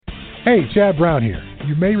Hey, Chad Brown here.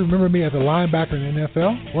 You may remember me as a linebacker in the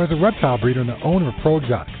NFL or as a reptile breeder and the owner of Pro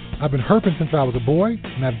Exotics. I've been herping since I was a boy,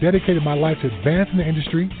 and I've dedicated my life to advancing the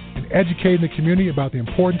industry and educating the community about the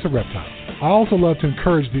importance of reptiles. I also love to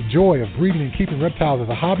encourage the joy of breeding and keeping reptiles as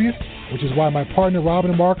a hobbyist, which is why my partner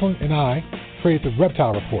Robin Markland and I created the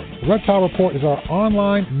Reptile Report. The Reptile Report is our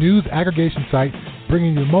online news aggregation site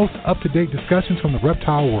bringing you the most up-to-date discussions from the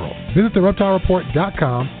reptile world. Visit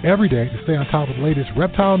thereptilereport.com every day to stay on top of the latest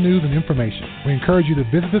reptile news and information. We encourage you to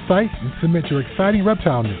visit the site and submit your exciting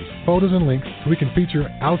reptile news, photos, and links so we can feature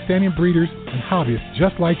outstanding breeders and hobbyists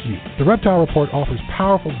just like you. The Reptile Report offers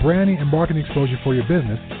powerful branding and marketing exposure for your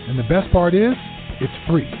business, and the best part is, it's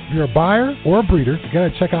free. If you're a buyer or a breeder, you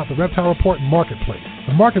gotta check out the Reptile Report Marketplace.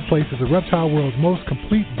 The Marketplace is the reptile world's most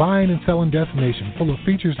complete buying and selling destination, full of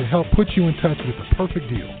features to help put you in touch with the perfect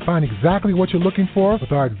deal. Find exactly what you're looking for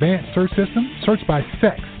with our advanced search system. Search by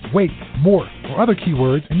sex, weight, morph, or other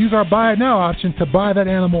keywords, and use our Buy It Now option to buy that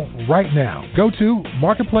animal right now. Go to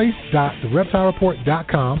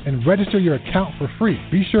marketplace.thereptilereport.com and register your account for free.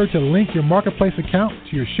 Be sure to link your Marketplace account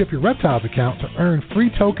to your Ship Your Reptiles account to earn free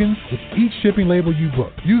tokens with each shipping label you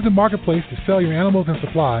book. Use the Marketplace to sell your animals and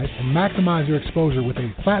supplies and maximize your exposure with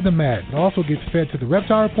a platinum ad. It also gets fed to the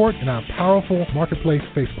Reptile Report and our powerful Marketplace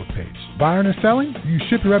Facebook page. Buying or selling? Use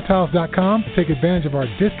shipyourreptiles.com to take advantage of our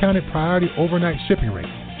discounted priority overnight shipping rate.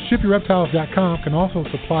 ShipYourReptiles.com can also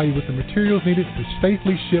supply you with the materials needed to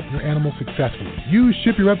safely ship your animals successfully. Use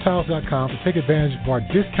ShipYourReptiles.com to take advantage of our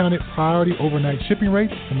discounted priority overnight shipping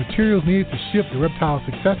rates, the materials needed to ship your reptiles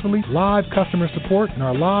successfully, live customer support, and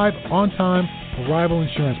our live on-time arrival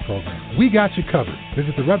insurance program. We got you covered.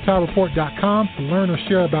 Visit thereptilereport.com to learn or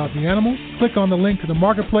share about the animals. Click on the link to the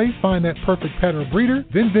Marketplace, find that perfect pet or breeder,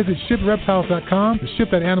 then visit shipyourreptiles.com to ship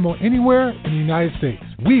that animal anywhere in the United States.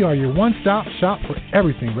 We are your one-stop shop for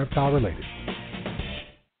everything reptile related.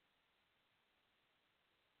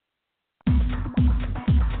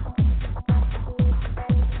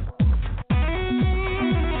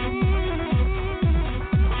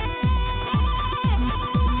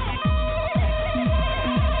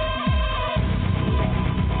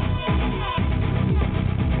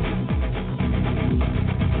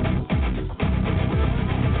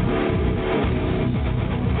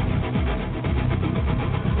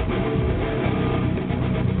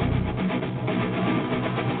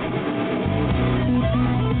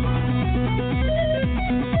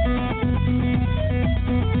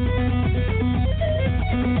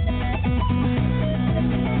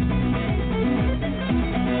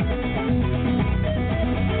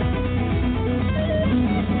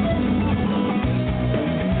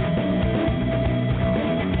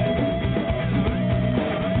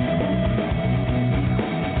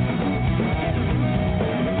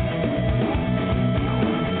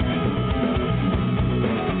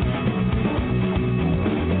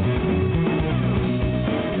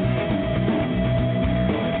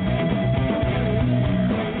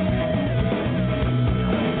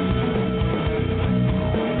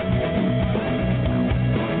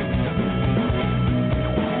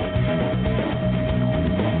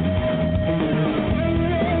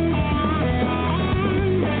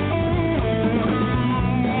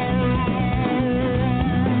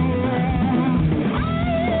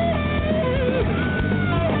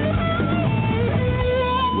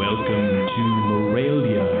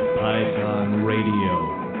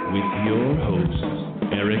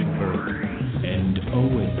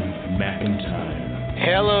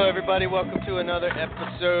 Welcome to another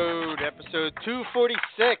episode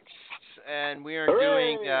 246, and we are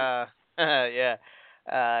doing,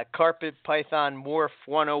 Carpet Python Morph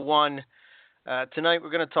 101. Tonight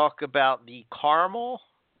we're going to talk about the caramel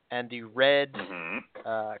and the red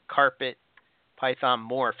Carpet Python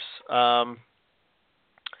Morphs.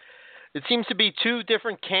 It seems to be two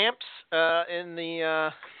different camps in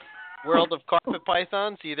the world of Carpet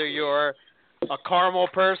Pythons. Either you're a caramel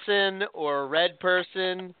person or a red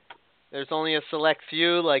person. There's only a select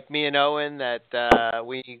few, like me and Owen, that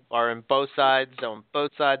we are on both sides of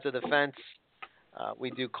the fence.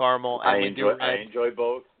 We do caramel and we do red. I enjoy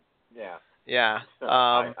both. Yeah. Yeah.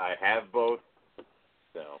 I have both.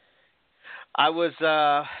 So. I was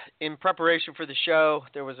in preparation for the show.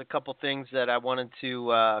 There was a couple things that I wanted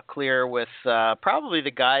to clear with probably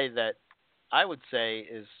the guy that I would say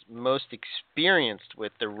is most experienced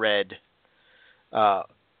with the red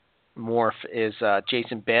morph is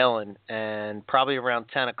Jason Balin, and probably around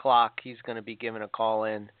 10 o'clock he's going to be giving a call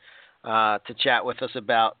in to chat with us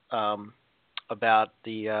about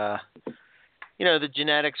the the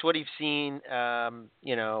genetics, what he's seen,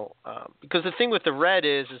 because the thing with the red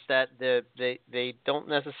is that they don't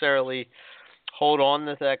necessarily hold on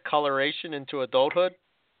to that coloration into adulthood,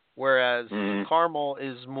 whereas caramel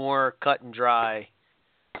is more cut and dry,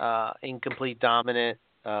 incomplete dominant,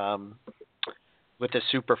 with a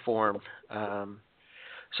super form.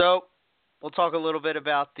 So we'll talk a little bit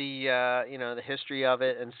about the the history of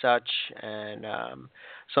it and such, and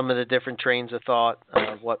some of the different trains of thought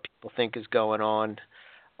of what people think is going on.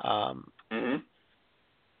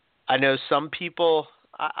 I know some people,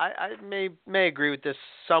 I may agree with this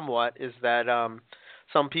somewhat, is that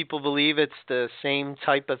some people believe it's the same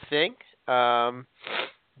type of thing,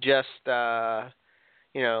 just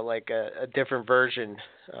like a different version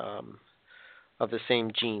of the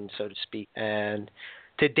same gene, so to speak. And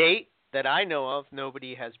to date, that I know of,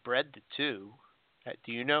 nobody has bred the two.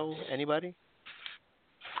 Do you know anybody?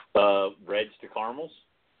 Reds to caramels?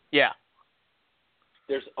 Yeah.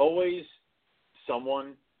 There's always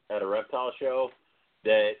someone at a reptile show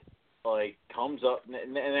that comes up,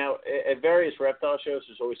 and now at various reptile shows,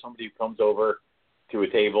 there's always somebody who comes over to a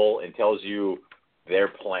table and tells you their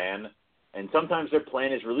plan, and sometimes their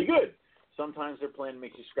plan is really good. Sometimes their plan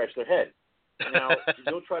makes you scratch their head. Now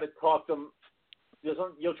you'll try to talk them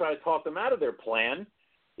out of their plan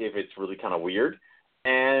if it's really kind of weird,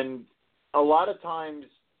 and a lot of times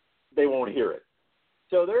they won't hear it.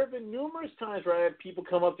 So there have been numerous times where I have people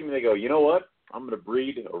come up to me and they go, you know what? I'm going to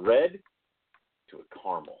breed a red to a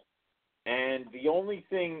caramel. And the only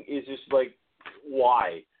thing is just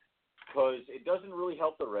why? Because it doesn't really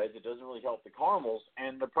help the reds. It doesn't really help the caramels.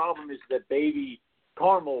 And the problem is that baby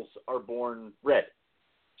caramels are born red.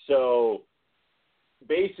 So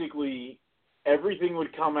basically everything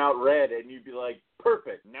would come out red and you'd be like,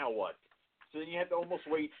 perfect, now what? So then you have to almost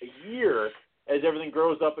wait a year as everything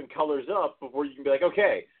grows up and colors up before you can be like,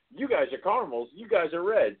 okay, you guys are caramels, you guys are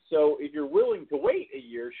reds. So if you're willing to wait a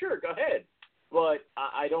year, sure, go ahead. But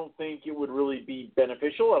I don't think it would really be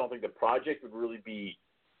beneficial. I don't think the project would really be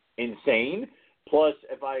insane. Plus,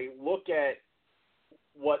 if I look at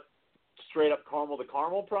what straight up caramel to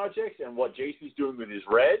caramel projects and what Jason's doing with his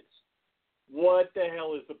reds, what the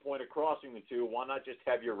hell is the point of crossing the two? Why not just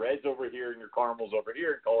have your reds over here and your caramels over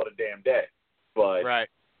here and call it a damn day? But right.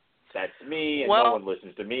 That's me, and no one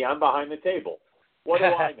listens to me. I'm behind the table. What do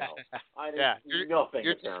I know? I know nothing,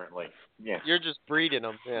 apparently. Yeah. You're just breeding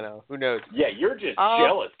them, Who knows? Yeah, you're just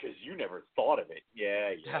jealous because you never thought of it.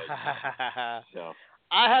 Yeah. So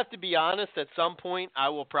I have to be honest, at some point I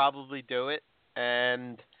will probably do it.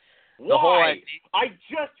 And the whole idea, I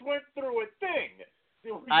just went through a thing.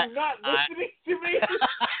 Were you not listening to me?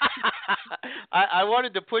 I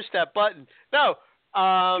wanted to push that button. No.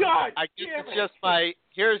 God, I guess it's just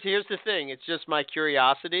here's the thing. It's just my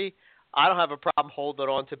curiosity. I don't have a problem holding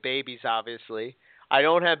on to babies, obviously. I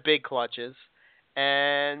don't have big clutches.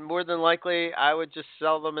 And more than likely, I would just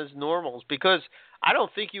sell them as normals because I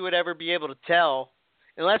don't think you would ever be able to tell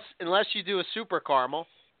unless you do a super caramel.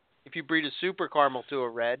 If you breed a super caramel to a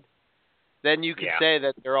red, then you can say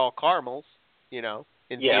that they're all caramels, in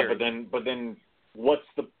theory. but then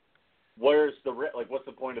where's the red? What's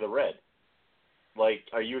the point of the red?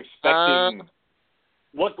 Are you expecting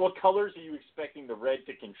what colors are you expecting the red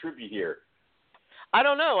to contribute here? I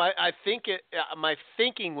don't know. I think my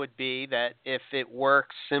thinking would be that if it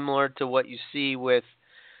works similar to what you see with,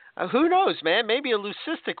 who knows, man? Maybe a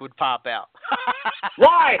leucistic would pop out.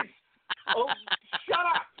 Why? Oh, shut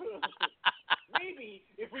up! Maybe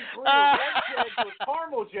if we bring a red jag to a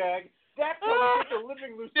caramel jag, that's how we get the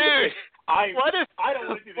living leucistic. Dude, I don't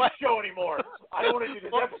want to do this show anymore. I don't want to do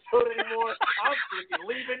this episode anymore. I'm freaking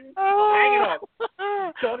leaving. I'm hanging up.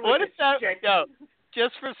 Done with what if this that? shit. No,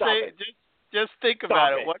 just for saying, just think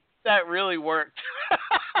about it. What if that really worked?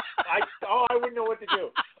 I wouldn't know what to do.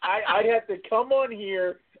 I'd have to come on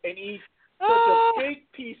here and eat such a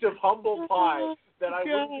big piece of humble pie that I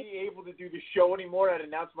wouldn't be able to do the show anymore. I'd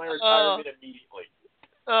announce my retirement immediately.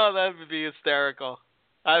 Oh, that would be hysterical.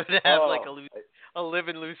 I would have a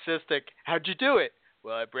living leucistic. How'd you do it?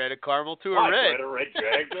 Well, I bred a caramel to a red. I bred a red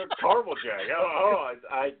jag to a caramel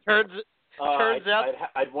jag. Turns out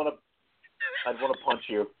I'd want to punch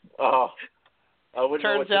you. I wouldn't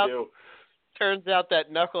know what to do. Turns out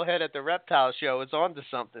that knucklehead at the reptile show is onto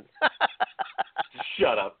something.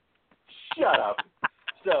 Shut up.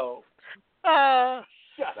 So,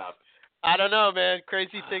 shut up. I don't know, man.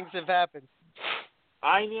 Crazy things have happened.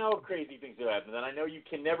 I know crazy things have happened, and I know you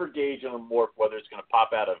can never gauge on a morph whether it's going to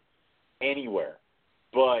pop out of anywhere.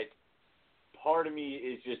 But part of me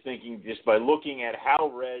is just thinking, just by looking at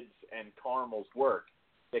how reds and caramels work,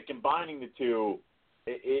 that combining the two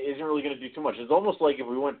isn't really going to do too much. It's almost like if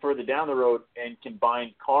we went further down the road and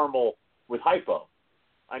combined caramel with hypo.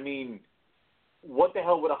 I mean, what the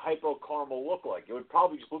hell would a hypo caramel look like? It would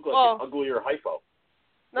probably just look like an uglier hypo.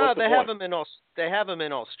 No, they have them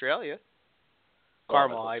in Australia.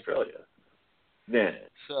 Caramel hypo. Australia. Then.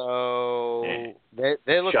 So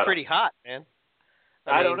they look pretty hot, man.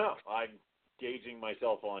 I don't know. I'm gauging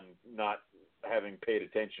myself on not having paid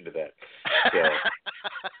attention to that. So.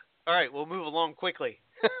 All right, we'll move along quickly.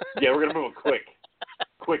 Yeah, we're gonna move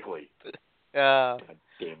quickly. God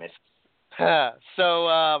damn it.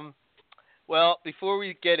 So, well, before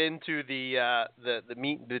we get into the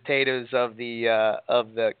meat and potatoes of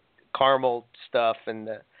the caramel stuff, and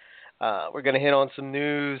we're gonna hit on some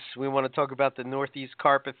news. We want to talk about the Northeast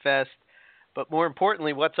Carpet Fest, but more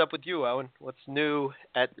importantly, what's up with you, Owen? What's new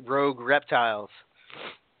at Rogue Reptiles?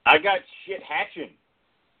 I got shit hatching.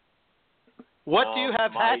 What do you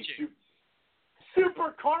have hatching?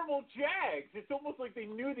 Super Caramel Jags. It's almost like they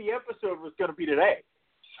knew the episode was going to be today.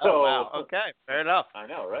 So, oh, wow. Okay. Fair enough. I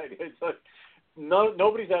know, right? It's like,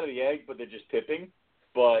 nobody's out of the egg, but they're just pipping.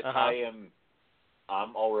 But I'm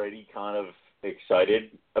already kind of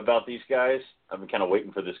excited about these guys. I've been kind of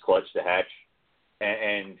waiting for this clutch to hatch.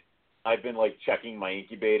 And I've been, like, checking my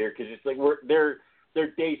incubator because it's like their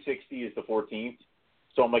day 60 is the 14th.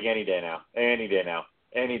 So I'm like, any day now.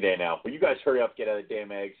 Will you guys hurry up, get out of the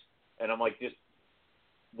damn eggs? And I'm like just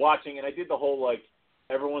watching, and I did the whole, like,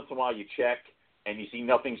 every once in a while you check, and you see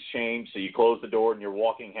nothing's changed, so you close the door, and you're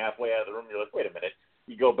walking halfway out of the room, you're like, wait a minute.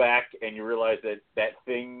 You go back, and you realize that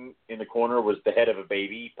thing in the corner was the head of a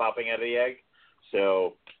baby popping out of the egg.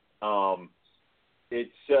 So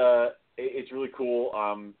it's really cool.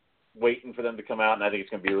 I'm waiting for them to come out, and I think it's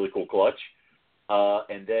going to be a really cool clutch.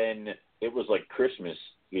 And then it was like Christmas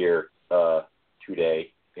here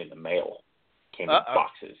today in the mail. Came in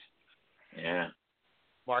boxes. Yeah.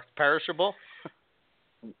 Marked perishable?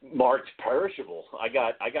 Marked perishable. I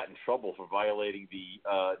got in trouble for violating the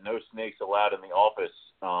no snakes allowed in the office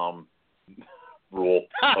rule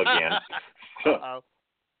again. Uh-oh.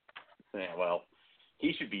 Yeah, well,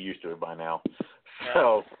 he should be used to it by now. Yeah.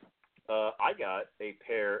 So I got a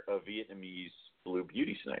pair of Vietnamese blue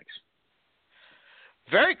beauty snakes.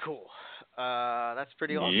 Very cool. That's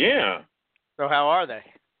pretty awesome. Yeah. So how are they?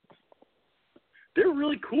 They're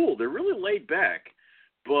really cool. They're really laid back,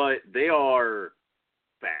 but they are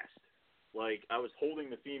fast. Like, I was holding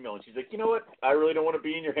the female, and she's like, you know what? I really don't want to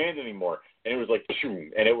be in your hand anymore. And it was like,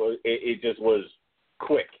 shoom, and it just was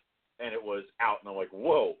quick, and it was out. And I'm like,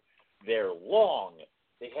 whoa, they're long.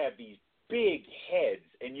 They have these big heads,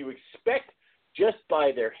 and you expect just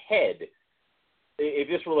by their head, if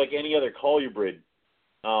this were like any other colubrid,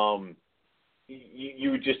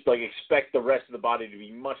 you would just like expect the rest of the body to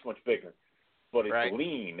be much, much bigger. But it's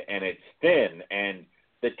lean and it's thin, and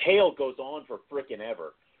the tail goes on for frickin'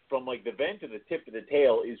 ever. From like the vent to the tip of the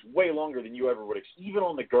tail is way longer than you ever would expect, even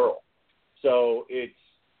on the girl. So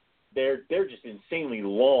they're just insanely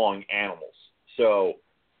long animals. So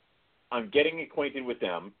I'm getting acquainted with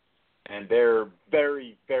them, and they're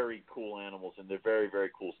very, very cool animals, and they're very,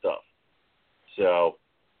 very cool stuff. So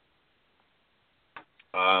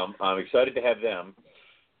I'm excited to have them.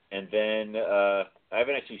 And then I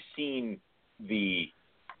haven't actually seen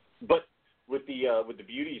but with the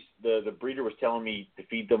beauties, the breeder was telling me to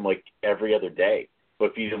feed them like every other day,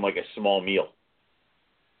 but feed them like a small meal.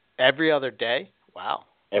 Every other day? Wow.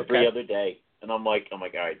 Every other day. And I'm like, all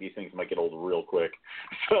right, these things might get old real quick.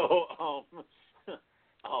 So I'll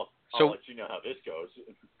let you know how this goes.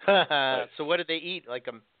 So what do they eat? Like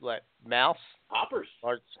mouse? Hoppers.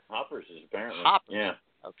 Hoppers is apparently. Hoppers. Yeah.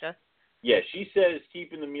 Okay. Yeah, she says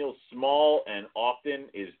keeping the meals small and often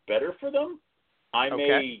is better for them. I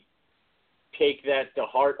may take that to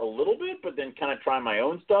heart a little bit, but then kind of try my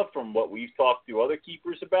own stuff from what we've talked to other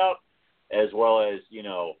keepers about, as well as,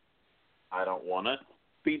 I don't want to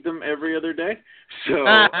feed them every other day. So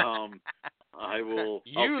I will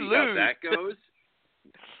see how that goes.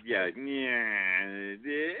 Yeah,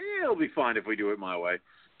 it'll be fine if we do it my way.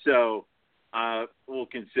 So we'll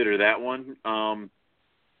consider that one.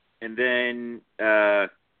 And then,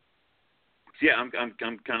 I'm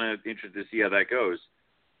kind of interested to see how that goes.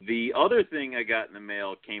 The other thing I got in the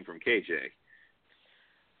mail came from KJ.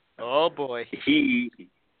 Oh boy.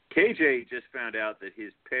 KJ just found out that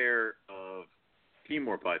his pair of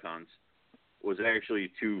Timor pythons was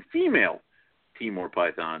actually 2 female Timor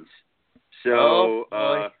pythons. So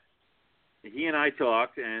he and I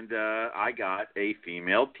talked, and I got a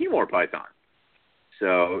female Timor python.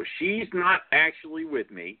 So she's not actually with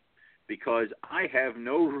me because I have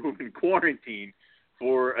no room in quarantine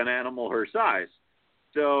for an animal her size.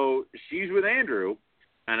 So she's with Andrew,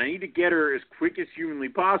 and I need to get her as quick as humanly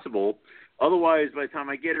possible. Otherwise, by the time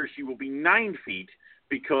I get her, she will be 9 feet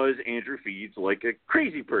because Andrew feeds like a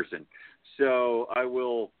crazy person. So I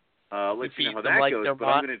will let you know how that goes. But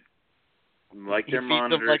I'm going to like their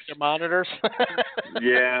monitors. Them like their monitors.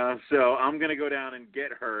 Yeah. So I'm going to go down and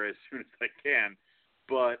get her as soon as I can.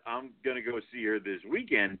 But I'm going to go see her this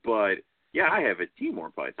weekend. But yeah, I have a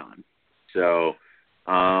Timor python. So,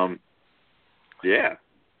 yeah.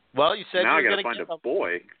 Well, you said now you were I got to find a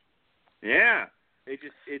boy. Yeah.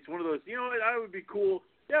 It's one of those, that would be cool.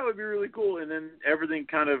 That would be really cool. And then everything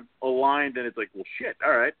kind of aligned, and it's like, well, shit.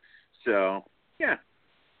 All right. So, yeah.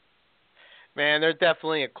 Man, they're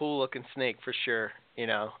definitely a cool-looking snake for sure.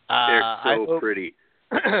 They're so pretty.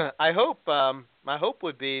 I hope. My hope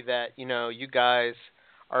would be that you guys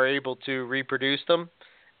are able to reproduce them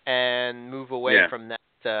and move away from that.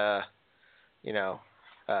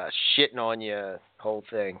 Shitting on you whole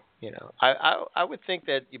thing. I would think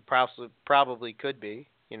that you probably could be.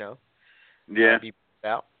 Yeah. Be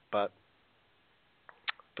out, but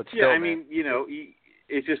still. Yeah, I mean,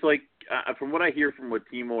 it's just like from what I hear from what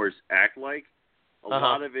Timors act like, a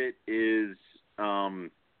lot of it is kind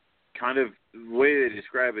of the way they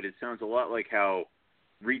describe it. It sounds a lot like how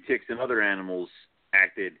retics and other animals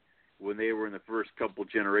acted when they were in the first couple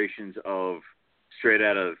generations of straight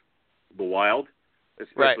out of the wild,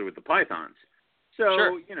 especially with the pythons.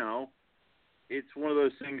 So, it's one of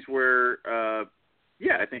those things where, I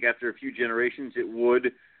think after a few generations it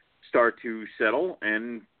would start to settle,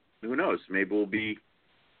 and who knows, maybe we'll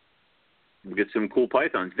get some cool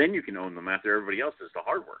pythons. Then you can own them after everybody else does the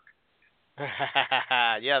hard work.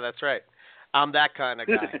 Yeah, that's right. I'm that kind of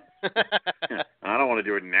guy. I don't want to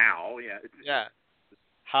do it now. Yeah. Yeah.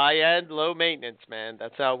 High end, low maintenance, man.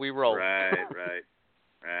 That's how we roll. Right.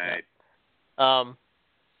 Yeah. Well,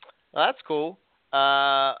 that's cool.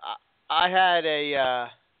 I had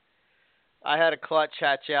a clutch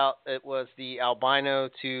hatch out. It was the albino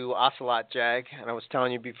to ocelot jag, and I was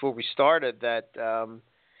telling you before we started that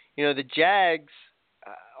the jags,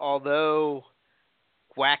 although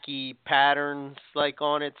wacky patterns like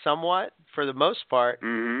on it somewhat for the most part,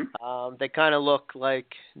 they kind of look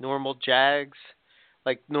like normal jags,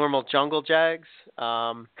 like normal jungle jags.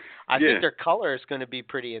 I think their color is going to be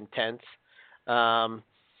pretty intense. And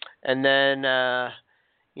then so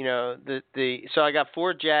I got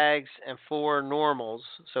 4 jags and 4 normals,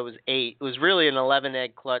 so it was 8. It was really an 11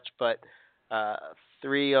 egg clutch, but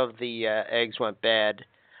 3 of the eggs went bad.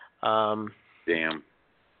 Damn.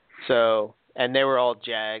 So, and they were all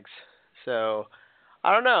jags. So,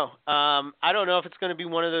 I don't know. I don't know if it's going to be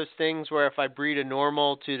one of those things where if I breed a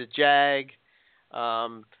normal to the jag,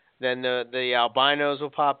 then the albinos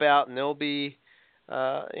will pop out and they'll be,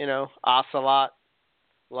 ocelot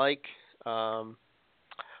like.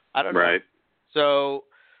 I don't know. Right. So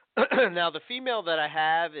now the female that I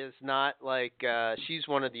have is not like she's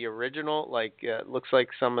one of the original, looks like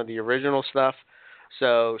some of the original stuff.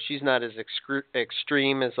 So she's not as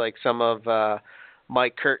extreme as like some of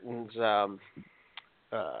Mike Curtin's,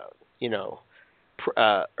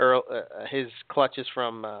 his clutches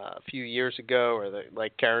from a few years ago or the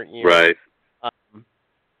current year. Right.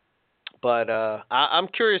 But I'm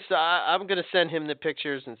curious. I'm going to send him the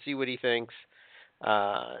pictures and see what he thinks,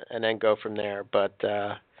 and then go from there. But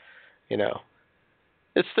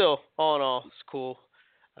it's still all in all, it's cool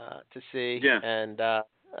to see. Yeah. And the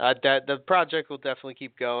project will definitely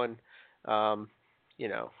keep going.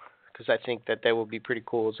 Because I think that they will be pretty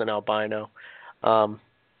cool as an albino. But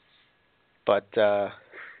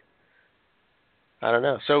I don't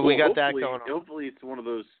know. So we got that going on. Hopefully it's one of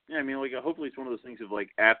those. Yeah, I mean, hopefully it's one of those things of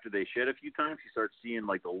like after they shed a few times, you start seeing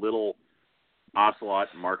like the little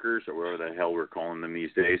ocelot markers or whatever the hell we're calling them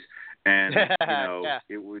these days, and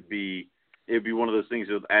it would be one of those things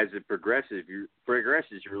of as it progresses, you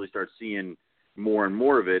really start seeing more and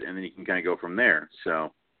more of it, and then you can kind of go from there.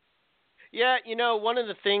 So. Yeah, one of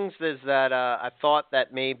the things is that I thought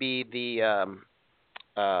that maybe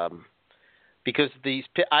because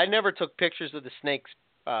I never took pictures of the snakes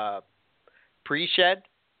pre-first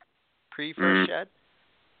shed,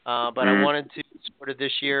 but I wanted to sort of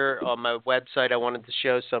this year on my website. I wanted to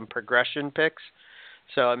show some progression pics,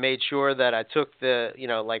 so I made sure that I took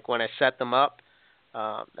like when I set them up,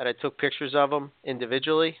 that I took pictures of them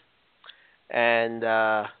individually, and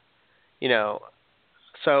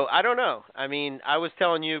So I don't know. I mean, I was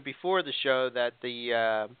telling you before the show that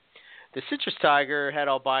the Citrus Tiger had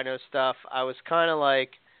albino stuff. I was kind of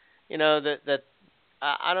like, that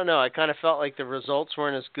I don't know. I kind of felt like the results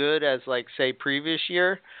weren't as good as like say previous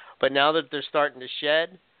year. But now that they're starting to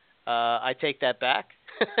shed, I take that back.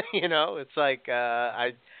 It's like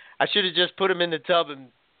I should have just put them in the tub and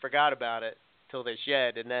forgot about it till they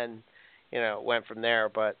shed, and then went from there.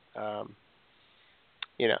 But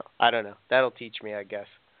I don't know. That'll teach me, I guess.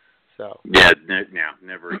 So. Yeah,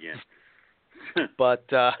 never again. But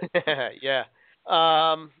yeah.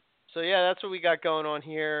 So yeah, that's what we got going on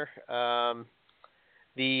here.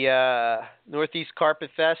 The Northeast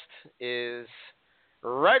Carpet Fest is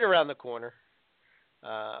right around the corner.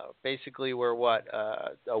 Basically, we're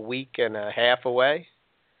a week and a half away.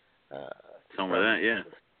 Something like that, yeah.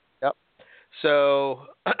 Yep. So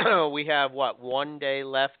we have 1 day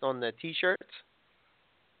left on the T-shirts.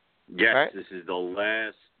 Yes, right? This is the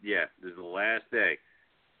last. Yeah, this is the last day.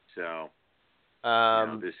 So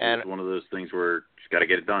this is one of those things where just got to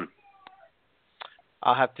get it done.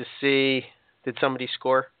 I'll have to see. Did somebody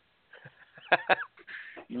score?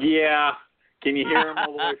 Yeah. Can you hear him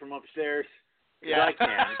all the way from upstairs? Yeah, I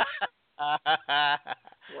can.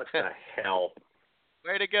 What the hell?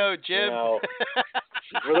 Way to go, Jim.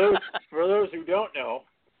 For those who don't know,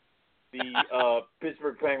 the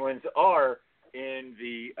Pittsburgh Penguins are in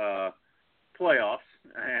the playoffs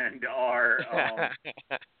and are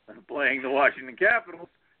playing the Washington Capitals,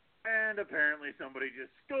 and apparently somebody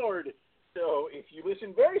just scored. So if you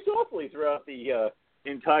listen very softly throughout the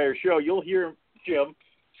entire show, you'll hear Jim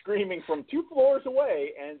screaming from 2 floors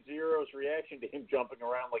away and Zero's reaction to him jumping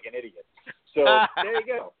around like an idiot. So there you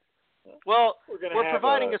go. Well, we're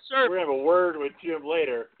providing a service. We're going to have a word with Jim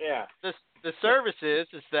later. Yeah. The service is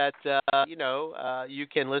that, you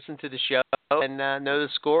can listen to the show and know the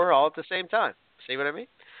score all at the same time. See what I mean?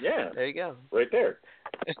 Yeah. There you go. Right there.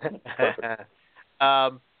 Perfect.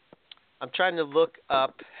 I'm trying to look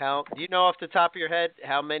up do you know off the top of your head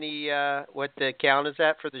how many, what the count is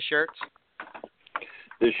at for the shirts?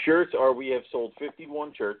 The shirts we have sold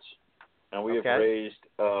 51 shirts, and we have raised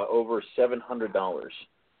over $700.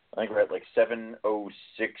 I think we're at like $706.30,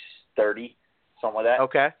 something like that.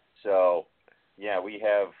 Okay. So, yeah, we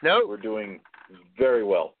have. Nope. We're doing very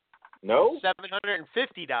well. No?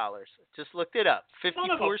 $750. Just looked it up. 54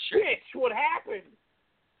 Son of a shirts. Bitch, what happened?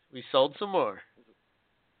 We sold some more.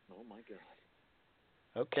 Oh my God.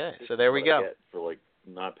 Okay, so there we go. I get for like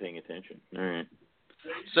not paying attention. All right.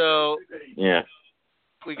 So. Yeah.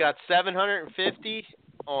 We got 750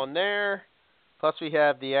 on there. Plus we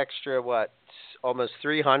have the extra almost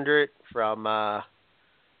 300 from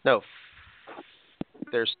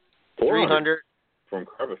there's 300 from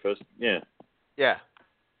Carpet Fest. Yeah. Yeah.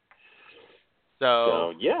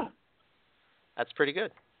 So yeah. That's pretty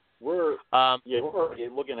good. We're already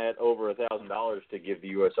looking at over $1,000 to give the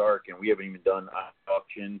US Arc, and we haven't even done an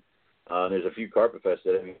auction. There's a few Carpet Fests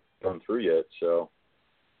that haven't come through yet, so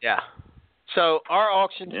yeah. So our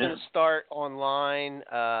auction's going to start online.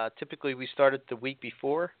 Typically, we start it the week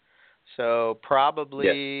before. So we'll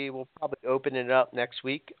probably open it up next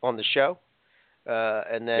week on the show,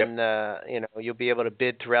 and then you'll be able to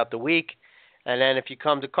bid throughout the week. And then if you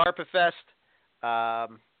come to Carpet Fest,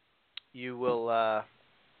 you'll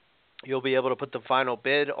be able to put the final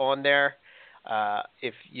bid on there.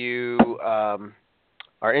 If you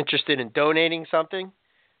are interested in donating something.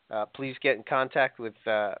 Please get in contact with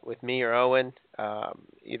me or Owen,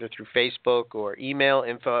 either through Facebook or email,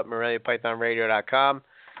 info@MoreliaPythonRadio.com,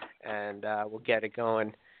 and we'll get it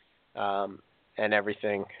going and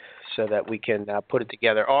everything so that we can put it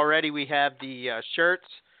together. Already we have the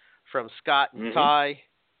shirts from Scott and Ty,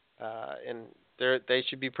 and they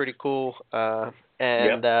should be pretty cool.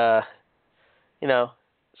 And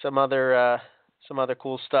some other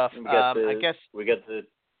cool stuff. I guess we got the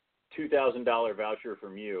 $2,000 voucher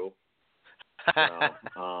from you.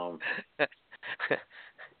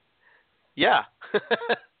 Yeah.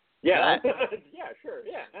 Yeah. Yeah, sure.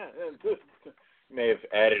 Yeah. May have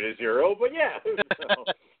added a zero, but yeah.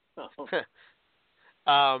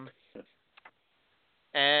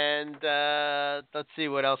 And let's see,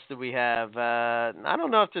 what else do we have? I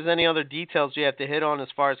don't know if there's any other details we have to hit on as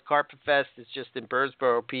far as Carpet Fest. It's just in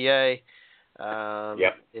Birdsboro, PA.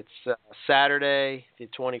 It's Saturday, the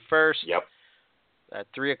 21st. Yep.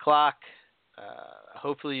 At 3:00.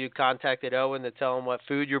 Hopefully you contacted Owen to tell him what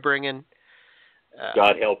food you're bringing.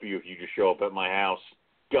 God help you if you just show up at my house.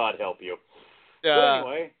 God help you. But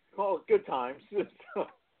anyway, good times.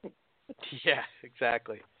 Yeah,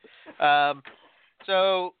 exactly.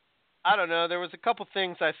 So, I don't know. There was a couple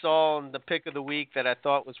things I saw on the pick of the week that I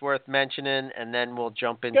thought was worth mentioning, and then we'll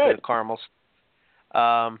jump into the Caramels.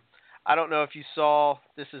 I don't know if you saw,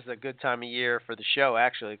 this is a good time of year for the show,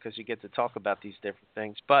 actually, because you get to talk about these different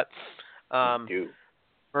things. But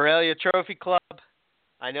Morelia Trophy Club,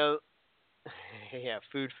 I know, yeah,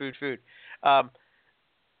 food.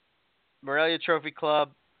 Morelia Trophy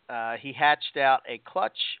Club, he hatched out a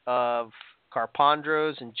clutch of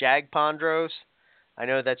Carpondros and Jagpondros. I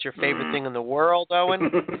know that's your favorite thing in the world,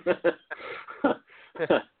 Owen.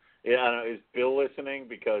 Yeah, I don't know. Is Bill listening?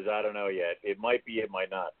 Because I don't know yet. It might be, it might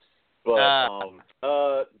not.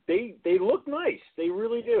 But they look nice. They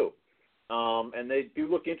really do. And they do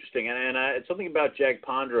look interesting. And it's something about Jag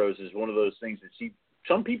Pondros is one of those things that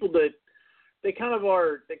some people that they kind of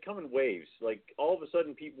are. They come in waves. Like all of a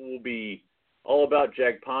sudden, people will be all about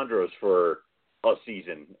Jag Pondros for a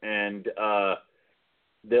season, and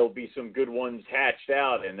there'll be some good ones hatched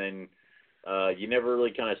out, and then you never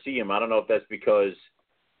really kind of see them. I don't know if that's because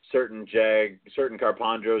certain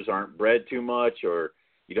Carpondros aren't bred too much, or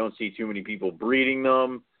you don't see too many people breeding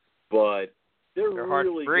them, but they're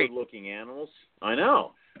really good-looking animals. I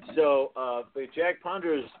know. So the Jag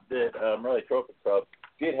Pondros that Morelia Trophy Club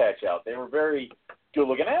did hatch out, they were very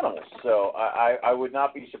good-looking animals. So I would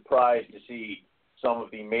not be surprised to see some of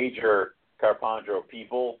the major Carpondro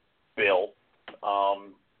people, Bill,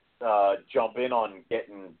 jump in on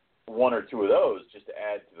getting one or two of those just to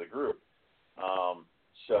add to the group.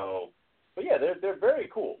 But yeah, they're very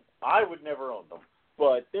cool. I would never own them,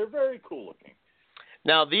 but they're very cool looking.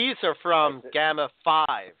 Now these are from Gamma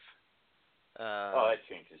 5. That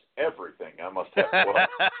changes everything. I must have one.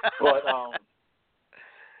 But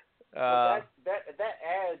that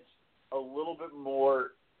adds a little bit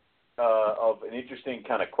more of an interesting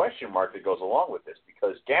kind of question mark that goes along with this,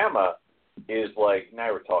 because Gamma is like,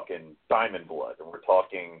 now we're talking Diamond Blood, and we're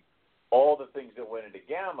talking all the things that went into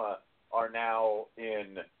Gamma are now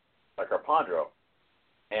in a Carpondro.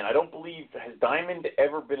 And I don't believe, has Diamond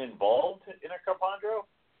ever been involved in a Carpondro?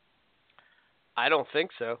 I don't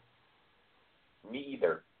think so. Me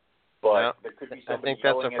either. But there could be somebody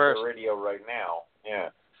yelling at the radio right now. Yeah.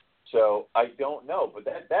 So I don't know. But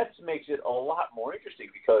that makes it a lot more interesting,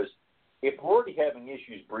 because if we're already having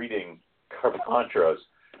issues breeding Carpondros,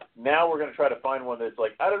 now we're going to try to find one that's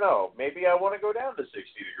like, I don't know, maybe I want to go down to 60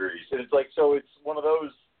 degrees. And it's like, so it's one of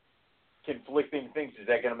those conflicting things. Is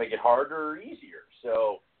that going to make it harder or easier?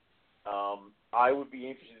 So I would be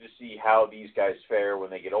interested to see how these guys fare when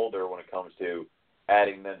they get older when it comes to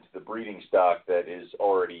adding them to the breeding stock that is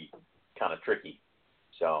already kind of tricky.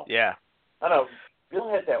 So yeah, I don't know. Bill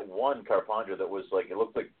had that one Carpondro that was like, it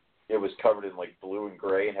looked like it was covered in like blue and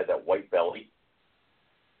gray and had that white belly.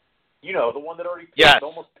 You know, the one that already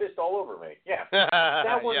almost pissed all over me. Yeah.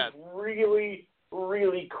 That one's really,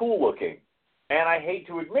 really cool looking. And I hate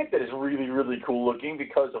to admit that it's really, really cool looking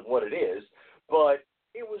because of what it is, but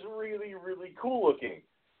it was really, really cool looking.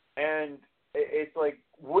 And it's like,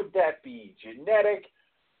 would that be genetic?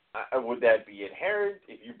 Would that be inherent?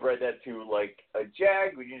 If you bred that to like a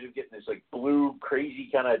jag, would you end up getting this like blue, crazy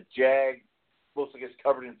kind of jag, looks like it's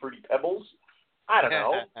covered in fruity pebbles? I don't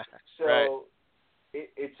know. So right.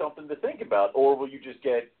 It's something to think about. Or will you just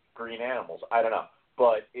get green animals? I don't know.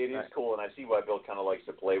 But it is cool, and I see why Bill kind of likes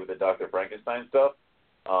to play with the Dr. Frankenstein stuff.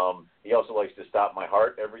 He also likes to stop my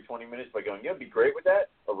heart every 20 minutes by going, it'd be great with that,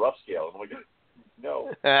 a rough scale. I'm like, no.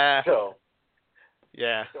 So,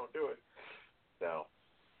 yeah. Don't do it. So,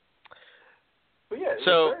 but yeah,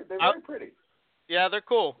 so they're very pretty. Yeah, they're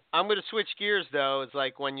cool. I'm going to switch gears, though. It's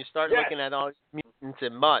like when you start looking at all mutants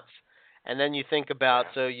and mutts, and then you think about,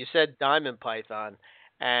 so you said Diamond Python,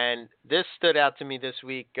 and this stood out to me this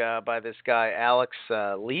week by this guy, Alex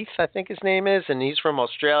Leith, I think his name is, and he's from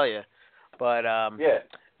Australia. But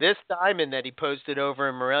this diamond that he posted over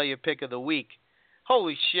in Morelia Pick of the Week,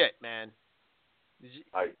 holy shit, man.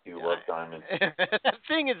 I do love diamonds. That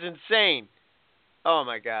thing is insane. Oh,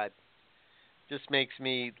 my God. Just makes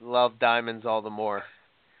me love diamonds all the more.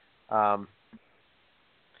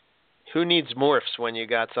 Who needs morphs when you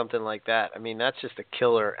got something like that? I mean, that's just a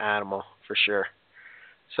killer animal for sure.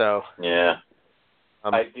 So yeah,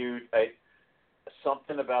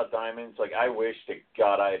 something about diamonds. Like, I wish to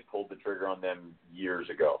God I had pulled the trigger on them years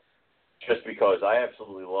ago, just because I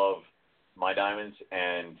absolutely love my diamonds,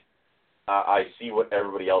 and I see what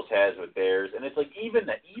everybody else has with theirs, and it's like even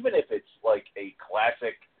if it's like a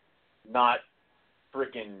classic, not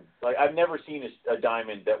freaking like I've never seen a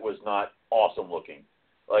diamond that was not awesome looking.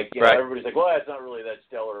 Like, you know, everybody's like, well, that's not really that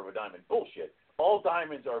stellar of a diamond. Bullshit. All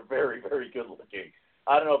diamonds are very, very good looking.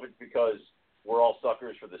 I don't know if it's because we're all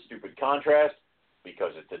suckers for the stupid contrast,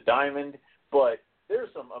 because it's a diamond, but there's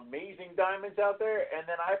some amazing diamonds out there, and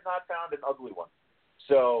then I've not found an ugly one.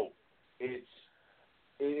 So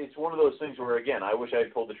it's one of those things where, again, I wish I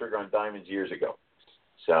had pulled the trigger on diamonds years ago.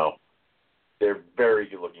 So they're very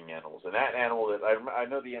good-looking animals. And that animal that I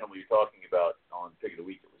know the animal you're talking about on Pick of the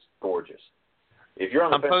Week, it was gorgeous. If you're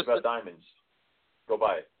on the fence about diamonds, go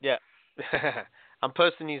buy it. Yeah. I'm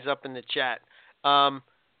posting these up in the chat.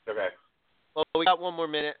 Okay. Well, we got one more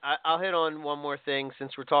minute. I'll hit on one more thing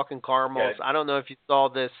since we're talking caramels. Okay. I don't know if you saw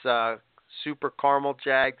this Super Caramel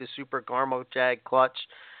Jag, the Super Caramel Jag clutch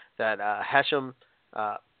that Hashem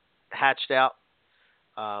hatched out.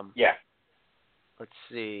 Yeah. Let's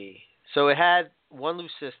see. So it had one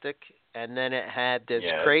leucistic, and then it had this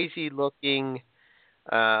crazy looking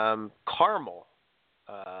caramel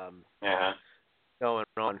going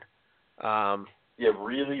on.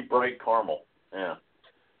 Really bright caramel. Yeah.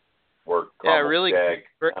 Or caramel really Jag.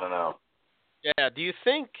 I don't know. Yeah. Do you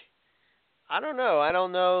think? I don't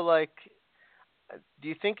know. Like, do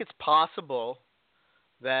you think it's possible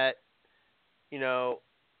that, that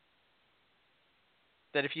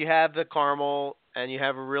if you have the caramel and you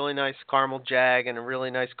have a really nice caramel Jag and a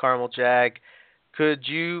really nice caramel Jag, could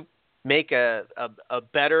you make a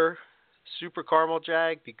better Super Caramel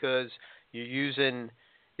Jag because you're using?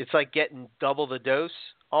 It's like getting double the dose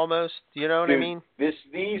almost. Do you know what I mean? These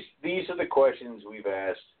are the questions we've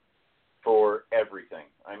asked for everything.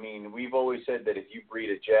 I mean, we've always said that if you breed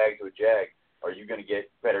a Jag to a Jag, are you going to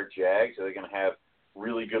get better Jags? Are they going to have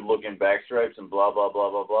really good-looking backstripes and blah, blah,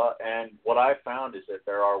 blah, blah, blah? And what I've found is that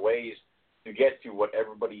there are ways to get to what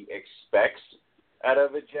everybody expects out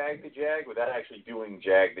of a Jag to Jag without actually doing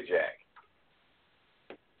Jag to Jag.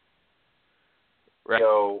 Right.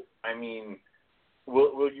 So, I mean,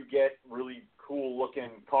 will you get really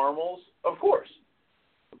cool-looking caramels? Of course.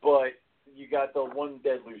 But you got the one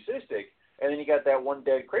dead leucistic, and then you got that one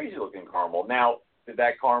dead crazy-looking caramel. Now, did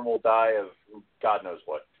that caramel die of God knows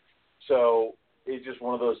what? So it's just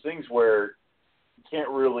one of those things where you can't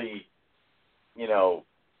really, know.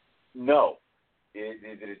 Did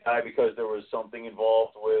it die because there was something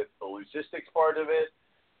involved with the leucistics part of it?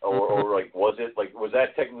 Or like, was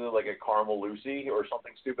that technically like a caramel Lucy or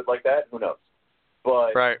something stupid like that? Who knows?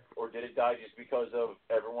 But, or did it die just because of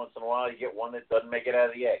every once in a while you get one that doesn't make it out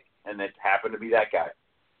of the egg, and that happened to be that guy?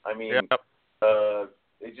 I mean,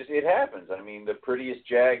 it happens. I mean, the prettiest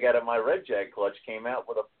Jag out of my red Jag clutch came out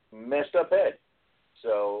with a messed up head.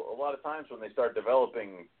 So a lot of times when they start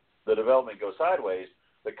developing, the development goes sideways.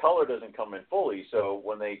 The color doesn't come in fully. So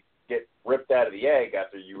when they get ripped out of the egg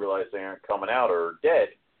after you realize they aren't coming out or dead,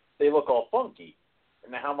 they look all funky.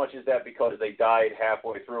 And how much is that because they died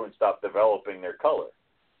halfway through and stopped developing their color?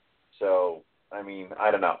 So, I mean, I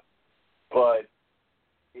don't know. But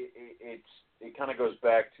it kind of goes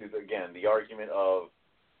back to, again, the argument of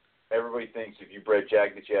everybody thinks if you bred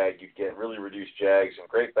Jag to Jag, you'd get really reduced Jags and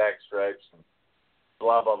great back stripes and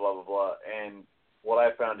blah, blah, blah, blah, blah. And what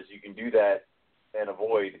I found is you can do that and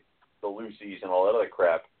avoid the Lucies and all that other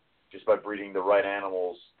crap just by breeding the right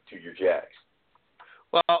animals to your Jags.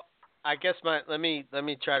 Well, I guess let me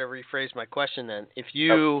try to rephrase my question then. If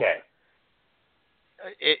you're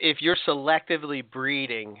selectively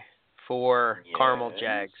breeding for caramel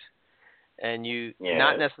Jags, and you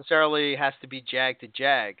not necessarily has to be Jag to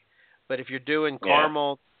Jag, but if you're doing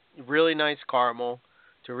caramel, really nice caramel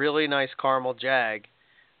to really nice caramel Jag,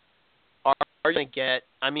 are you going to get?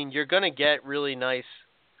 I mean, you're going to get really nice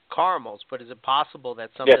caramels, but is it possible that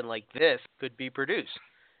something like this could be produced?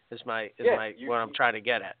 What I'm trying to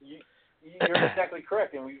get at. You're exactly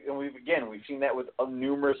correct, and we've seen that with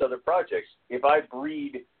numerous other projects. If I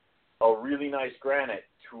breed a really nice granite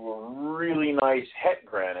to a really nice het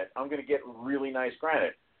granite, I'm going to get really nice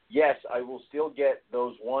granite. Yes, I will still get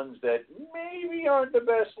those ones that maybe aren't the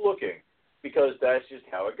best looking, because that's just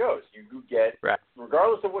how it goes. You get,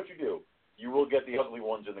 regardless of what you do, you will get the ugly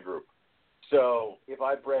ones in the group. So if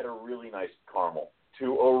I bred a really nice caramel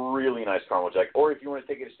to a really nice caramel Jag, or if you want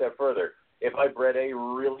to take it a step further, if I bred a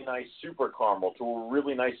really nice super caramel to a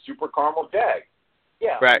really nice super caramel Jag,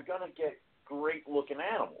 I'm going to get great-looking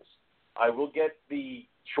animals. I will get the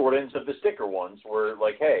short ends of the sticker ones where,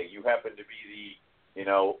 like, hey, you happen to be the,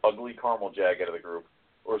 ugly caramel Jag out of the group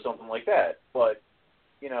or something like that. But,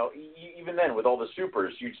 even then, with all the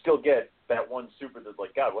supers, you'd still get that one super that's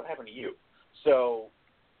like, God, what happened to you? So,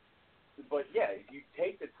 but, if you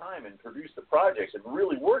take the time and produce the projects and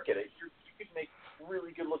really work at it, you could make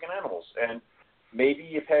really good-looking animals. And maybe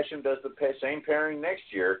if Hashem does the same pairing next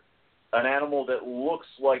year, an animal that looks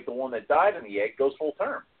like the one that died in the egg goes full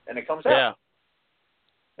term, and it comes out.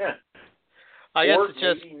 Yeah. I guess or it's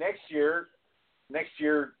maybe just next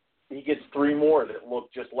year he gets 3 more that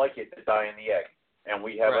look just like it that die in the egg, and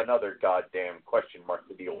we have another goddamn question mark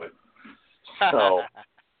to deal with. So.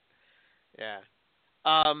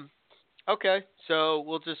 Okay, so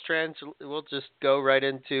we'll just go right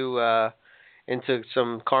into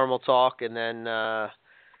some caramel talk, and then as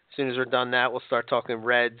soon as we're done that, we'll start talking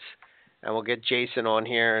reds, and we'll get Jason on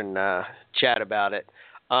here and chat about it.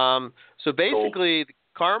 So basically, the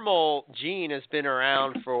caramel gene has been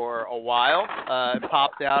around for a while. It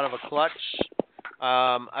popped out of a clutch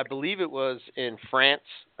I believe it was in France,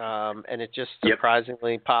 and it just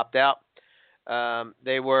surprisingly popped out.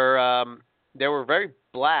 They were very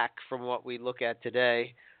black from what we look at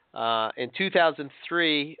today. In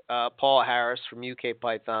 2003, Paul Harris from UK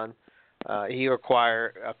Python, he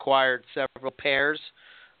acquired several pairs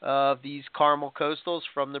of these caramel coastals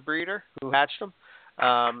from the breeder who hatched them,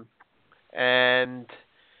 and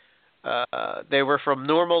they were from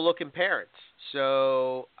normal-looking parents.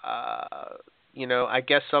 So, I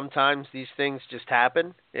guess sometimes these things just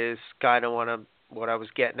happen. Is kind of what I was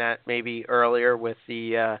getting at maybe earlier with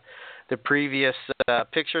the previous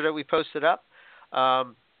picture that we posted up.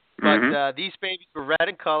 But these babies were red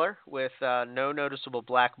in color with no noticeable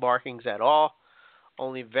black markings at all,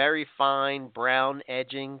 only very fine brown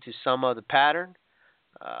edging to some of the pattern.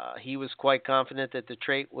 He was quite confident that the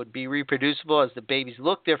trait would be reproducible as the babies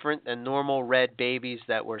look different than normal red babies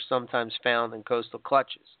that were sometimes found in coastal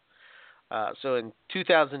clutches. So in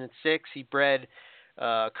 2006, he bred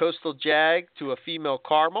coastal jag to a female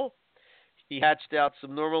caramel. He hatched out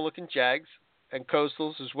some normal-looking jags and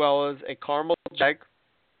coastals as well as a caramel jag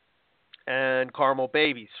and caramel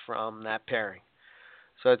babies from that pairing.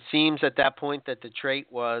 So it seems at that point that the trait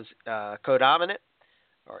was codominant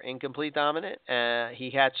or incomplete dominant.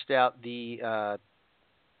 He hatched out the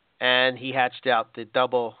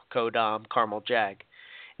double codom caramel jag.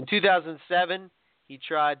 In 2007, he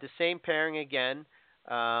tried the same pairing again,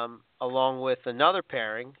 along with another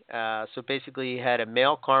pairing. So basically, he had a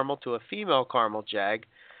male caramel to a female caramel jag.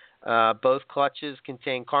 Both clutches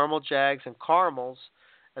contain caramel jags and caramels,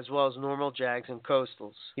 as well as normal jags and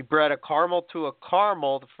coastals. He bred a caramel to a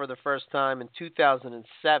caramel for the first time in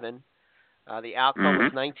 2007. The outcome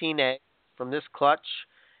was 19 eggs from this clutch.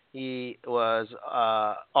 He was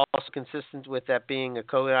also consistent with that being a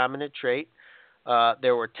codominant trait.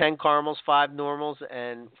 There were 10 caramels, 5 normals,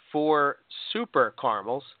 and 4 super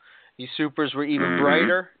caramels. These supers were even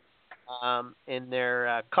brighter in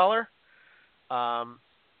their color.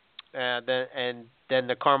 Then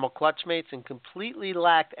the caramel clutch mates, and completely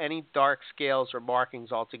lacked any dark scales or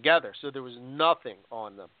markings altogether. So there was nothing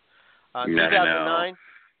on them. In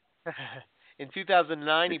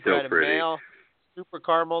 2009, he bred a male super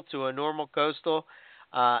caramel to a normal coastal,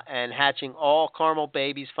 and hatching all caramel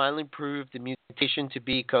babies finally proved the mutation to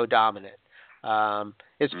be codominant.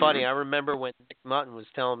 It's funny. I remember when Nick Mutton was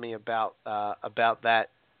telling me about that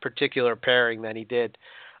particular pairing that he did.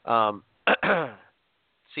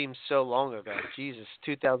 Seems so long ago. Jesus,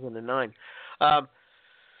 2009.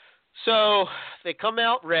 So they come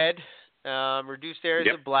out red, reduced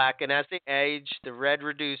areas of black, and as they age, the red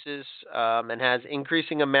reduces and has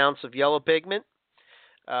increasing amounts of yellow pigment.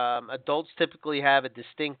 Adults typically have a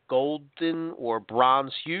distinct golden or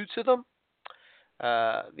bronze hue to them.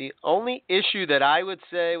 The only issue that I would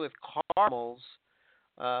say with caramels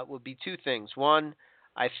would be 2 things. One,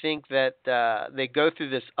 I think that they go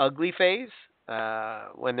through this ugly phase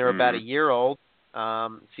when they're about a year old.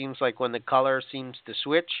 Seems like when the color seems to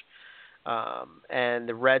switch and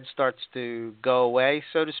the red starts to go away,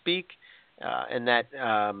 so to speak, and that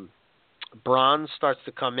bronze starts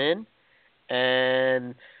to come in,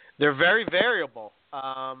 and they're very variable.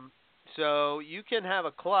 So you can have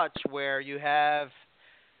a clutch where you have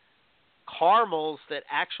caramels that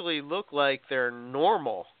actually look like they're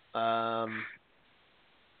normal,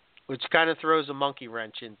 which kind of throws a monkey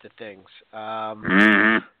wrench into things,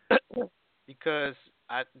 because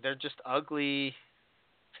they're just ugly.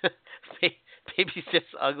 Maybe just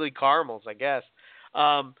ugly caramels, I guess.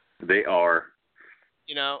 They are.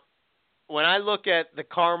 When I look at the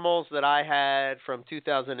caramels that I had from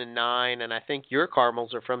 2009, and I think your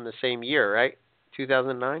caramels are from the same year, right?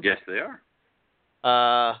 2009? Yes, they are.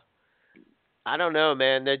 I don't know,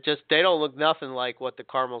 man. They don't look nothing like what the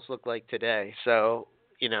caramels look like today. So,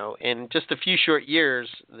 in just a few short years,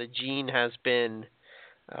 the gene has been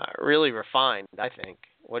really refined, I think.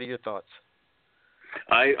 What are your thoughts?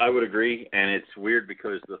 I would agree, and it's weird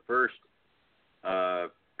because the first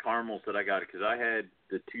caramels that I got, because I had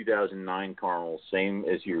the 2009 caramels, same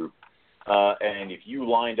as you, and if you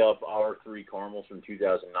lined up our 3 caramels from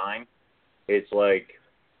 2009, it's like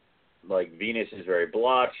Venus is very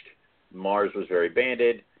blotched, Mars was very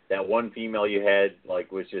banded, that one female you had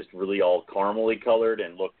was just really all caramely colored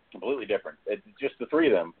and looked completely different. Just the 3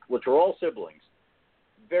 of them, which were all siblings,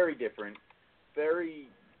 very different, very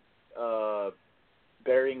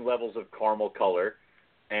varying levels of caramel color,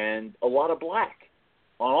 and a lot of black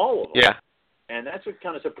on all of them. Yeah. And that's what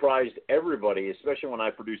kind of surprised everybody, especially when I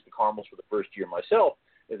produced the caramels for the first year myself.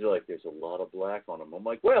 Is they're like, there's a lot of black on them. I'm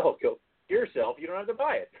like, well, go yourself. You don't have to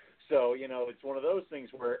buy it. So, it's one of those things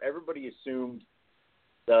where everybody assumed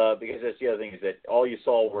because that's the other thing is that all you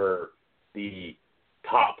saw were the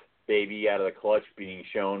top baby out of the clutch being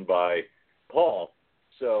shown by Paul.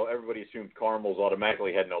 So everybody assumed caramels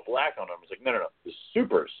automatically had no black on them. It's like, no. The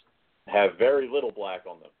supers have very little black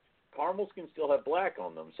on them. Caramels can still have black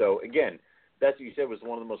on them. So, again, that's what you said was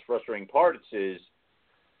one of the most frustrating parts is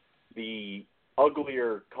the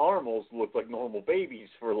uglier caramels look like normal babies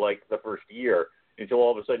for, like, the first year until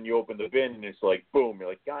all of a sudden you open the bin and it's like, boom. You're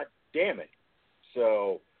like, God damn it.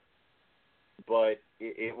 So, but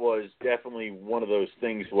it was definitely one of those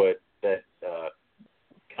things that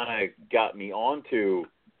kind of got me onto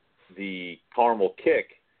the caramel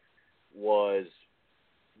kick was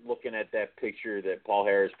looking at that picture that Paul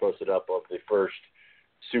Harris posted up of the first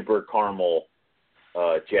super caramel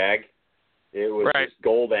Jag. It was right. this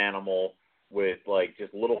gold animal with like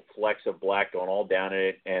just little flecks of black going all down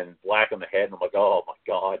it and black on the head. And I'm like, oh my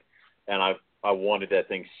God. And I wanted that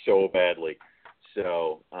thing so badly.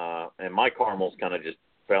 So, and my caramels kind of just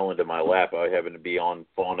fell into my lap. I happened to be on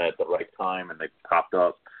phone at the right time and they popped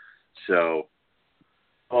up. So,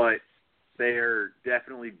 but they're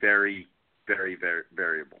definitely very, very, very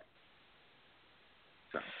variable.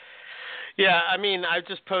 So. Yeah, I mean, I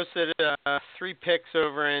just posted 3 pics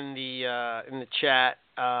over in the chat.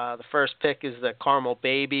 The first pic is the caramel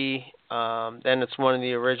baby. Then it's one of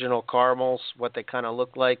the original caramels, what they kind of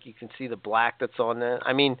look like. You can see the black that's on there.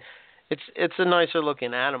 I mean, it's a nicer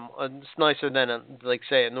looking animal. It's nicer than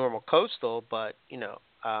a normal coastal, but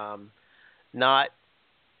not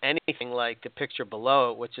anything like the picture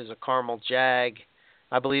below it, which is a caramel Jag.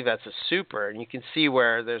 I believe that's a super, and you can see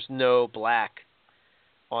where there's no black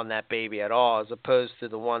on that baby at all, as opposed to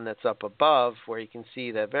the one that's up above, where you can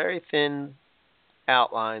see the very thin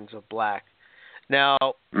outlines of black. Now,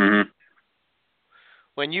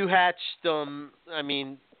 when you hatched them, I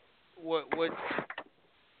mean, what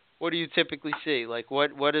do you typically see? Like,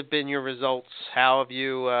 what have been your results? How have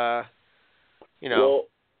you, Well,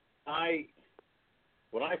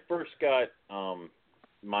 when I first got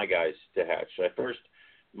my guys to hatch,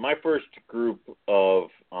 my first group of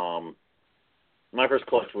my first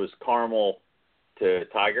clutch was caramel to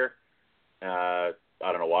tiger. I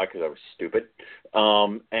don't know why, because I was stupid.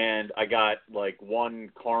 And I got like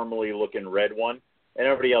one caramely looking red one, and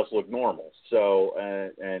everybody else looked normal. So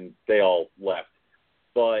and they all left.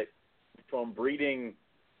 But from breeding,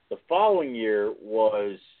 the following year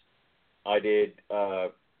was I did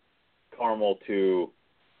caramel to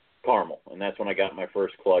caramel, and that's when I got my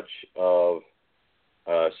first clutch of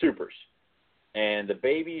supers. And the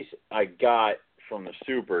babies I got from the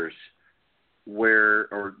supers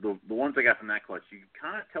the ones I got from that clutch, you can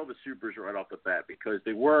kind of tell the supers right off the bat because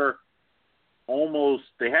they were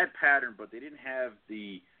they had pattern, but they didn't have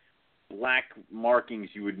the black markings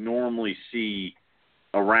you would normally see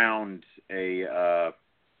around the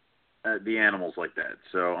animals like that.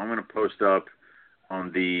 So I'm going to post up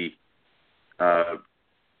on the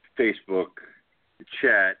Facebook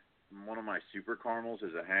chat one of my super caramels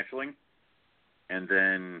is a hatchling, and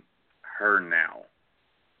then her now.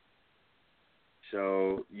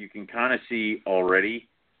 So you can kind of see already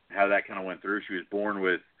how that kind of went through. She was born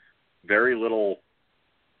with very little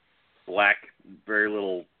black, very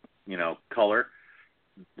little, color.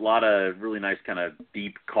 A lot of really nice kind of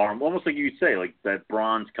deep caramel, almost like you'd say, like that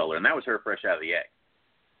bronze color. And that was her fresh out of the egg.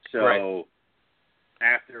 So right.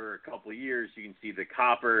 After a couple of years, you can see the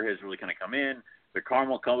copper has really kind of come in. The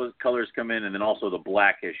caramel colors come in, and then also the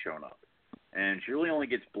black has shown up. And she really only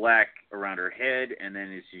gets black around her head, and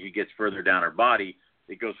then as she gets further down her body,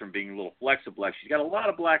 it goes from being little flecks of black. She's got a lot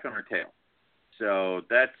of black on her tail. So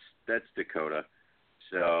that's Dakota.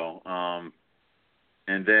 So,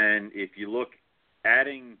 and then if you look,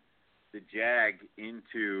 adding the Jag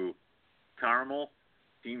into caramel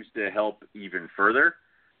seems to help even further.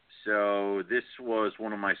 So this was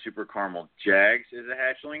one of my super caramel Jags as a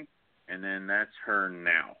hatchling, and then that's her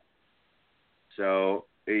now. So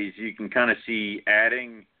as you can kind of see,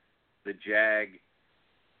 adding Jag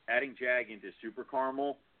into super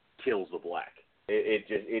caramel kills the black.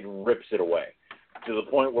 It rips it away to the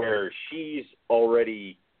point where she's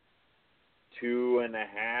already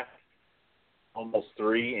 2.5, almost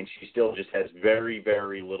 3, and she still just has very,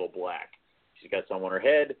 very little black. She's got some on her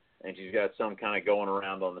head, and she's got some kind of going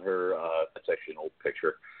around on her. That's actually an old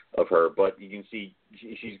picture of her, but you can see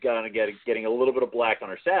she's kind of getting a little bit of black on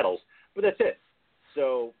her saddles, but that's it.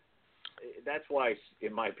 So that's why,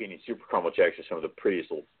 in my opinion, super caramel Jags are some of the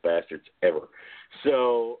prettiest little bastards ever.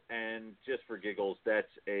 So, and just for giggles, that's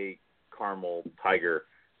a caramel tiger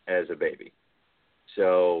as a baby.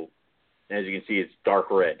 So, as you can see, it's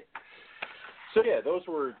dark red. So yeah, those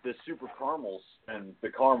were the super caramels and the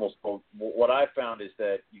caramels. What I found is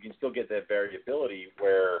that you can still get that variability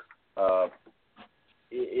where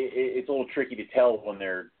it's a little tricky to tell when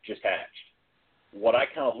they're just hatched. What I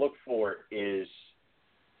kind of look for is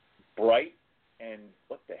bright, and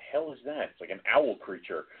what the hell is that? It's like an owl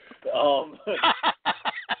creature.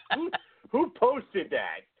 Who posted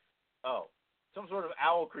that? Oh, some sort of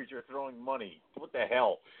owl creature throwing money. What the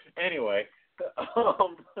hell? Anyway,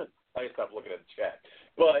 I stopped looking at the chat.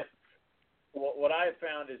 But what I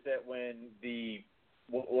found is that when the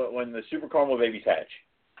super caramel babies hatch,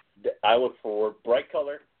 I look for bright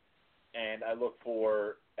color, and I look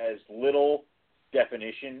for as little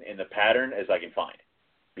definition in the pattern as I can find,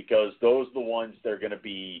 because those are the ones that are going to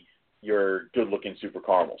be your good-looking super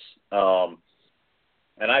caramels.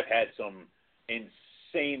 And I've had some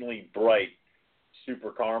insanely bright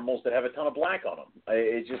super caramels that have a ton of black on them.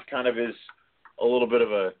 It just kind of is a little bit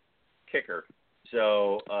of a kicker.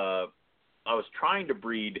 So I was trying to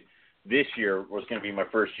breed this year. Was going to be my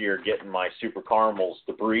first year getting my super caramels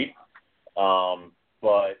to breed,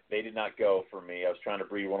 but they did not go for me. I was trying to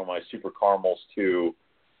breed one of my super caramels to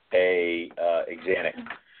a Axanthic.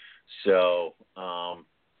 So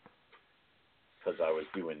because I was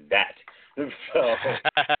doing that. So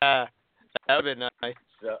that would have been nice.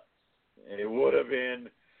 So, it would have been,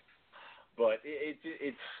 but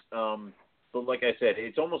it's but like I said,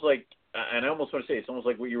 it's almost like, and I almost want to say it's almost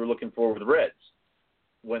like what you were looking for with the Reds.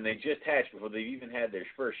 When they just hatch, before they've even had their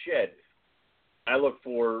first shed, I look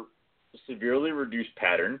for severely reduced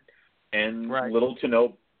pattern and little to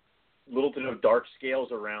no dark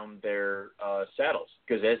scales around their saddles.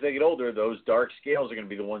 Because as they get older, those dark scales are going to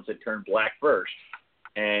be the ones that turn black first.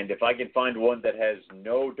 And if I can find one that has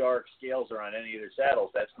no dark scales around any of their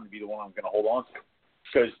saddles, that's going to be the one I'm going to hold on to.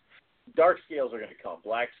 Because dark scales are going to come.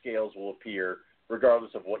 Black scales will appear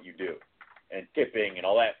regardless of what you do. And tipping and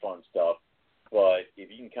all that fun stuff. But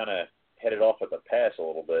if you can kind of head it off at the pass a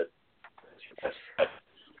little bit.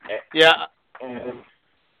 Yeah.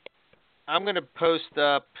 I'm going to post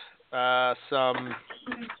up some.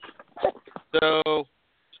 So,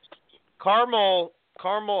 caramel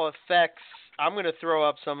effects. I'm going to throw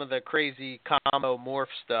up some of the crazy combo morph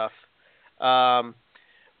stuff.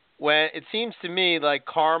 When it seems to me like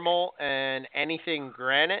caramel and anything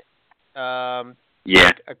granite.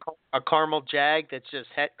 Yeah. A caramel jag that's just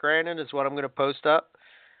het granite is what I'm going to post up.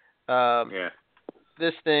 Yeah.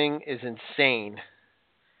 This thing is insane.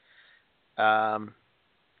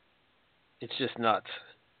 It's just nuts.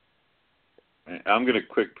 I'm going to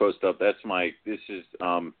quick post up.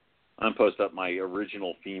 I'm post up my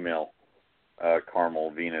original female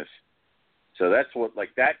caramel Venus. So that's what,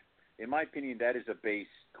 like that, in my opinion, that is a base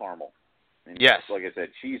caramel. And yes. Like I said,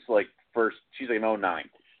 she's like an 09.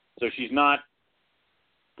 So she's not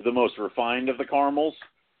the most refined of the caramels,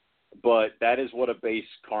 but that is what a base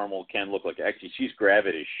caramel can look like. Actually, she's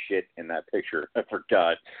gravid as shit in that picture. I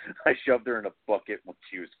forgot. I shoved her in a bucket when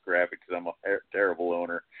she was gravid because I'm a terrible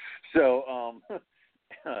owner. So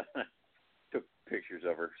took pictures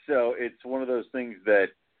of her. So it's one of those things that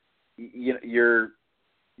your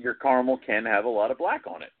caramel can have a lot of black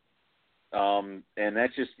on it. And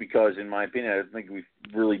that's just because, in my opinion, I don't think we've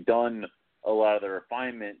really done a lot of the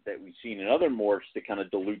refinement that we've seen in other morphs to kind of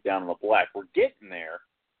dilute down on the black. We're getting there,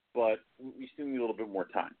 but we still need a little bit more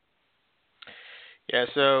time. Yeah,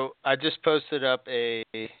 so I just posted up a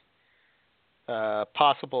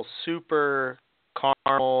possible super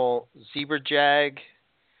caramel zebra jag.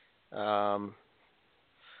 I'm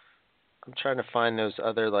trying to find those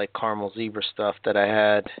other like caramel zebra stuff that I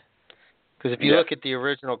had. Because if you look at the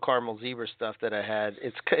original caramel zebra stuff that I had,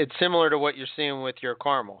 it's similar to what you're seeing with your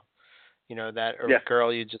caramel. You know, that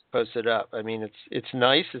girl you just posted up. I mean, it's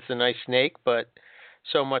nice. It's a nice snake, but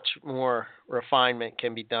so much more refinement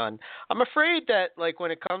can be done. I'm afraid that, like, when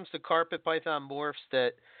it comes to carpet python morphs,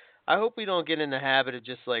 that I hope we don't get in the habit of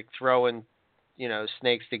just, like, throwing,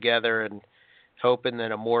 snakes together and hoping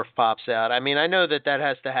that a morph pops out. I mean, I know that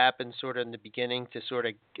has to happen sort of in the beginning to sort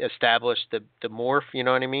of establish the morph, you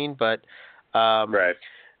know what I mean? But right.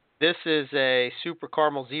 This is a super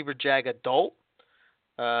caramel zebra jag adult.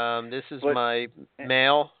 This is my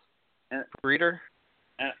male breeder.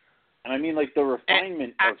 And I mean, like, the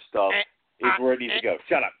refinement of stuff is where it needs to go.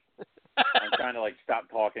 Shut up. I'm trying to, like, stop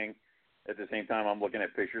talking. At the same time, I'm looking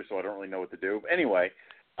at pictures, so I don't really know what to do. But anyway,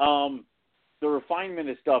 the refinement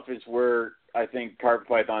of stuff is where I think carpet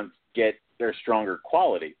pythons get their stronger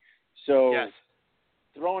quality. So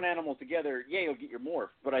throwing animals together, you'll get your morph,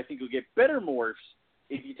 but I think you'll get better morphs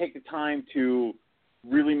if you take the time to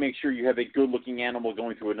really make sure you have a good-looking animal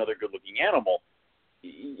going to another good-looking animal.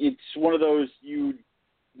 It's one of those, you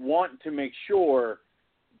want to make sure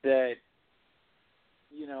that,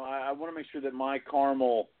 I want to make sure that my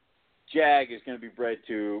caramel jag is going to be bred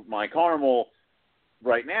to my caramel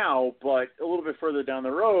right now, but a little bit further down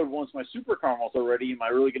the road, once my super caramels are ready, am I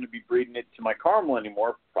really going to be breeding it to my caramel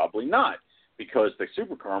anymore? Probably not, because the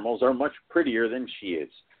super caramels are much prettier than she is.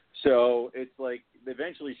 So it's like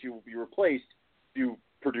eventually she will be replaced to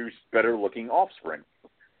produce better looking offspring.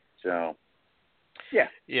 So, yeah.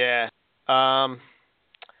 Yeah.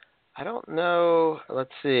 I don't know.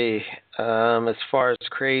 Let's see. As far as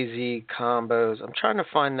crazy combos, I'm trying to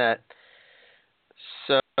find that.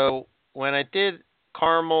 So when I did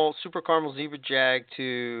Super Caramel Zebra Jag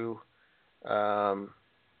to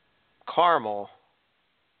Caramel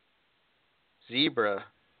Zebra,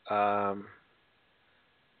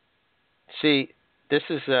 see, this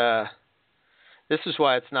is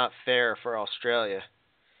why it's not fair for Australia.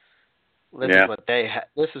 This is what they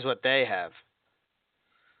This is what they have.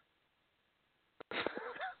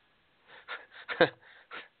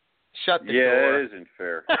 Shut the door. Yeah, it isn't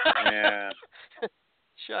fair. Yeah.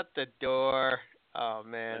 Shut the door. Oh,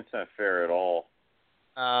 man. That's not fair at all.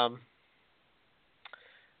 I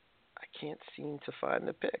can't seem to find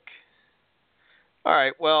the pic. All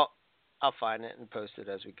right, well, I'll find it and post it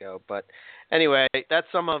as we go. But anyway, that's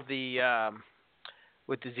some of the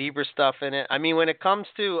with the zebra stuff in it. I mean, when it comes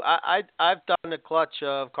to, I've done the clutch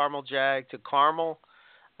of Caramel Jag to Caramel,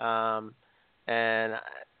 and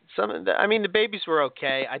the babies were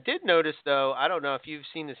okay. I did notice, though, I don't know if you've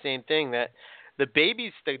seen the same thing, that the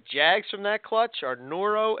babies, the Jags from that clutch are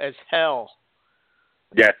neuro as hell.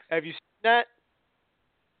 Yes. Have you seen that?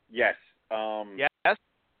 Yes. Yes.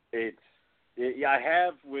 I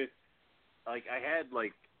have with, I had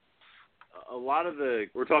a lot of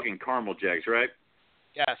we're talking Caramel Jags, right?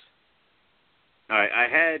 Yes. All right.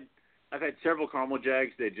 I've had several Caramel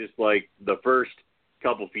Jags that just the first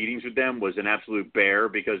couple feedings with them was an absolute bear,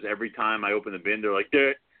 because every time I open the bin, they're like,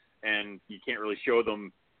 "Duh," and you can't really show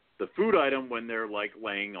them the food item when they're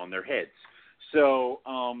laying on their heads. So,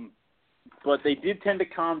 but they did tend to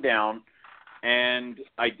calm down, and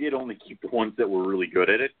I did only keep the ones that were really good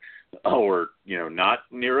at it, or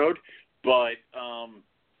not Nero'd. But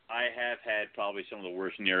I have had probably some of the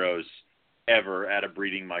worst Neros ever out of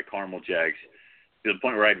breeding my Caramel Jags, to the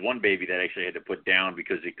point where I had one baby that I actually had to put down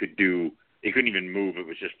because it couldn't even move. It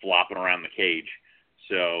was just flopping around the cage.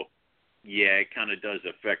 So, yeah, it kind of does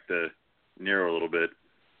affect the Nero a little bit.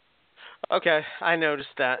 Okay, I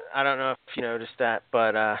noticed that. I don't know if you noticed that,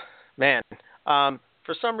 but man,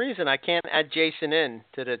 for some reason I can't add Jason in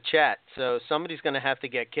to the chat, so somebody's going to have to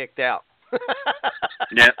get kicked out.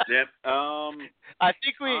 Yep. I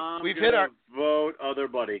think we've hit our vote. Other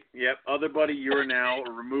buddy. Yep, other buddy. You are now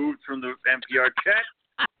removed from the NPR chat.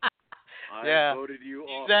 I voted you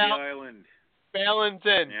off the island. Balin's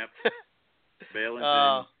in. Yep. Balin's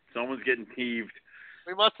in. Someone's getting peeved.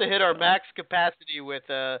 We must have hit our max capacity with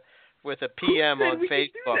a PM on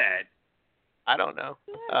Facebook. Do that? I don't know.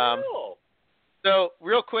 No. So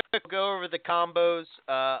real quick, we'll go over the combos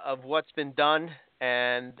of what's been done,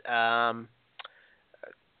 and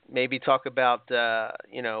maybe talk about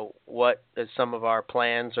what is some of our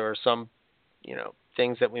plans, or some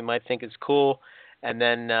things that we might think is cool, and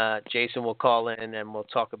then Jason will call in and we'll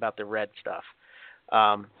talk about the red stuff.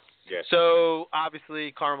 Yes. So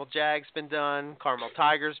obviously Caramel Jag's been done, Caramel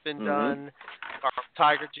Tiger's been done, Caramel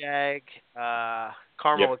Tiger Jag,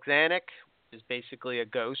 Caramel Axanthic is basically a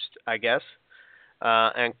ghost, I guess,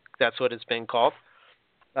 and that's what it's been called.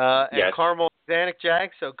 And Caramel Axanthic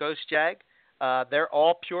Jag, so Ghost Jag, they're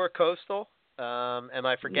all pure coastal. Am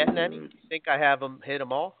I forgetting any? Do you think I have hit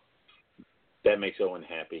them all? That makes Owen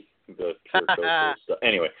happy. The pure coastal stuff.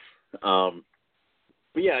 Anyway,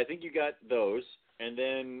 but yeah, I think you got those. And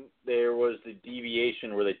then there was the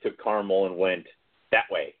deviation where they took Caramel and went that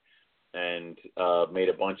way, and made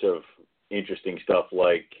a bunch of interesting stuff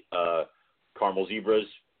like Caramel Zebras,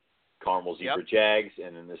 Caramel Zebra Jags,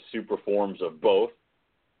 and then the super forms of both.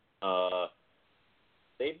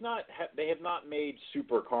 They have not made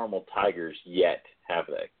Super Caramel Tigers yet, have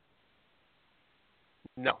they?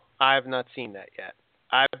 No, I have not seen that yet.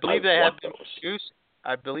 I believe they have been produced.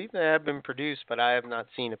 I believe they have been produced, but I have not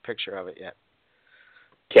seen a picture of it yet.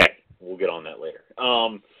 Okay, we'll get on that later.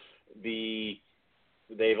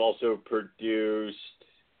 They've also produced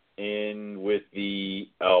with the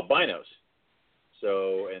albinos.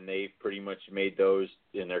 So, and they've pretty much made those,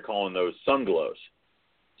 and they're calling those Sunglows.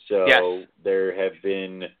 So there have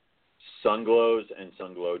been Sunglows and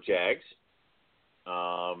Sunglow Jags.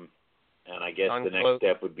 And I guess the next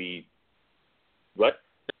step would be what?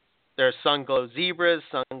 There's Sunglow Zebras,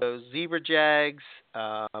 Sunglow Zebra Jags.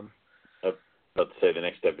 about to say the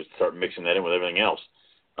next step is to start mixing that in with everything else.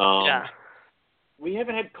 Yeah. We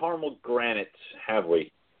haven't had caramel granites, have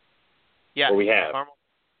we? Yes. Or we have. Caramel.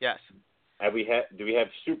 Yes. Have we had? Do we have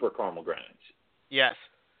super caramel granites? Yes.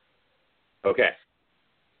 Okay.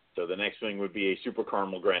 So the next thing would be a super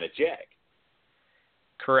caramel granite jag.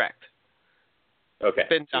 Correct. Okay.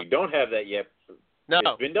 Been so done. you don't have that yet. No.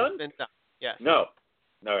 It's been done? It's been done. Yes. No.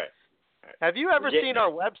 All right. Have you ever seen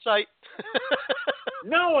our website?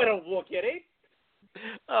 No, I don't look at it.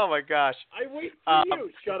 Oh my gosh. I wait for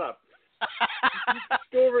you. Shut up. I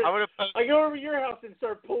go over to your house and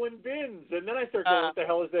start pulling bins, and then I start going, what the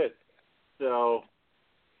hell is this? So,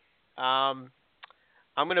 I'm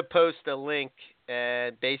going to post a link,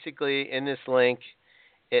 and basically in this link,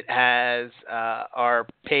 it has our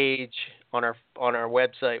page on our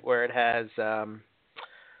website where it has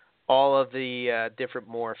all of the different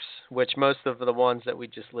morphs, which most of the ones that we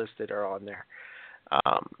just listed are on there.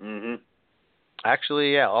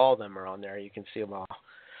 Actually, yeah, all of them are on there. You can see them all.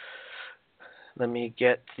 Let me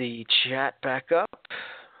get the chat back up.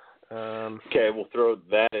 Okay, we'll throw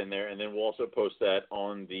that in there, and then we'll also post that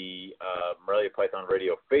on the Morelia Python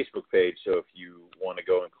Radio Facebook page. So if you want to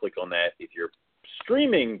go and click on that, if you're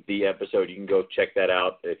streaming the episode, you can go check that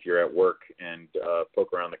out if you're at work and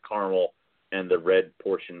poke around the caramel and the red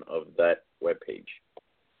portion of that webpage.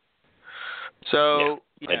 So,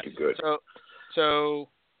 I do good. So,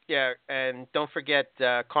 yeah, and don't forget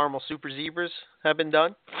caramel super zebras have been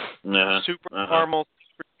done. Super caramel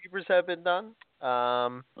super zebras have been done.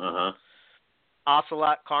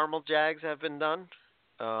 Ocelot caramel jags have been done.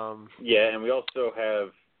 Yeah, and we also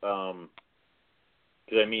have,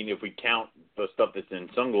 because I mean, if we count the stuff that's in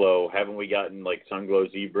Sunglow, haven't we gotten like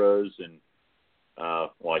Sunglow zebras and,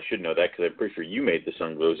 well, I should know that because I'm pretty sure you made the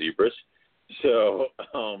Sunglow zebras. So,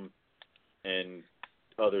 and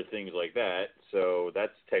other things like that. So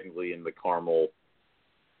that's technically in the caramel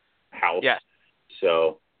house. Yes.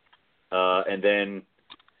 So, and then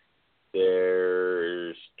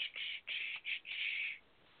there's,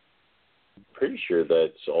 pretty sure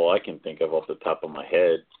that's all I can think of off the top of my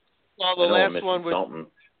head. Well, the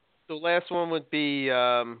last one would be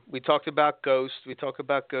we talked about Ghost. We talked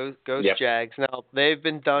about Ghost Jags. Now they've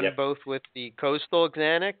been done both with the Coastal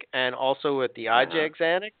Xanic and also with the IJ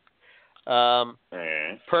Xanic.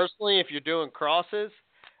 Personally, if you're doing crosses,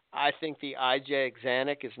 I think the IJ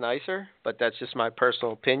Xanic is nicer, but that's just my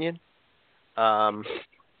personal opinion.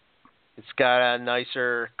 It's got a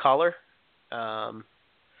nicer color. Also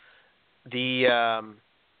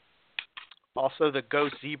the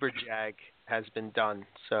Ghost Zebra Jag has been done.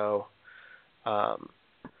 So,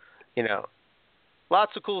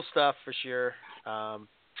 lots of cool stuff for sure. I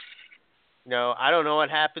don't know what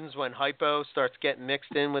happens when hypo starts getting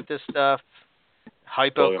mixed in with this stuff.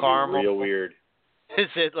 Hypo caramel. Real weird. Is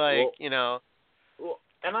it like, Well,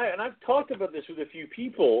 and I've talked about this with a few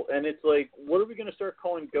people, and it's like, what are we going to start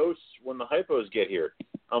calling ghosts when the hypos get here?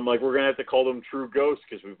 I'm like, we're going to have to call them true ghosts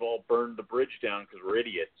because we've all burned the bridge down because we're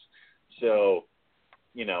idiots. So,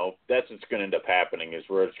 that's what's going to end up happening is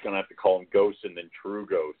we're just going to have to call them ghosts and then true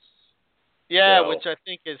ghosts. Yeah, which I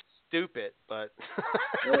think is stupid, but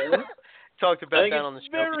talked about that on the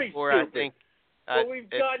show before. Stupid. I think. But we've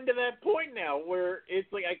gotten to that point now where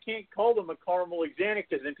it's like I can't call them a caramel Xanic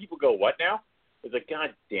because then people go, what now? It's like,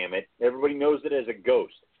 God damn it. Everybody knows it as a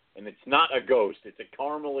ghost. And it's not a ghost. It's a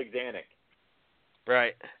caramel Xanic.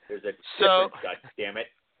 Right. There's a difference, God damn it.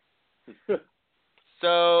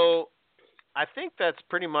 So I think that's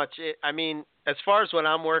pretty much it. I mean, as far as what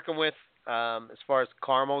I'm working with, as far as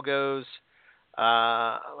caramel goes,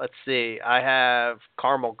 let's see. I have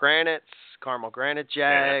caramel granites, caramel granite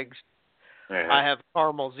jags. I have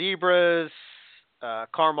caramel zebras,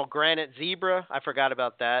 caramel granite zebra. I forgot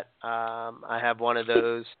about that. I have one of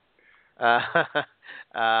those.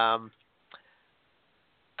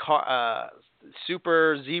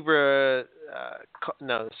 Super zebra,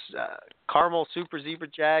 caramel super zebra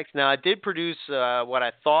jags. Now I did produce what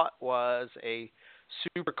I thought was a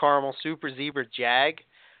super caramel super zebra jag,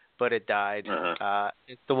 but it died.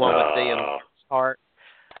 It's the one with the heart.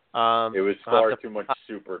 It was far too much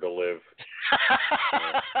super to live.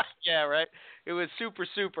 Yeah, right. It was super.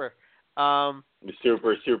 Super,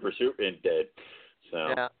 and dead. So.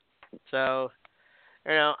 Yeah. So,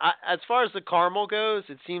 as far as the caramel goes,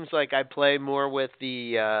 it seems like I play more with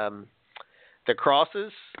the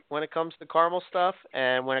crosses when it comes to caramel stuff,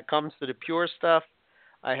 and when it comes to the pure stuff,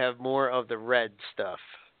 I have more of the red stuff,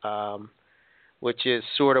 which is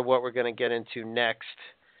sort of what we're going to get into next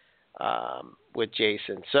with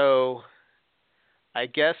Jason. So, I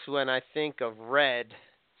guess when I think of red,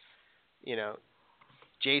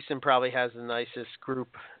 Jason probably has the nicest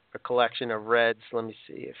group a collection of reds. Let me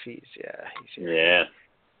see if he's here.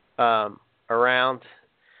 Yeah. Around.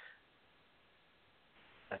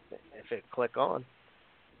 If it click on.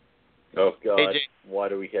 Oh God! Hey, why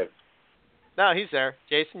do we have? No, he's there.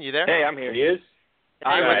 Jason, you there? Hey, I'm here. He is.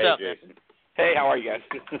 Hey, what's up, Jason? Hey, how are you guys?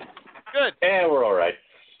 Good. Yeah, we're all right.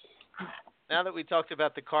 Now that we talked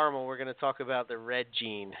about the caramel, we're going to talk about the red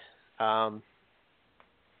gene.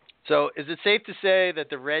 So is it safe to say that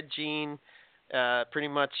the red gene pretty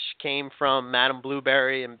much came from Madame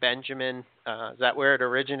Blueberry and Benjamin? Is that where it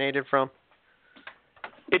originated from?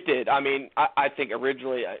 It did. I mean, I think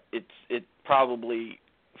originally it probably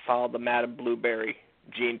followed the Madame Blueberry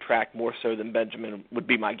gene track more so than Benjamin would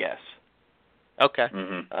be my guess. Okay.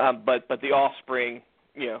 Mm-hmm. But the offspring,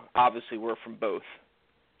 obviously were from both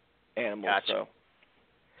animals. Gotcha. So.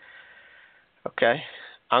 Okay.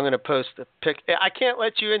 I'm going to post a pic. I can't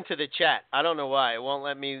let you into the chat. I don't know why. It won't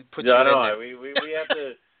let me put you in there. No, we have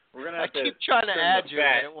to. We're going to have to. I keep trying to add you,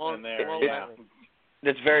 and it won't. There. Won't let me.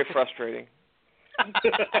 It's very frustrating.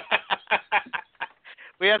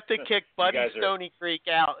 We have to kick Buddy Stony Creek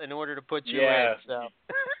out in order to put you in. So.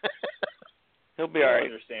 He'll be all right. I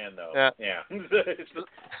understand, though. Yeah.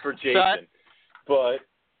 For Jason. But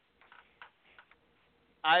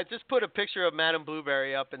I just put a picture of Madame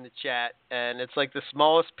Blueberry up in the chat, and it's like the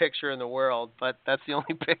smallest picture in the world, but that's the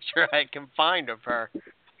only picture I can find of her.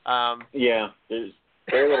 Yeah, there's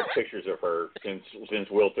very little pictures of her since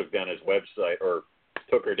Will took down his website or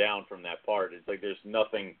took her down from that part. It's like there's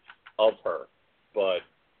nothing of her. But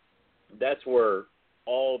that's where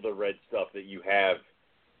all the red stuff that you have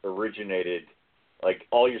originated. Like,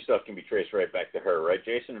 all your stuff can be traced right back to her, right,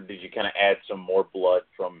 Jason? Or did you kind of add some more blood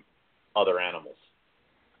from other animals?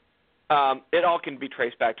 It all can be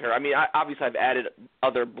traced back to her. I mean, obviously I've added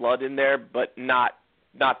other blood in there, but not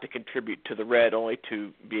to contribute to the red, only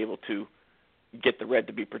to be able to get the red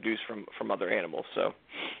to be produced from other animals. So,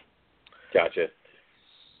 gotcha.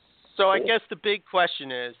 So I guess the big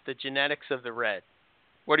question is the genetics of the red.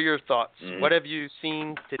 What are your thoughts? Mm-hmm. What have you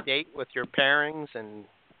seen to date with your pairings? And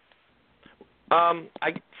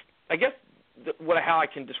I guess how I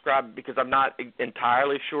can describe it, because I'm not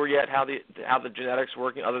entirely sure yet how the genetics are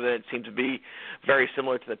working, other than it seems to be very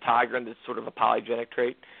similar to the tiger, and it's sort of a polygenic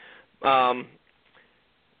trait.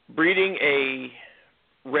 Breeding a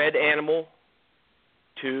red animal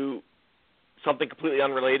to something completely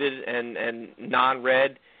unrelated and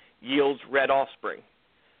non-red yields red offspring.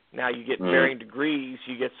 Now you get varying degrees.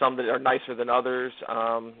 You get some that are nicer than others,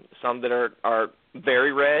 some that are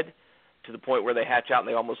very red to the point where they hatch out and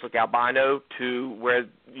they almost look albino, to where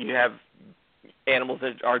you have animals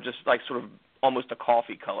that are just like sort of almost a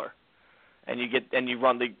coffee color, and you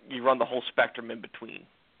run the whole spectrum in between.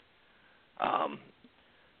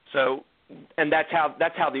 So, and that's how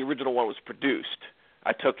the original one was produced.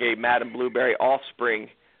 I took a Madame Blueberry offspring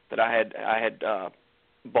that I had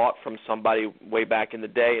bought from somebody way back in the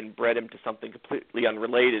day and bred him to something completely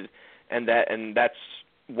unrelated, and that's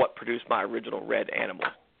what produced my original red animal.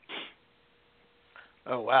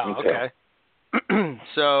 Oh, wow. Okay.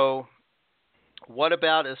 So what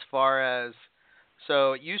about as far as,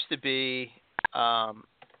 so it used to be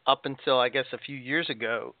up until I guess a few years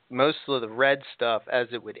ago, most of the red stuff as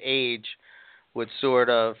it would age would sort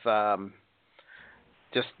of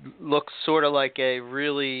just look sort of like a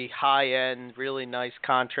really high-end, really nice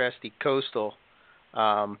contrasty coastal.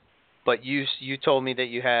 But you told me that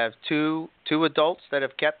you have two adults that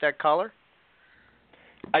have kept that color?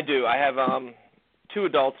 I do. I have two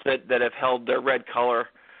adults that have held their red color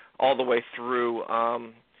all the way through.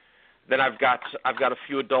 Then I've got a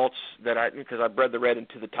few adults because I bred the red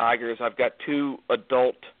into the tigers. I've got two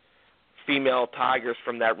adult female tigers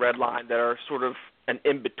from that red line that are sort of an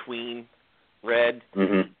in-between red.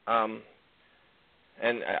 Mm-hmm.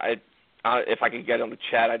 And if I could get on the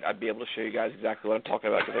chat, I'd be able to show you guys exactly what I'm talking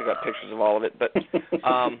about, because I've got pictures of all of it. But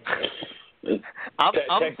I'm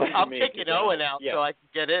kicking Owen out so I can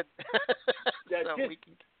get in. Text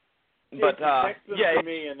them to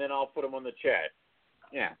me, and then I'll put them on the chat.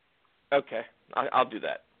 Yeah. Okay, I'll do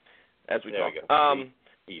that as we talk.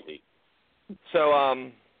 Easy. So,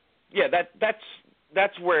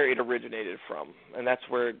 that's where it originated from, and that's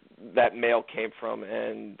where that male came from,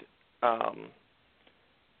 and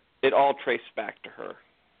it all traced back to her.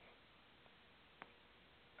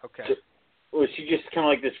 Okay. So, was she just kind of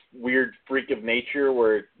like this weird freak of nature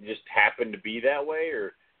where it just happened to be that way?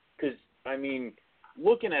 Or, because, I mean,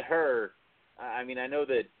 looking at her, I mean, I know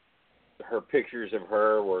that her pictures of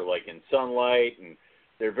her were like in sunlight, and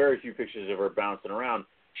there are very few pictures of her bouncing around.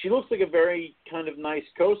 She looks like a very kind of nice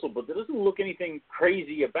coastal, but there doesn't look anything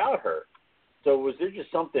crazy about her. So was there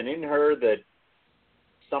just something in her that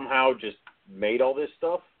somehow just made all this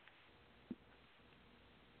stuff?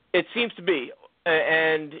 It seems to be.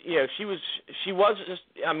 And, she was just,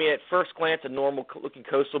 at first glance, a normal-looking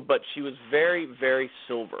coastal, but she was very, very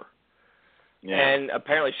silver. Yeah. And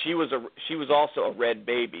apparently she was also a red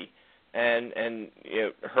baby. And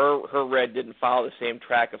her red didn't follow the same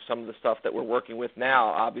track of some of the stuff that we're working with now,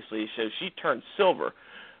 obviously. So she turned silver,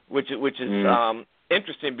 which is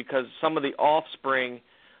interesting because some of the offspring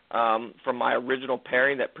from my original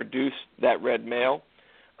pairing that produced that red male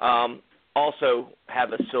also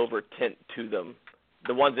have a silver tint to them.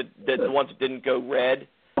 The ones that didn't go red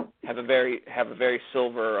have a very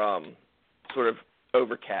silver sort of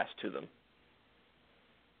overcast to them.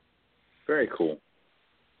 Very cool.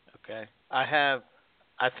 Okay. I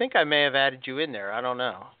think I may have added you in there. I don't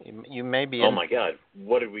know. You may be in. Oh my God.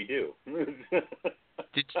 What did we do?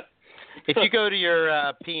 If you go to your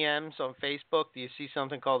PMs on Facebook, do you see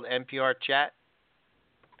something called NPR Chat?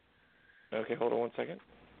 Okay, hold on 1 second.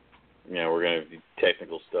 Yeah, we're going to do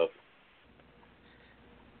technical stuff.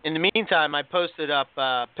 In the meantime, I posted up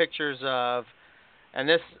pictures of, and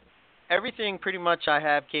everything pretty much I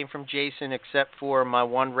have came from Jason except for my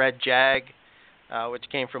one red Jag, which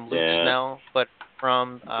came from Luke Snell, but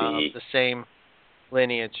from the same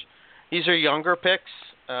lineage. These are younger pics.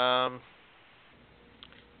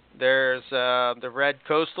 There's the red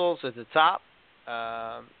coastals at the top.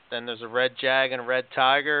 Then there's a red Jag and a red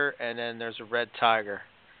tiger, and then there's a red tiger,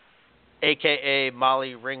 a.k.a.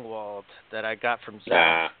 Molly Ringwald, that I got from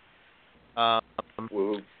Zach.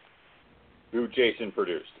 Who Jason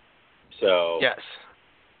produced. So yes.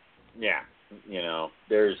 Yeah,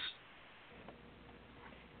 there's...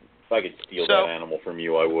 If I could steal that animal from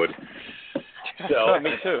you, I would. So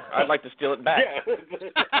me too. I'd like to steal it back. Yeah.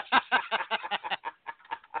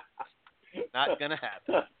 Not gonna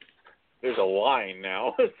happen. There's a line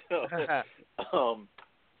now.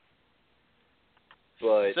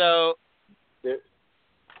 But go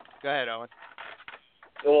ahead, Owen.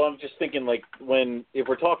 Well, I'm just thinking, if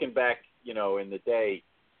we're talking back, in the day,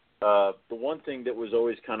 the one thing that was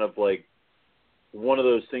always kind of like one of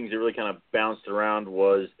those things that really kind of bounced around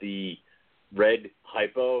was the red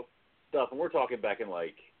hypo stuff, and we're talking back in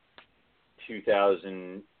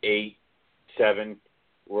 2008, 2007,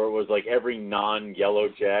 where it was every non-yellow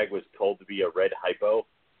Jag was told to be a red hypo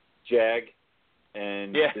Jag.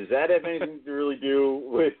 And does that have anything to really do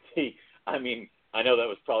with the? I mean, I know that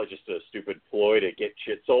was probably just a stupid ploy to get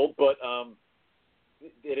shit sold, but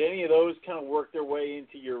did any of those kind of work their way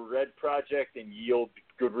into your red project and yield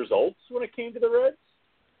good results when it came to the reds?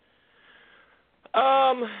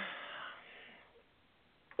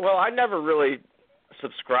 Well, I never really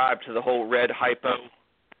subscribed to the whole red hypo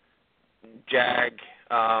Jag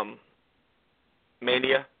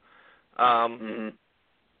mania.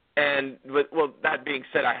 And that being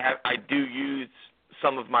said, I do use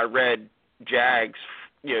some of my red Jags,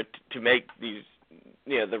 to make these,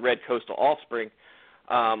 the red coastal offspring.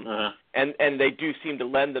 And they do seem to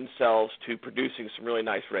lend themselves to producing some really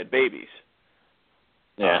nice red babies.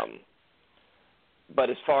 Yeah. But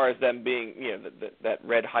as far as them being, that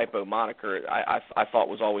red hypo moniker, I thought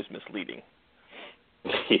was always misleading.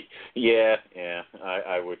 Yeah,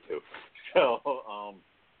 I would too. So,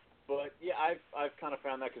 but yeah, I've kind of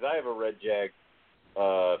found that because I have a red Jag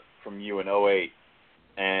from you in 2008,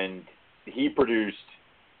 and he produced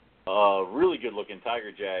a really good-looking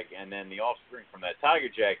tiger Jag, and then the offspring from that tiger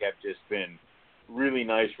Jag have just been really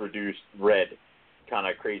nice reduced red, kind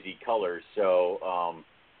of crazy colors. So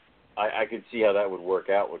I could see how that would work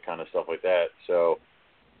out with kind of stuff like that. So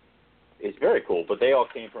it's very cool. But they all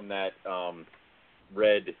came from that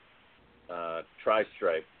red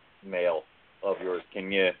tri-stripe male of yours.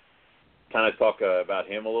 Can you kind of talk about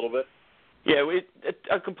him a little bit? Yeah, it's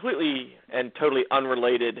a completely and totally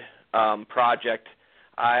unrelated project.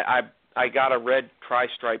 I got a red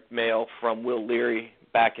tri-stripe male from Will Leary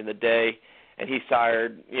back in the day, and he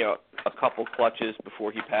sired, a couple clutches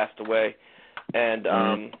before he passed away. And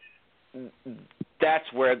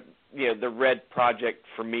that's where, the red project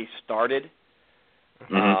for me started.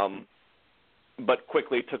 But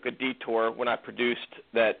quickly took a detour when I produced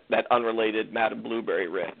that unrelated Madame Blueberry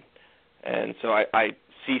red. And so I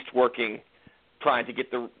ceased working, trying to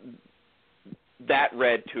get that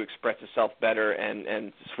red to express itself better,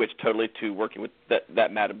 and switched totally to working with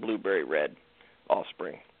that Madame Blueberry red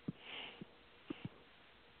offspring.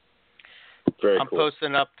 I'm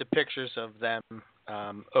posting up the pictures of them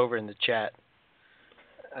over in the chat.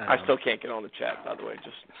 I still can't get on the chat, by the way,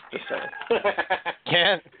 just saying.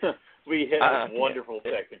 Can't? We had wonderful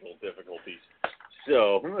technical difficulties.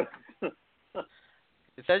 So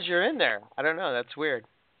it says you're in there. I don't know. That's weird.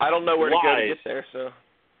 I don't know where to go to get there. So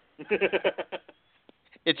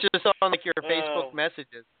It's just on like your Facebook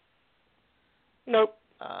messages. Nope.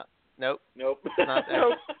 Nope. Nope. Not there.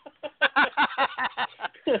 Nope.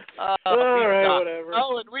 All right, suck. whatever.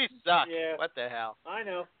 Oh, and we suck. Yeah. What the hell? I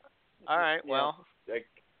know. All right, Yeah. well. I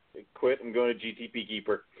quit. I'm going to GTP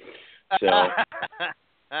Keeper. So.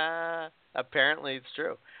 Apparently it's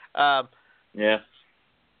true. Yeah.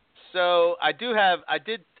 So I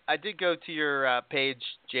did go to your page,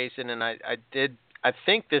 Jason, and I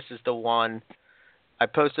think this is the one. I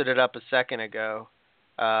posted it up a second ago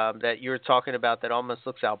that you were talking about that almost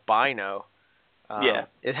looks albino. Yeah.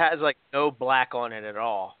 It has like no black on it at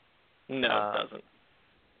all. No, it doesn't.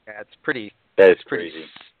 Yeah, it's pretty. That is pretty. crazy.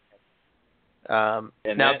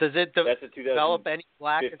 Now, does it that's a develop any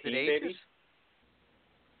black as it 15, ages? baby?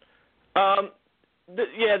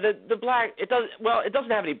 The black, it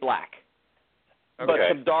doesn't have any black. Okay. But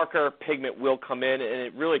some darker pigment will come in, and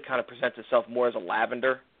it really kind of presents itself more as a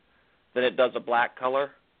lavender than it does a black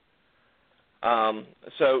color.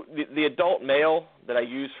 So the adult male that I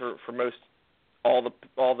use for most all the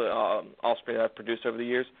offspring that I've produced over the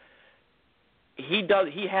years, he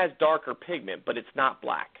has darker pigment, but it's not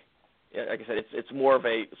black. Like I said, it's more of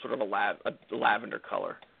a sort of a lavender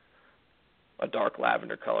color, a dark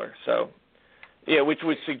lavender color. So, yeah, which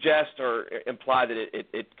would suggest or imply that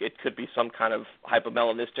it could be some kind of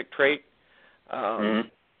hypomelanistic trait.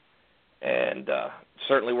 And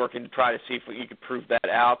certainly working to try to see if you could prove that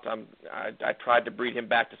out. I tried to breed him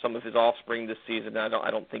back to some of his offspring this season. I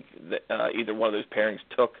don't think that either one of those pairings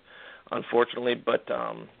took, unfortunately, but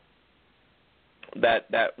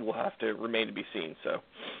that will have to remain to be seen. So,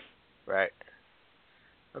 right.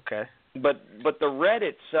 Okay. But the red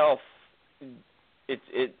itself,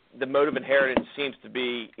 the mode of inheritance seems to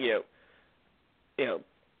be you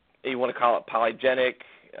want to call it polygenic,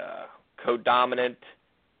 codominant.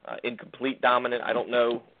 Incomplete dominant. I don't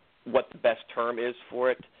know what the best term is for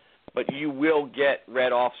it, but you will get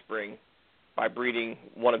red offspring by breeding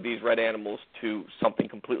one of these red animals to something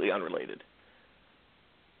completely unrelated.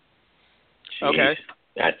 Jeez, okay.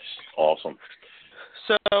 That's awesome.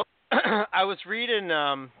 So I was reading,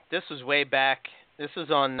 this was way back, this was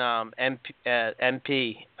on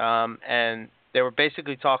MP, and they were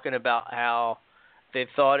basically talking about how they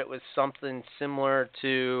thought it was something similar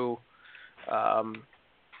to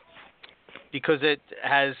because it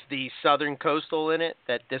has the southern coastal in it,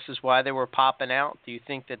 that this is why they were popping out. Do you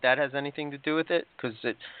think that has anything to do with it? Because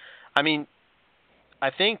I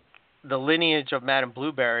think the lineage of Madame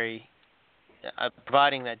Blueberry,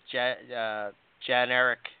 providing that Jan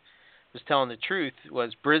Eric was telling the truth,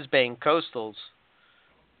 was Brisbane coastals.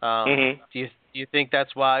 Do you think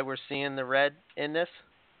that's why we're seeing the red in this?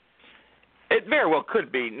 It very well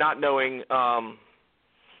could be, not knowing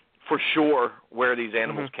for sure where these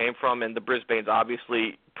animals came from, and the Brisbanes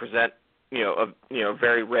obviously present a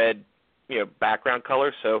very red background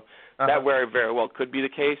color, so that very well could be the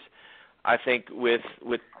case. I think with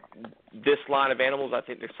this line of animals, I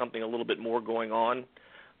think there's something a little bit more going on,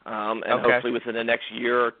 and hopefully within the next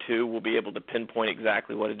year or two we'll be able to pinpoint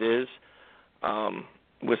exactly what it is.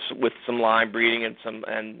 With some line breeding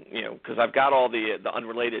and because I've got all the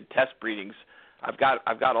unrelated test breedings. I've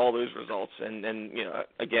got all those results, and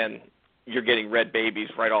again, you're getting red babies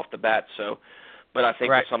right off the bat. So, but I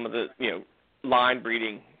think with some of the line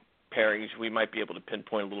breeding pairings, we might be able to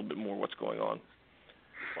pinpoint a little bit more what's going on.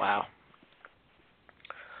 Wow,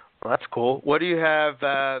 well, that's cool. What do you have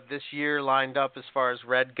this year lined up as far as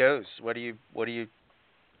red goes? What do you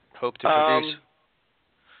hope to produce?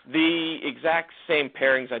 The exact same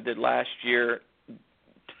pairings I did last year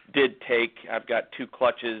did take. I've got 2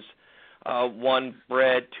 clutches. One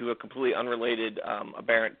bred to a completely unrelated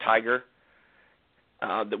aberrant tiger,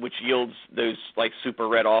 which yields those like super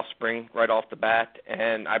red offspring right off the bat,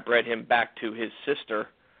 and I bred him back to his sister,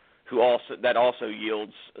 who also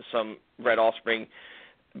yields some red offspring,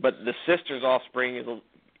 but the sister's offspring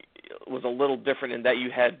was a little different in that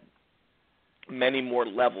you had many more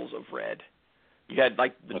levels of red. You had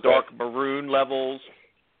like the dark maroon levels.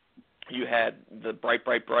 You had the bright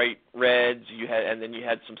reds. And then you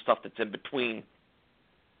had some stuff that's in between.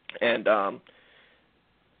 And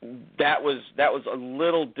that was a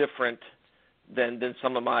little different than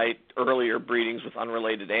some of my earlier breedings with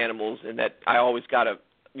unrelated animals, in that I always got a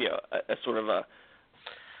sort of a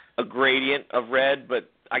gradient of red. But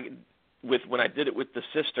when I did it with the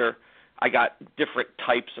sister, I got different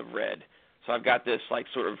types of red. So I've got this like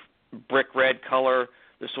sort of brick red color,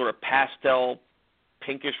 this sort of pastel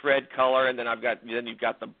pinkish red color, and then you've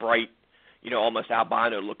got the bright, almost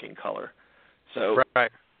albino looking color. So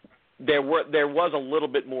there was a little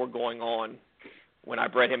bit more going on when I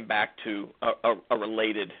bred him back to a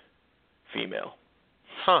related female.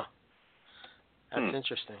 Huh. That's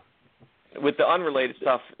interesting. With the unrelated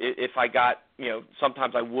stuff, if I got,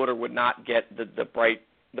 sometimes I would or would not get the bright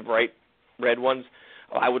red ones.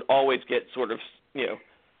 I would always get sort of,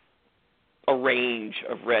 a range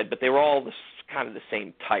of red, but they were all kind of the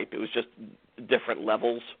same type. It was just different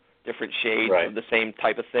levels, different shades of the same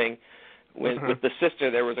type of thing. With the sister,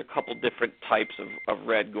 there was a couple different types of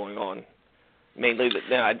red going on. Mainly,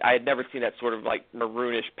 I had never seen that sort of like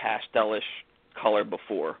maroonish, pastelish color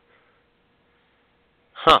before.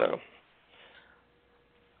 Huh. So.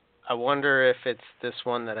 I wonder if it's this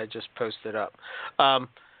one that I just posted up. I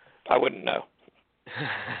wouldn't know.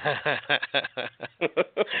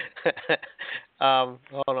 Hold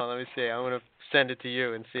on, let me see. I'm going to send it to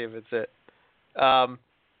you and see if it's it.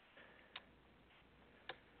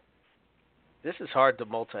 This is hard to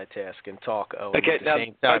multitask and talk. At the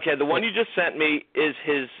same time. Okay, the one you just sent me is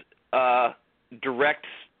his direct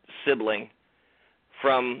sibling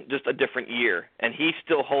from just a different year, and he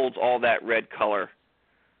still holds all that red color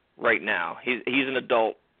right now. He's an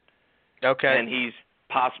adult. Okay. And he's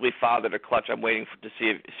possibly fathered a clutch. I'm waiting to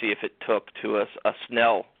see if it took to a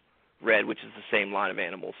Snell red, which is the same line of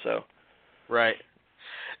animals. So. Right.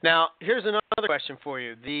 Now, here's another question for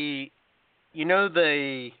you. The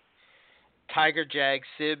Tiger Jag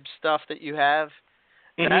Sib stuff that you have,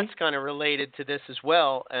 that's kind of related to this as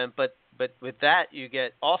well. But with that you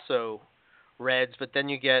get also reds, but then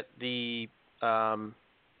you get the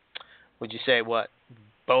would you say what,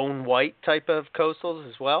 bone white type of coastals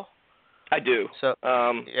as well? I do. So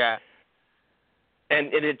yeah. And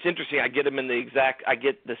it's interesting. I get them I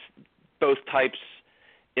get both types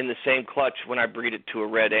in the same clutch when I breed it to a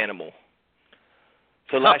red animal.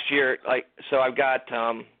 So last year, I've got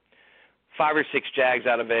 5 or 6 Jags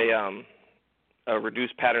out of a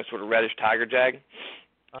reduced pattern, sort of reddish Tiger Jag,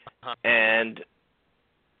 and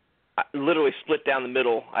I literally split down the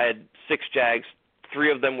middle. I had 6 Jags.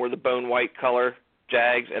 3 of them were the bone white color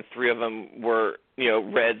Jags, and 3 of them were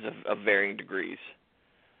reds of varying degrees.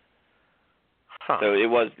 So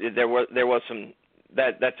there was some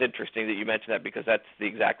that's interesting that you mentioned that, because that's the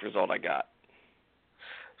exact result I got.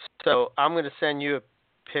 So I'm going to send you a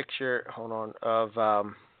picture. Hold on, of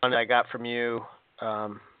one that I got from you.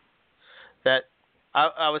 That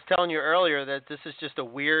I was telling you earlier that this is just a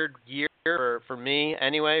weird year for me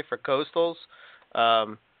anyway, for coastals.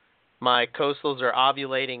 My coastals are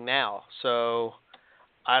ovulating now, so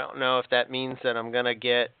I don't know if that means that I'm going to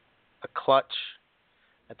get a clutch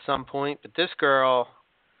at some point. But this girl,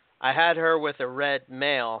 I had her with a red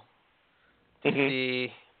male to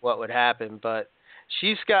see what would happen, but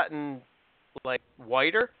she's gotten like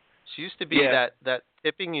whiter. She used to be that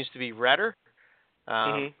tipping used to be redder.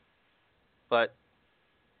 But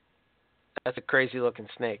that's a crazy looking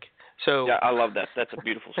snake. So yeah, I love that. That's a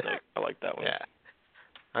beautiful snake. I like that one. Yeah.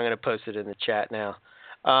 I'm going to post it in the chat now.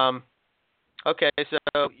 Okay, so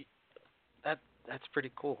that's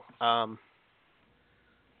pretty cool.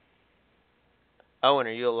 Owen,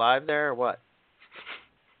 are you alive there or what?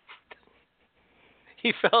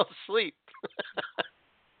 He fell asleep.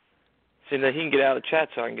 See, that he can get out of the chat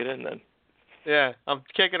so I can get in then. Yeah, I'm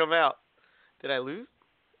kicking him out. Did I lose?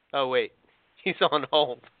 Oh, wait. He's on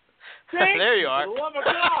hold. There you are. For the love of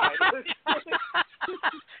God.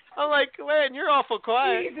 I'm like, man, you're awful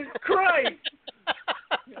quiet. Jesus Christ.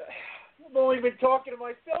 I've only been talking to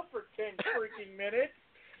myself for 10 freaking minutes.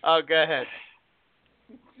 Oh, go ahead.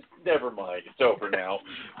 Never mind. It's over now.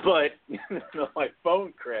 But my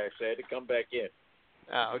phone crashed. I had to come back in.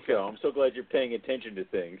 Oh, okay. So I'm so glad you're paying attention to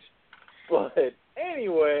things. But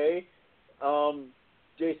anyway,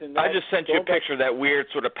 Jason. I just sent you a picture of that weird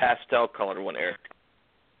sort of pastel colored one, Eric.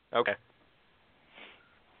 Okay.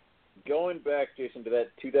 Going back, Jason, to that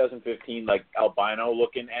 2015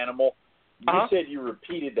 albino-looking animal, you said you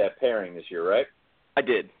repeated that pairing this year, right? I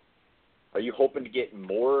did. Are you hoping to get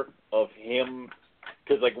more of him?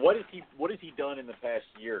 Because what has he done in the past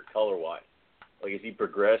year color-wise? Has he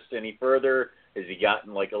progressed any further? Has he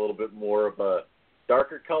gotten a little bit more of a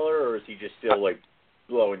darker color, or is he just still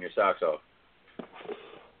blowing your socks off?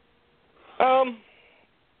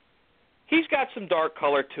 He's got some dark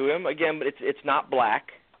color to him again, but it's not black.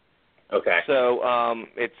 Okay. So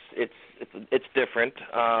it's different.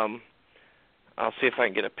 I'll see if I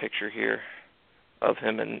can get a picture here of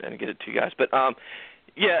him and get it to you guys. But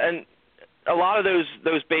yeah, and a lot of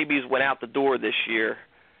those babies went out the door this year,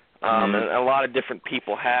 and a lot of different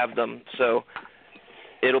people have them. So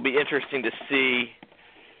it'll be interesting to see,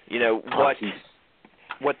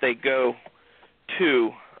 what they go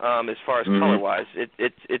to as far as color-wise.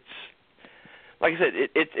 It's like I said,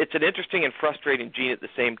 it's an interesting and frustrating gene at the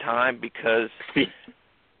same time because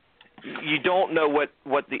you don't know what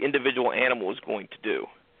the individual animal is going to do.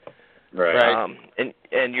 Right.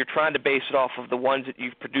 And you're trying to base it off of the ones that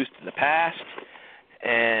you've produced in the past,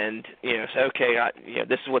 and say, okay,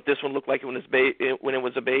 this is what this one looked like when it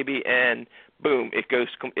was a baby, and boom, it goes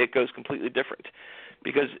completely different.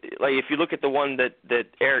 Because like if you look at the one that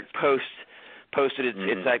Eric posted,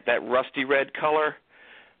 it's like that rusty red color.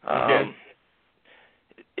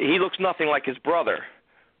 He looks nothing like his brother,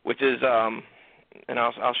 which is and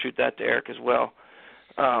I'll shoot that to Eric as well.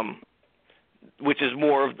 Which is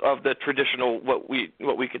more of the traditional what we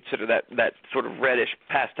consider that sort of reddish,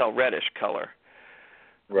 pastel reddish color.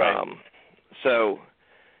 Right. So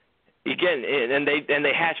again, and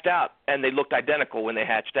they hatched out, and they looked identical when they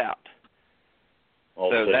hatched out.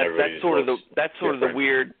 So that's sort of the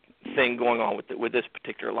weird thing going on with this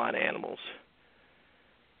particular line of animals.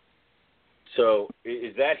 So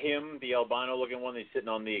is that him, the albino looking one? He's sitting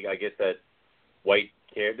on I guess that white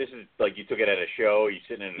hair. This is like you took it at a show. You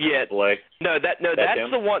sitting in a display. That's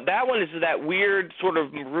him? the one. That one is that weird sort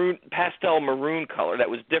of pastel maroon color that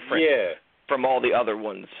was different from all the other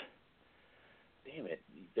ones. Damn it,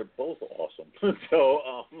 they're both awesome. So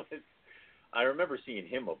I remember seeing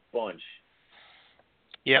him a bunch.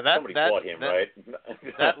 Yeah, somebody bought him, right?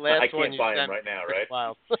 That last I one can't buy him right now, right?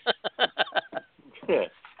 Wow.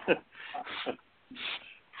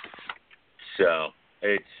 So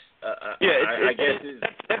it's. I guess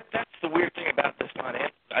that's the weird thing about this line.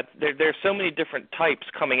 There's so many different types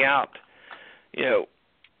coming out,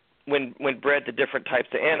 when bred to different types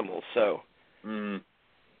of animals. So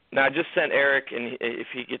now I just sent Eric, and if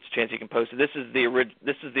he gets a chance, he can post it. This is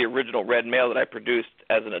the original red male that I produced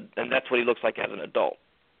and that's what he looks like as an adult.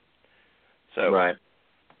 So right.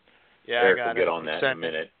 Yeah, Eric I got will get on that in a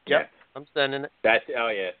minute. Yep, yeah. I'm sending it. That's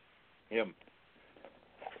him.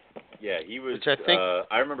 Yeah, he was. Which I think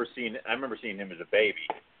I remember seeing him as a baby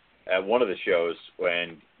at one of the shows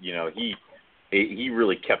when he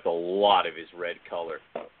really kept a lot of his red color,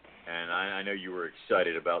 and I know you were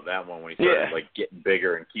excited about that one when he started like getting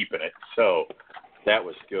bigger and keeping it. So that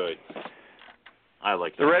was good. I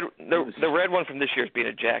like the red one from this year is being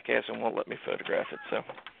a jackass and won't let me photograph it. So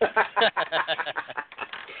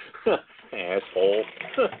asshole.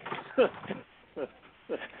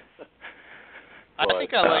 I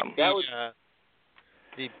think I like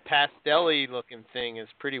the pastel-y looking thing is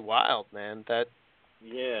pretty wild, man.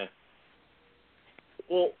 Yeah.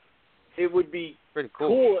 Well, it would be pretty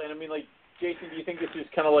cool. And I mean, like, Jason, do you think this is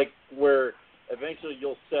kind of like where eventually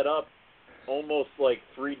you'll set up almost like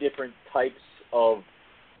 3 different types of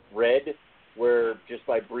red, where just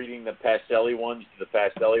by breeding the pastel-y ones to the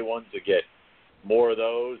pastel-y ones, you get more of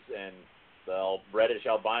those, and the reddish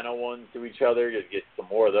albino ones to each other, you get some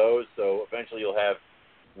more of those. So eventually you'll have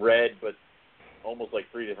red, but almost like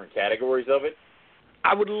 3 different categories of it.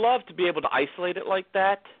 I would love to be able to isolate it like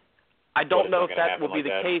that. I don't know if that will be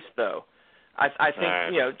the case, though. I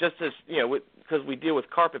think, just as, because we deal with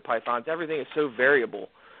carpet pythons, everything is so variable.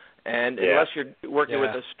 And unless you're working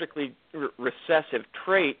with a strictly recessive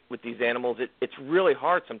trait with these animals, it's really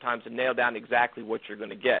hard sometimes to nail down exactly what you're going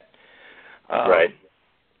to get. Right.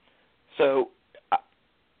 So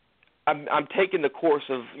I'm taking the course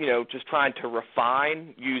of, just trying to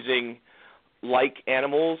refine using like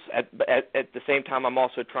animals. At the same time, I'm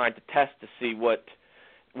also trying to test to see what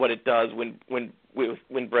it does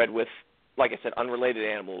when bred with, like I said, unrelated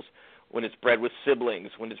animals, when it's bred with siblings,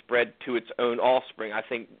 when it's bred to its own offspring. I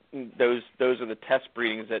think those are the test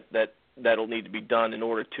breedings that'll need to be done in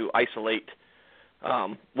order to isolate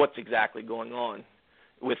what's exactly going on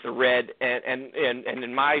with the red, and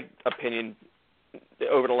in my opinion,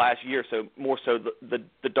 over the last year or so, more so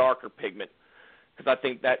the darker pigment, because I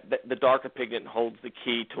think that the darker pigment holds the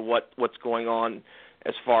key to what's going on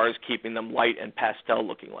as far as keeping them light and pastel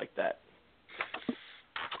looking like that.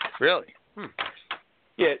 Really?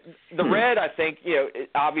 Yeah, the red, I think,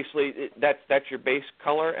 obviously that's your base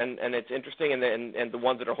color, and it's interesting, and the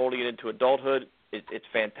ones that are holding it into adulthood, it's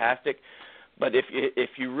fantastic. But if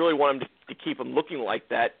you really want them to keep them looking like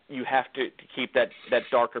that, you have to keep that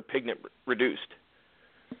darker pigment reduced.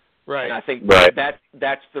 Right. And I think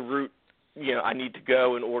that's the route I need to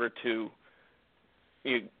go in order to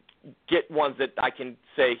get ones that I can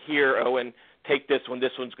say, here, Owen, take this one.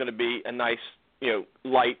 This one's going to be a nice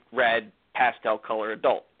light red pastel color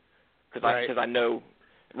adult, because I know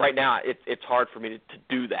right now it's hard for me to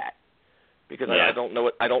do that. Because I don't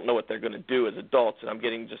know what they're going to do as adults, and I'm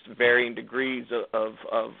getting just varying degrees of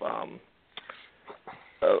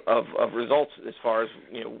results as far as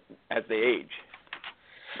as they age.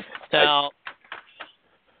 Now,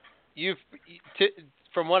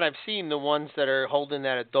 from what I've seen, the ones that are holding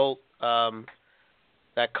that adult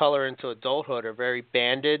that color into adulthood are very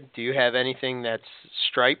banded. Do you have anything that's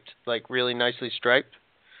striped, like really nicely striped?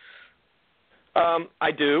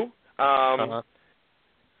 I do.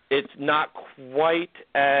 It's not quite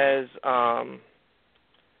as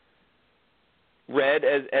red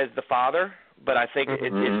as the father, but I think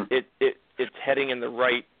it's heading in the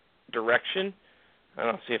right direction.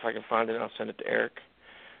 I'll see if I can find it, and I'll send it to Eric.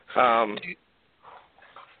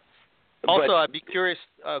 Also, I'd be curious.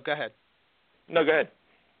 Go ahead. No, go ahead.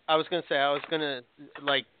 I was going to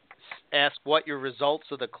ask what your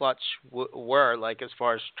results of the clutch were, like as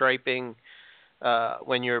far as striping,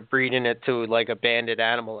 when you're breeding it to like a banded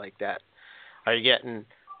animal like that. Are you getting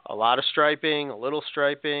a lot of striping, a little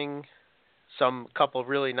striping, couple of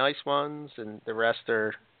really nice ones, and the rest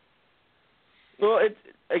are? Well, it's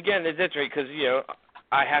interesting because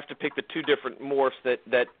I have to pick the two different morphs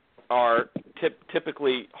that are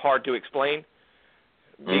typically hard to explain.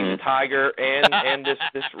 Being the tiger and this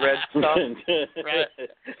red stuff, right?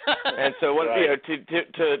 And so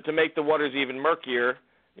to make the waters even murkier,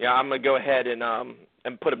 I'm gonna go ahead and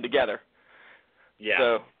put them together. Yeah.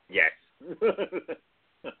 So, yes.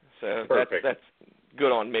 So perfect. that's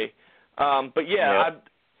good on me. But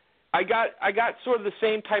I got sort of the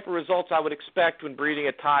same type of results I would expect when breeding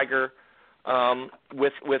a tiger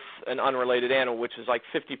with an unrelated animal, which is like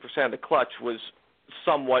 50% of the clutch was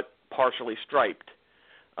somewhat partially striped.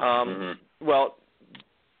 Well,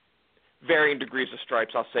 varying degrees of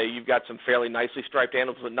stripes, I'll say. You've got some fairly nicely striped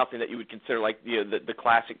animals, but nothing that you would consider like the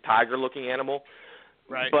classic tiger-looking animal.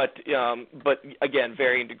 Right. But again,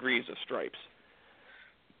 varying degrees of stripes.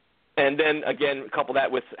 And then again, couple that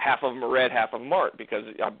with half of them are red, half of them aren't, because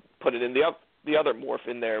I put it in the other morph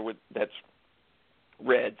in there that's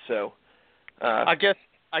red. So I guess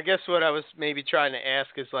what I was maybe trying to ask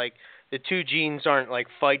is like the two genes aren't like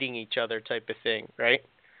fighting each other type of thing, right?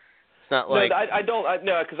 Not like no, I don't.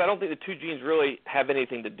 Because I don't think the two genes really have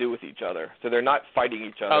anything to do with each other. So they're not fighting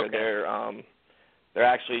each other. Okay. They're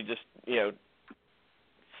actually just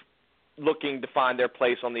looking to find their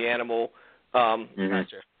place on the animal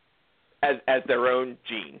Gotcha. as their own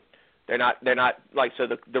gene. They're not like, so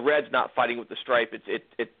the red's not fighting with the stripe.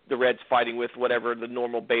 The red's fighting with whatever the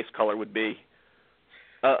normal base color would be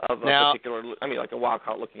of a particular. I mean, like a wild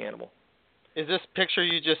caught looking animal. Is this picture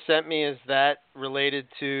you just sent me, is that related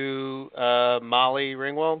to Molly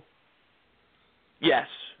Ringwald? Yes.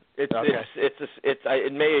 Okay.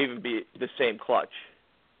 It may even be the same clutch.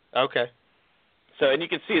 Okay. So, and you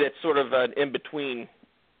can see that's sort of an in-between.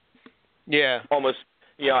 Yeah. Almost,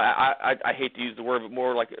 I hate to use the word, but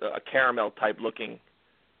more like a caramel-type looking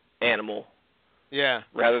animal. Yeah.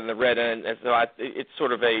 Rather than the red end. And so it's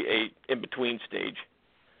sort of a in-between stage.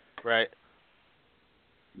 Right.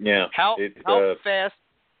 Yeah. How fast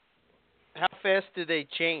do they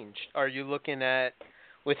change? Are you looking at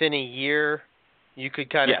within a year you could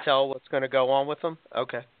kind of tell what's going to go on with them?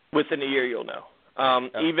 Okay. Within a year you'll know.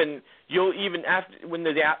 Even after when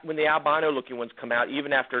the albino looking ones come out,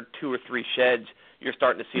 even after 2 or 3 sheds, you're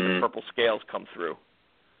starting to see the purple scales come through.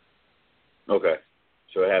 Okay.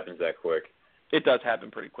 So it happens that quick. It does happen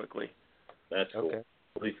pretty quickly. That's cool. Okay.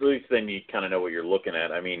 At least then you kind of know what you're looking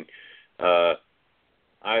at. I mean,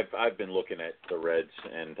 I've been looking at the reds,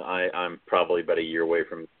 and I'm probably about a year away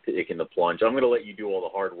from taking the plunge. I'm going to let you do all the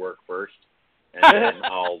hard work first, and then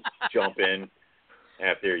I'll jump in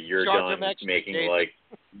after you're done making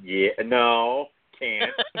no,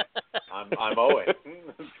 can't. I'm owing.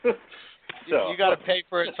 So. You got to pay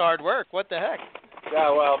for its hard work. What the heck?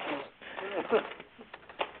 Yeah, well,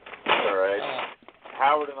 all right.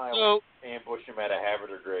 Howard and I will ambush him at a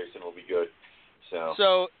Havard or Grayson. It'll be good.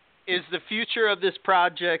 So is the future of this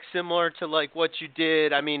project similar to like what you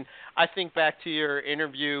did? I mean, I think back to your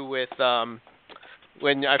interview with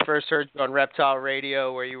when I first heard you on Reptile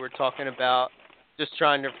Radio, where you were talking about just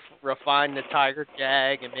trying to refine the tiger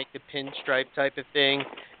jag and make the pinstripe type of thing.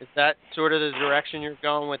 Is that sort of the direction you're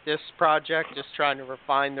going with this project? Just trying to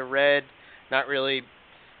refine the red, not really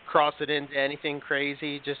cross it into anything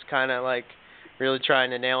crazy, just kind of like really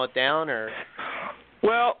trying to nail it down, or?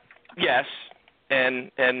 Well, yes,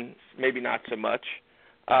 and maybe not so much.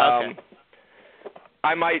 Okay.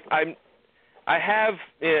 I have,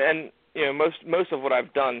 and most of what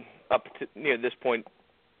I've done up to this point,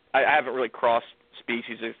 I haven't really crossed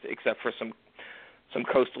species except for some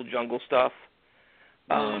coastal jungle stuff.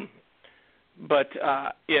 But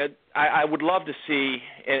I would love to see,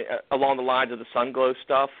 along the lines of the Sunglow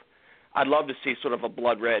stuff, I'd love to see sort of a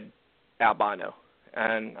blood red albino.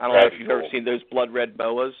 And I don't know if you've ever seen those blood red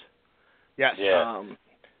boas. Yes. Yeah.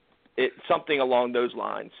 It's something along those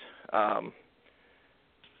lines.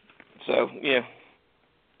 So yeah,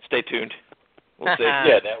 stay tuned. We'll see.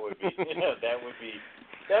 Yeah, that would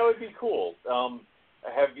be cool.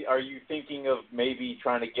 Are you thinking of maybe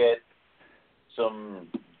trying to get some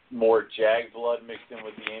more Jag blood mixed in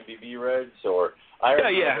with the MBB Reds, or I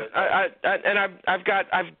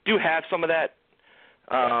do have some of that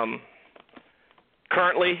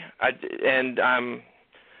currently, and I'm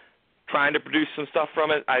trying to produce some stuff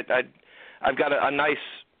from it. I've got a nice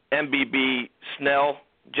MBB Snell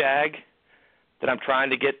Jag that I'm trying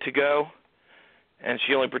to get to go, and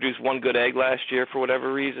she only produced one good egg last year for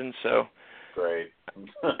whatever reason. So great.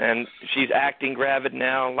 And she's acting gravid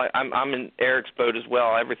now. Like I'm in Eric's boat as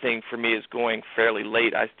well. Everything for me is going fairly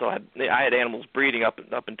late. I had animals breeding up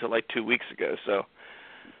until like 2 weeks ago. So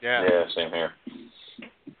yeah, same here.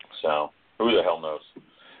 So who the hell knows?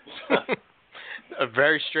 A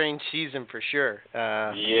very strange season for sure.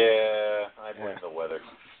 Yeah, I blame the weather.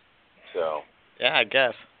 So yeah, I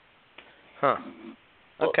guess. Huh.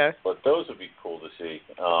 Okay. But those would be cool to see.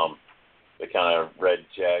 The kind of red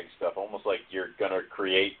Jag stuff, almost like you're gonna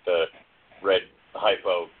create the red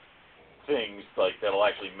hypo things like that'll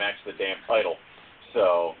actually match the damn title.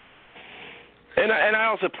 So. And I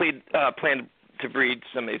also plan to breed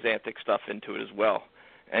some Axanthic stuff into it as well,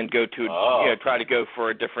 and go to try to go for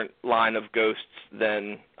a different line of ghosts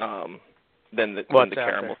than the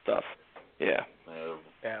caramel stuff. Yeah.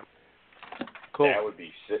 Yeah. Cool. That would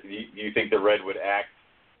be. Do you think the red would act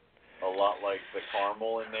a lot like the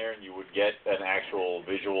caramel in there, and you would get an actual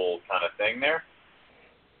visual kind of thing there?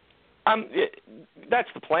 That's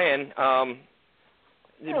the plan.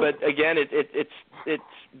 But again, it's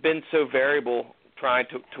been so variable trying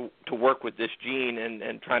to work with this gene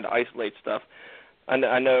and trying to isolate stuff.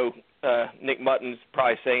 I know Nick Mutton's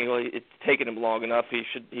probably saying, well, it's taken him long enough. He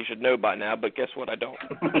should know by now. But guess what? I don't.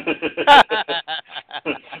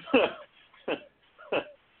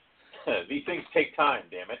 These things take time,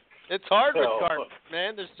 damn it. It's hard with carp,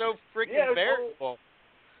 man. They're so freaking variable.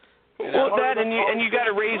 Well, that and you've got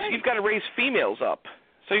to raise females up.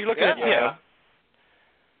 So you're looking at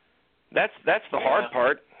that's the hard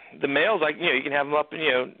part. The males, you can have them up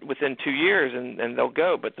within 2 years and they'll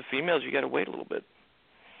go, but the females you got to wait a little bit.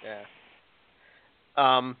 Yeah.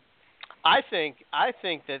 I think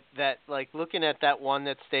that like looking at that one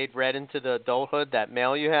that stayed red into the adulthood, that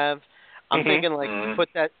male you have, I'm thinking like you put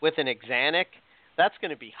that with an Axanthic, that's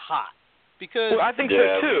going to be hot. Because I think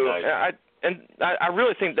so too. I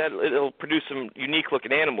really think that it'll produce some unique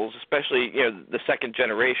looking animals, especially the second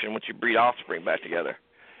generation once you breed offspring back together.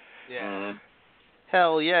 Yeah.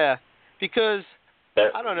 Hell yeah. Because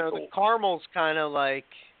I don't know, the caramel's kind of like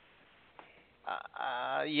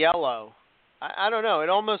yellow. I don't know. It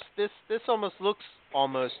almost this almost looks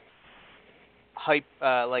almost hype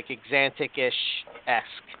like Axanthic-ish-esque,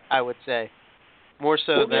 I would say. More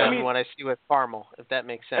so than what I see with caramel, if that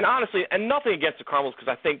makes sense. And honestly, and nothing against the caramels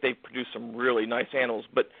because I think they produce some really nice animals,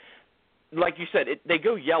 but like you said, they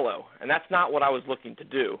go yellow, and that's not what I was looking to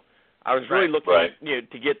do. I was really looking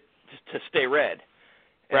to get to stay red.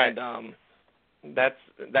 Right. And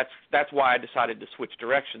that's why I decided to switch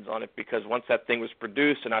directions on it, because once that thing was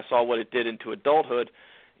produced and I saw what it did into adulthood,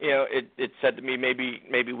 it said to me maybe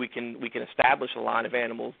we can establish a line of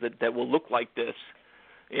animals that will look like this,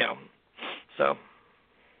 So.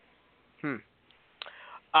 We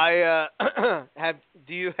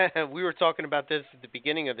were talking about this at the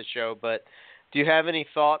beginning of the show, but do you have any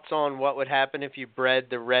thoughts on what would happen if you bred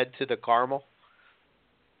the red to the caramel?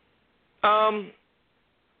 I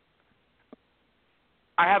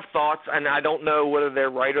have thoughts, and I don't know whether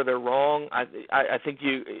they're right or they're wrong. I think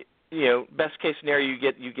best case scenario,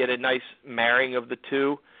 you get a nice marrying of the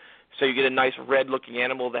two, so you get a nice red looking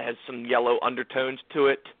animal that has some yellow undertones to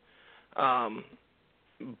it.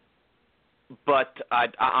 But I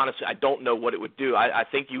honestly don't know what it would do. I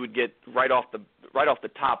think you would get right off the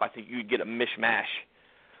top. I think you'd get a mishmash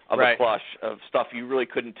of a flush of stuff you really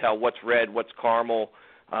couldn't tell what's red, what's caramel.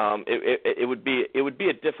 It would be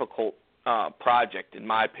a difficult project in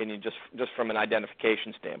my opinion, just from an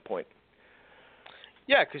identification standpoint.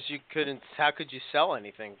 Yeah, because you couldn't. How could you sell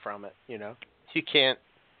anything from it? You can't.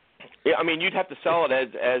 Yeah, I mean you'd have to sell it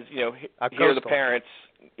as here are the parents.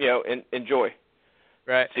 Enjoy.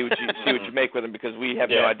 Right. See what you make with them, because we have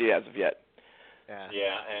no idea as of yet.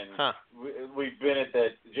 Yeah. And we've been at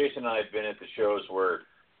Jason and I have been at the shows where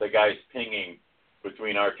the guy's pinging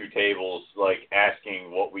between our two tables, like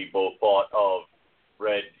asking what we both thought of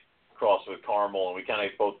red crossed with caramel, and we kind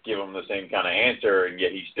of both give him the same kind of answer, and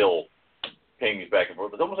yet he still pings back and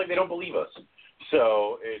forth. It's almost like they don't believe us.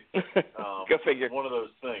 So it's go figure. One of those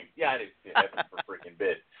things. Yeah, it happens for freaking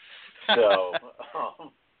bit. So.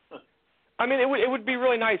 I mean, it would be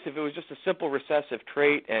really nice if it was just a simple recessive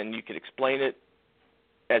trait and you could explain it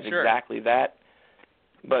as exactly that.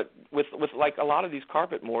 But with like a lot of these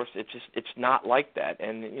carpet morphs, it's not like that,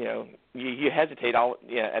 and you hesitate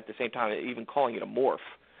at the same time even calling it a morph,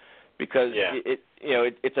 because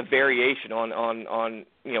it's a variation on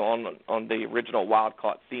the original wild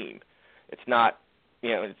caught theme. It's not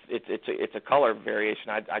it's a color variation.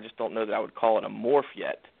 I just don't know that I would call it a morph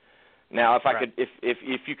yet. Now, if I could,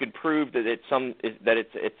 if you could prove that it's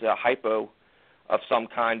a hypo of some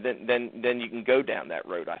kind, then you can go down that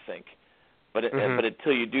road, I think. But but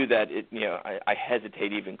until you do that, I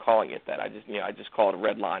hesitate even calling it that. I just call it a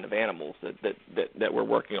red line of animals that we're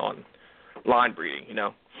working on line breeding,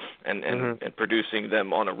 and producing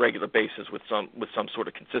them on a regular basis with some sort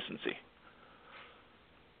of consistency.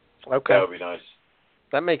 Okay, that would be nice.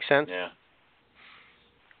 That makes sense. Yeah.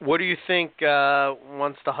 What do you think?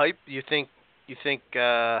 Once the hype, you think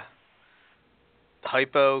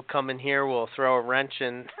hypo coming here will throw a wrench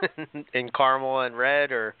in caramel and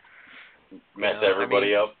red, or mess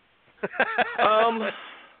everybody up? I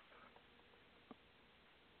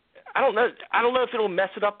don't know. I don't know if it'll mess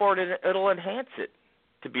it up or it'll enhance it.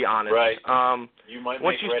 To be honest, right? You might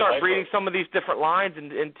once you start hypo. breeding some of these different lines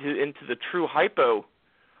into the true hypo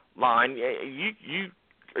line,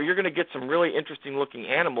 you're going to get some really interesting looking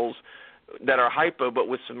animals that are hypo, but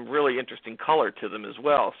with some really interesting color to them as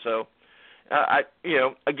well. So,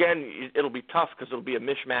 again, it'll be tough because it'll be a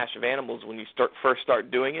mishmash of animals when you first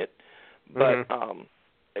start doing it. But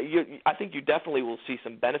I think you definitely will see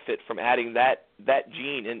some benefit from adding that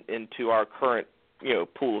gene into our current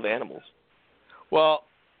pool of animals. Well,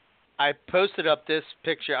 I posted up this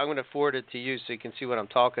picture. I'm going to forward it to you so you can see what I'm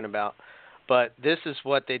talking about. But this is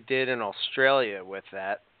what they did in Australia with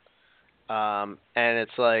that. And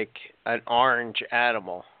it's like an orange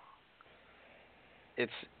animal.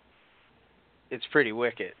 It's pretty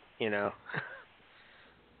wicked, And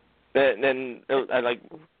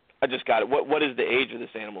I just got it. What is the age of this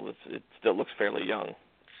animal? It still looks fairly young.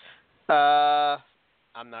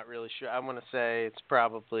 I'm not really sure. I want to say it's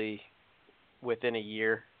probably within a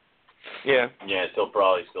year. Yeah. Yeah, still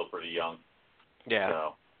pretty young. Yeah.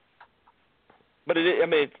 So. But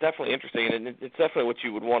it's definitely interesting, and it's definitely what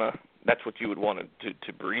you would want to. That's what you would want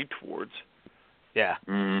to breed towards. Yeah.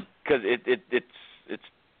 Because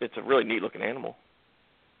it's a really neat looking animal.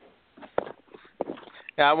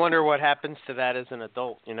 Yeah, I wonder what happens to that as an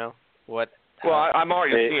adult. What? Well, I'm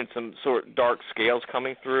already seeing some sort of dark scales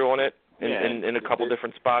coming through on it in a couple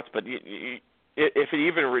different spots. But if it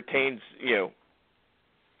even retains,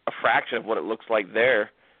 a fraction of what it looks like there,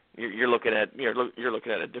 you're looking at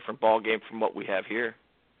a different ball game from what we have here.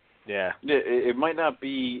 Yeah. It might not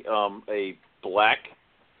be a black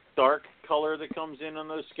dark color that comes in on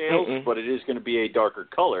those scales, but it is going to be a darker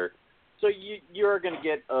color. So you're going to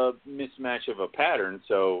get a mismatch of a pattern,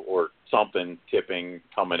 or something tipping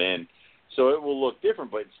coming in. So it will look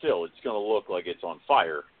different, but still, it's going to look like it's on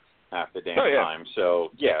fire half the damn time.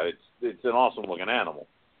 So yeah, it's an awesome looking animal,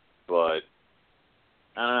 but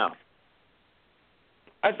I don't know.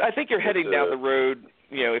 I think you're heading down the road.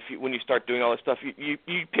 When you start doing all this stuff, you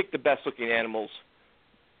pick the best looking animals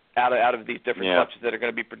out of these different clutches that are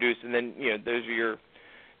going to be produced, and then those are your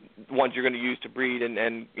ones you're going to use to breed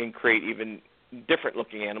and create even different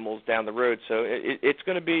looking animals down the road. So it's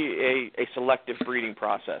going to be a selective breeding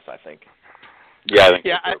process, I think. Yeah, I think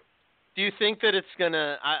so. Do you think that it's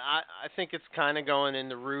gonna? I think it's kind of going in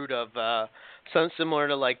the route of something similar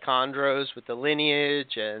to like chondros with the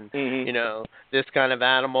lineage, and this kind of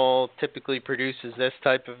animal typically produces this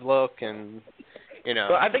type of look, and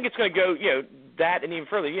Well, I think it's going to go that and even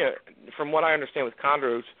further. From what I understand with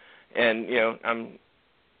chondros, and I'm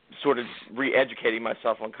sort of re-educating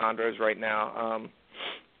myself on chondros right now,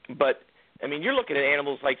 but. I mean, you're looking at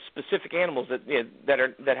animals like specific animals that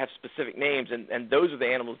have specific names, and those are the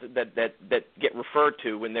animals that get referred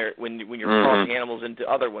to when you're crossing animals into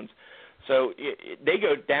other ones. So they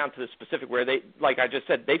go down to the specific where they, like I just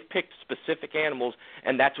said, they've picked specific animals,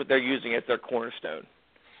 and that's what they're using as their cornerstone.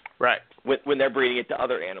 Right. When they're breeding it to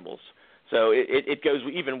other animals. So it goes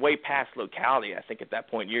even way past locality. I think at that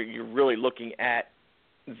point you're really looking at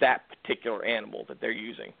that particular animal that they're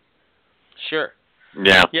using. Sure.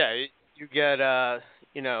 Yeah. Yeah. You get, I'm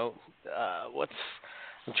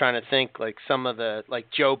trying to think, like some of the, like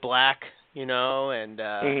Joe Black, and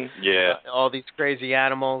all these crazy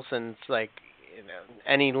animals, and it's like,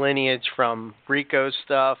 any lineage from Rico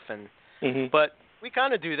stuff, and but we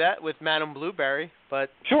kind of do that with Madame Blueberry,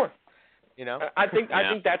 but sure, I think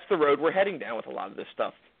that's the road we're heading down with a lot of this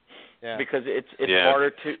stuff, because it's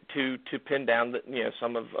harder to pin down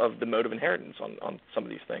some of the mode of inheritance on some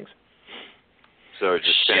of these things. So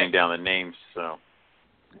just pinning down the names. So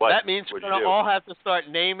that means we're going to all have to start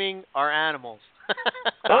naming our animals.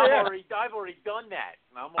 I've already done that.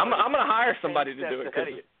 I'm going to hire somebody to do it.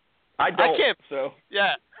 I don't. I can't. So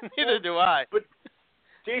yeah, neither do I. But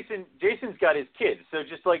Jason's got his kids, so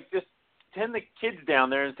just send the kids down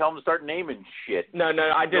there and tell them to start naming shit. No,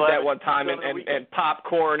 I did that one time, and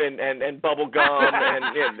popcorn and bubble gum,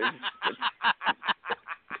 and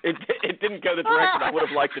it didn't go the direction I would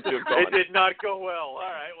have liked it to have gone. It did not go well.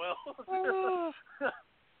 All right, well.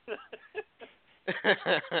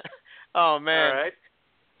 Oh man. All right.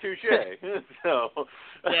 Touche. So.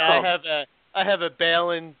 Yeah, I have a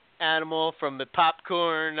Balin animal from the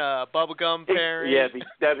popcorn bubblegum pairing. Yeah,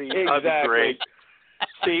 that'd be great.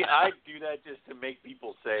 See, I do that just to make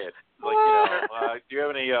people say it. Like, do you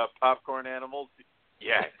have any popcorn animals?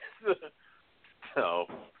 Yes. So.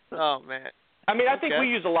 Oh man. I mean, I think we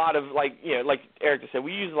use a lot of like Eric just said,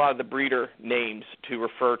 we use a lot of the breeder names to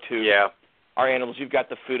refer to our animals. You've got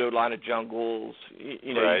the Fudo line of jungles.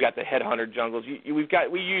 You know, you've got the Headhunter jungles.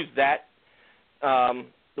 We use that the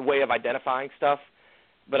way of identifying stuff.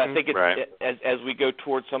 But I think as we go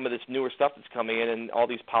towards some of this newer stuff that's coming in and all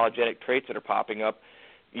these polygenic traits that are popping up,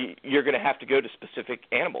 you're going to have to go to specific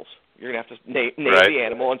animals. You're going to have to name the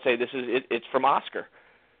animal and say it's from Oscar.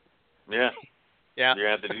 Yeah. Yeah. You're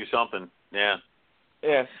going to have to do something. Yeah.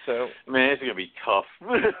 Yeah. So man, it's going to be tough.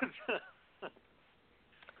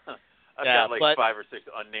 I've got 5 or 6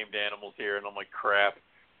 unnamed animals here, and I'm like, crap.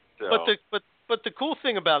 So. But the cool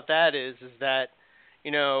thing about that is that,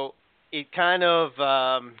 you know, it kind of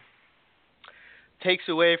takes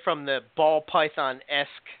away from the ball python-esque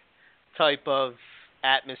type of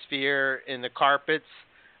atmosphere in the carpets,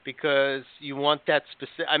 because you want that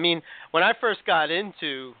specific. I mean, when I first got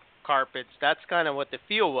into carpets, that's kind of what the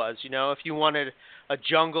feel was. You know, if you wanted a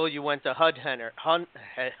jungle, you went to Headhunter.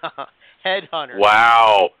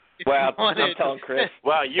 Wow. Wow, I'm telling Chris.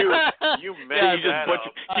 Wow, you messed that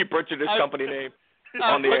up. You butchered his company name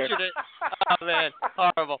I on the air. It. Oh man,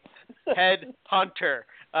 horrible. Headhunter.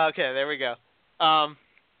 Okay, there we go. And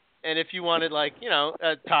if you wanted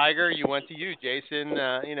a tiger, you went to you, Jason.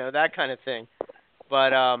 That kind of thing.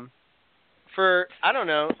 But I don't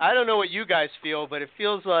know what you guys feel, but it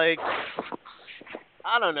feels like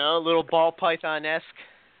a little ball python-esque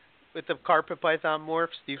with the carpet python morphs.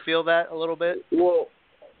 Do you feel that a little bit?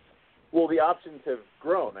 Well, the options have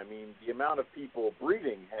grown. I mean, the amount of people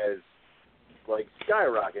breeding has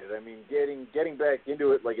skyrocketed. I mean, getting back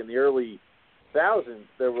into it in the early thousands,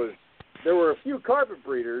 there were a few carpet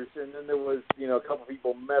breeders, and then there was a couple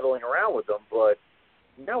people meddling around with them. But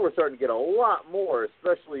now we're starting to get a lot more,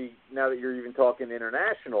 especially now that you're even talking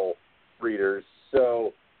international breeders.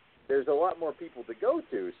 So there's a lot more people to go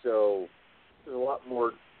to. So there's a lot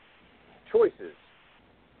more choices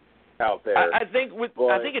out there. I think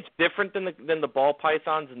it's different than the ball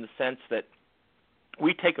pythons in the sense that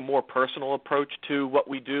we take a more personal approach to what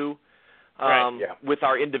we do with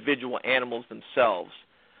our individual animals themselves.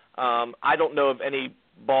 I don't know of any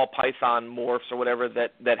ball python morphs or whatever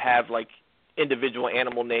that have individual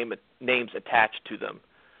animal names attached to them.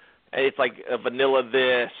 It's like a vanilla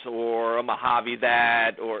this or a Mojave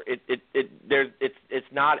that, or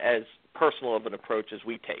it's not as personal of an approach as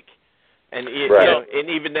we take. And and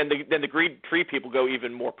even then the green tree people go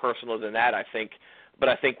even more personal than that, I think. But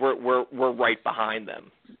I think we're right behind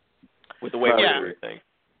them with the way we do everything.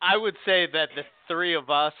 I would say that the three of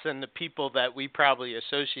us and the people that we probably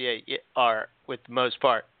associate are, with the most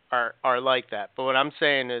part, are like that. But what I'm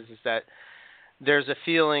saying is that there's a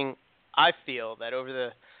feeling, I feel, that over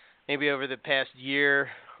the past year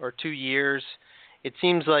or 2 years, it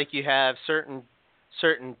seems like you have certain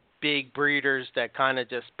big breeders that kind of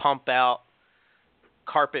just pump out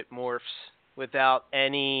carpet morphs without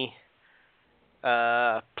any.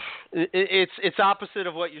 It's opposite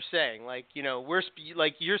of what you're saying.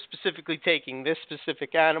 You're specifically taking this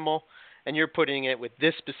specific animal and you're putting it with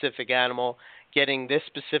this specific animal, getting this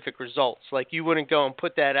specific results. Like, you wouldn't go and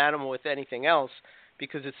put that animal with anything else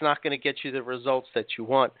because it's not going to get you the results that you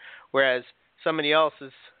want. Whereas somebody else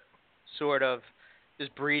is sort of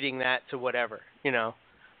just breeding that to whatever,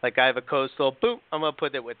 Like, I have a coastal, boom, I'm going to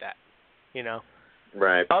put it with that,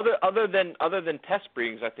 Right. Other than test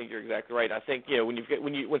breedings, I think you're exactly right. I think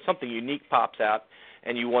when something unique pops out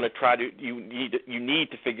and you want to you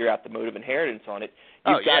need to figure out the mode of inheritance on it.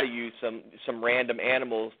 You've got to use some random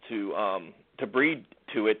animals to breed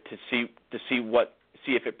to it to see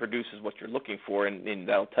if it produces what you're looking for, and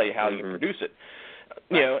that'll tell you how you can produce it.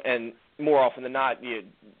 And more often than not,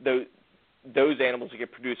 those animals that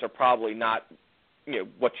get produced are probably not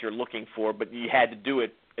what you're looking for, but you had to do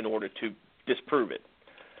it in order to disprove it.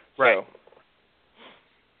 Right.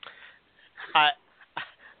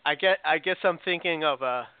 I guess I'm thinking of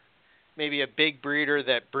maybe a big breeder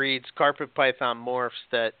that breeds carpet python morphs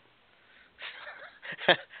that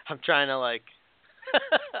I'm trying to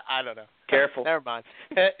I don't know. Careful. Never mind.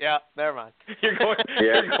 Yeah, never mind. You're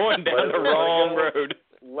going down the wrong road.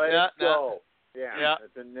 Let it go. Yeah. Yeah.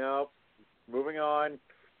 That's enough. Moving on.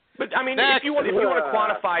 But I mean, Next. if you want to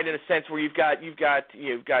quantify it in a sense where you've got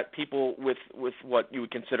people with what you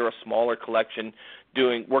would consider a smaller collection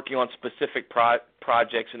working on specific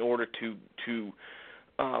projects in order to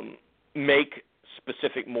make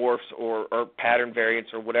specific morphs or pattern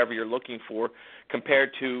variants or whatever you're looking for,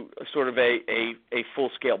 compared to sort of a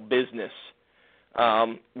full-scale business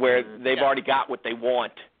where they've already got what they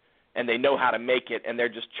want and they know how to make it and they're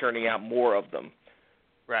just churning out more of them.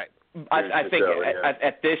 Right. I think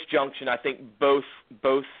at this junction, I think both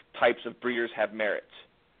types of breeders have merits.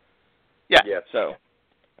 Yeah. So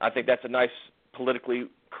I think that's a nice politically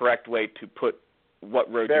correct way to put what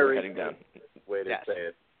road you're heading down. Way to say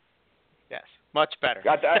it. Yes, much better.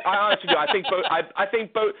 I honestly do. I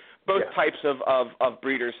think both types of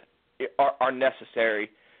breeders are necessary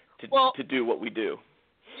to do what we do.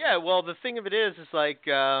 Yeah. Well, the thing of it is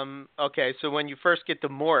okay. So when you first get the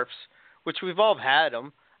morphs, which we've all had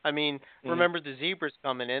them. I mean, remember the zebras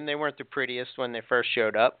coming in? They weren't the prettiest when they first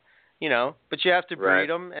showed up, but you have to breed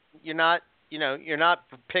them. And you're not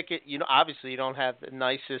picking. Obviously you don't have the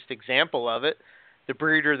nicest example of it. The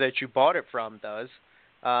breeder that you bought it from does.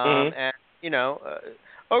 And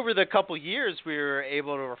over the couple years, we were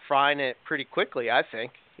able to refine it pretty quickly. I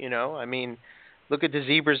think. I mean, look at the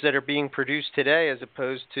zebras that are being produced today, as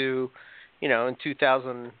opposed to, in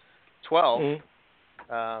 2012.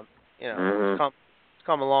 It's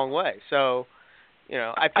come a long way. So,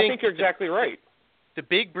 I think you're exactly right. The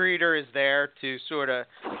big breeder is there to sort of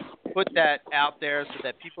put that out there so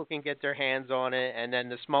that people can get their hands on it, and then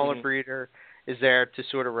the smaller breeder is there to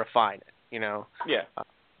sort of refine it. Yeah.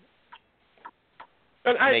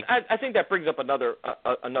 And I think that brings up another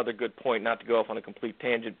good point. Not to go off on a complete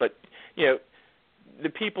tangent, but the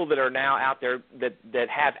people that are now out there that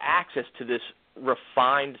have access to this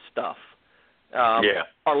refined stuff are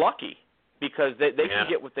lucky. Because they can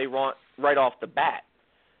get what they want right off the bat.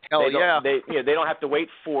 They don't have to wait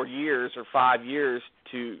 4 years or 5 years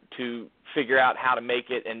to figure out how to make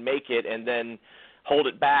it and then hold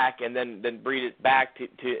it back and then breed it back to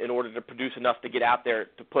in order to produce enough to get out there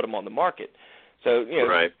to put them on the market. So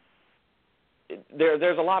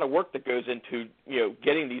there's a lot of work that goes into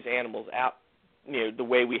getting these animals out the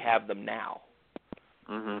way we have them now.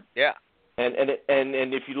 Mm-hmm. Yeah. And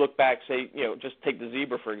if you look back, say, just take the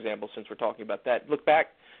zebra, for example, since we're talking about that. Look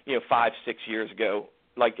back, 5-6 years ago,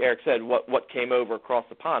 like Eric said, what came over across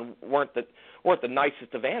the pond weren't the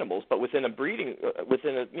nicest of animals, but within a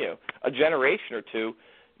generation or two,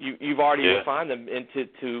 you've already refined them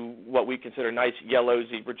into what we consider nice yellow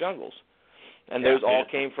zebra jungles. And those all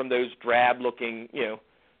came from those drab-looking,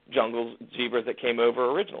 jungles, zebras that came over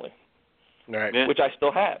originally, which I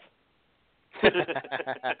still have.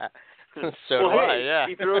 So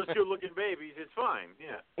he throws good-looking babies. It's fine.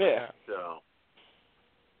 Yeah. So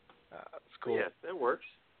that's cool. Yeah, that works.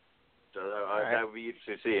 So that would be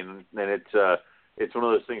interesting to see. And then it's one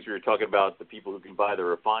of those things where you're talking about the people who can buy the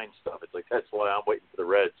refined stuff. It's like that's why I'm waiting for the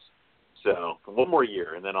Reds. So one more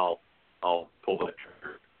year, and then I'll pull that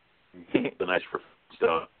trigger. The nice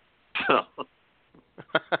stuff.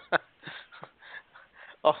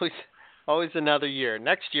 Always another year.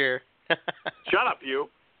 Next year. Shut up, you.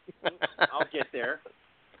 I'll get there.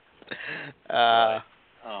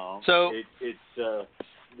 So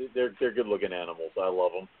they're good-looking animals. I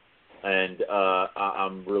love them, and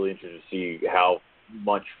I'm really interested to see how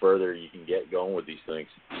much further you can get going with these things.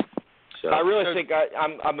 So I really think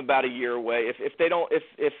I'm about a year away.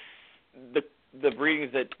 If the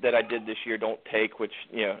breedings that I did this year don't take, which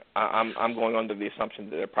I'm going under the assumption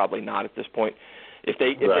that they're probably not at this point. If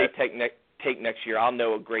they take next year, I'll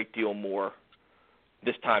know a great deal more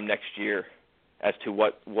this time next year as to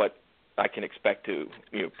what I can expect to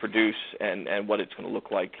produce and what it's going to look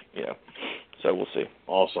like. So we'll see.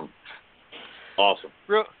 Awesome.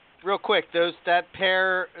 Real quick, that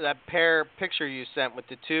pair picture you sent with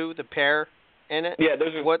the pair in it. Yeah,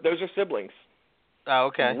 those are siblings. Oh,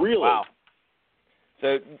 okay. Really? Wow.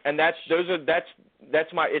 So that's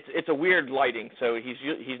my it's a weird lighting. So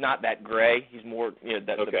he's not that gray. He's more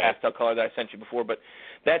the pastel color that I sent you before. But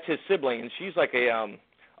that's his sibling, and she's like a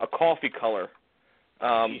coffee color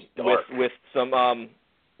with some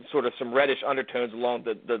sort of some reddish undertones along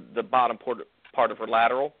the bottom part of her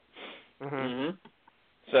lateral. Mm-hmm.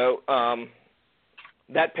 So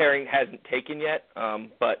that pairing hasn't taken yet,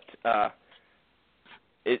 but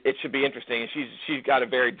it should be interesting. And she's got a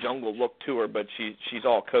very jungle look to her, but she's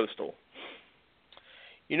all coastal.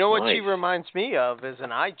 You know what Nice. she reminds me of is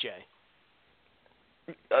an IJ.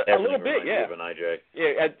 A little bit, yeah. Of an IJ.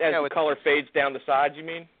 Yeah, as the color fades down the sides, you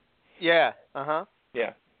mean? Yeah. Uh-huh.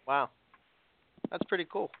 Yeah. Wow. That's pretty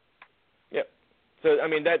cool. Yep. So I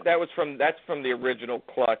mean that's from the original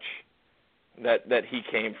clutch that he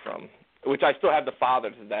came from, which I still have the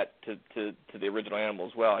father to the original animal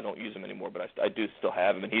as well. I don't use him anymore, but I do still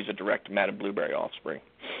have him, and he's a direct Madame Blueberry offspring.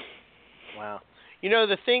 Wow. You know,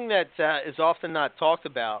 the thing that is often not talked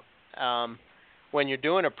about when you're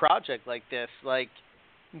doing a project like this, like,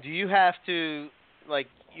 do you have to, like,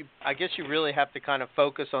 I guess you really have to kind of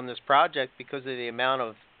focus on this project because of the amount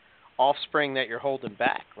of offspring that you're holding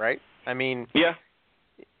back, right? I mean, yeah,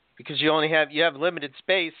 because you have limited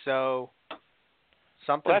space, so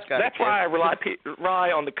something's got to. That's why I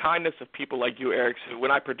rely on the kindness of people like you, Eric. So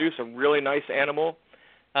when I produce a really nice animal.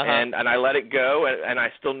 And I let it go, and I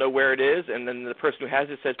still know where it is, and then the person who has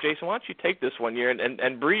it says, Jason, why don't you take this one year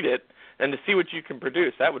and breed it, and to see what you can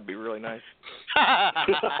produce. That would be really nice.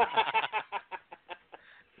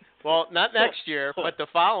 Well, not next year, but the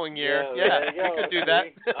following year. Yeah, you could do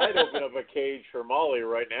that. I'd open up a cage for Molly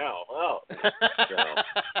right now. Oh.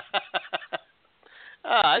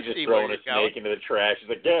 I just see throwing where a you're going. snake into the trash. He's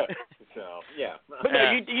like, yeah. So, yeah. But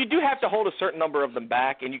no, you do have to hold a certain number of them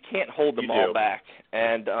back, and you can't hold them all back.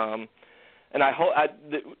 And the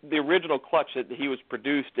original clutch that he was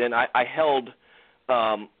produced in, I held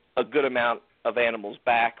a good amount of animals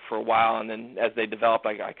back for a while, and then as they developed,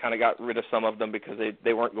 I kind of got rid of some of them because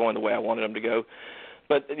they weren't going the way I wanted them to go.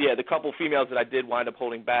 But yeah, the couple females that I did wind up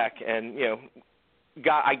holding back, and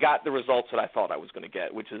I got the results that I thought I was going to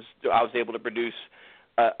get, which is I was able to produce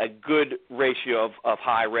a good ratio of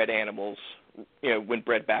high red animals, when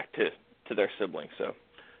bred back to their siblings. So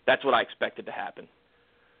that's what I expected to happen.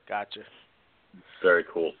 Gotcha. Very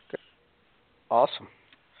cool. Awesome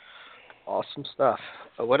stuff.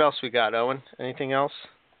 What else we got, Owen? Anything else?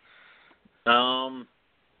 So,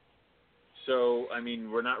 I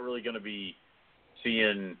mean, we're not really going to be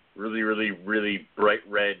seeing really, really, really bright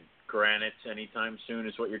red granites anytime soon,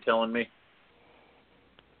 is what you're telling me?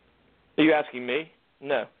 Are you asking me?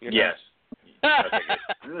 No, you're yes. not. Okay,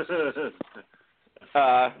 good.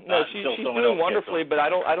 No, she's doing wonderfully, but I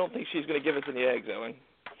don't think she's going to give us any eggs, Owen.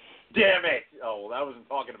 Damn it! Oh, well, I wasn't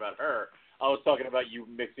talking about her. I was talking about you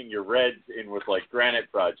mixing your reds in with like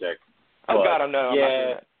granite projects. Oh God, no, yeah. I'm not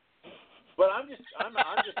doing that. But I'm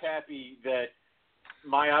just happy that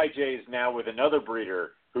my IJ is now with another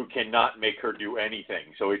breeder who cannot make her do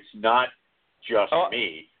anything. So it's not just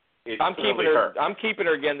me. It's I'm keeping her. I'm keeping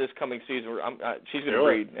her again this coming season. She's going to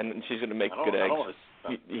breed and she's going to make good eggs.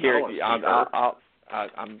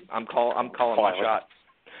 I'm calling my shot.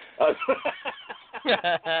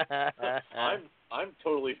 I'm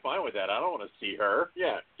totally fine with that. I don't want to see her.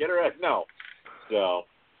 Yeah, get her out. No. So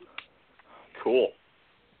cool.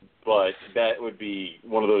 But that would be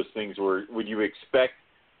one of those things where would you expect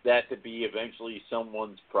that to be eventually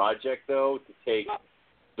someone's project though, to take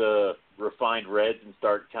the refined reds and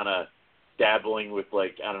start kind of dabbling with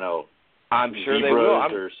like, I don't know, I'm sure they will.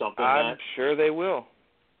 Or something I'm sure they will.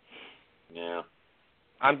 Yeah.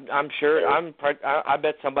 I'm sure. I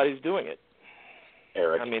bet somebody's doing it.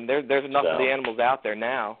 Eric. I mean, there's enough of the animals out there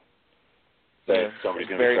now. That somebody's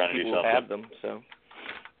going to be trying to do something. Have them, so.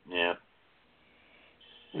 Yeah.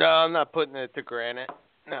 No, I'm not putting it to granite.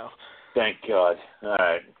 No. Thank God. All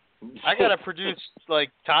right. I gotta produce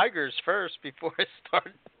like tigers first before I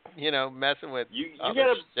start, messing with. You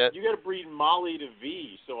other shit. You gotta breed Molly to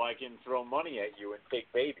V so I can throw money at you and take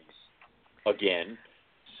babies again.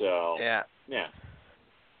 So yeah.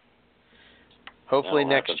 Hopefully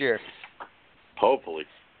That'll next happen. year. Hopefully.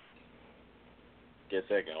 Get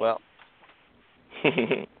that going. Well.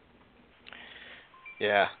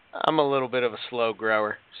 Yeah, I'm a little bit of a slow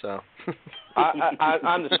grower, so.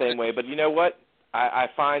 I'm the same way, but you know what? I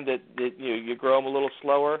find that you grow them a little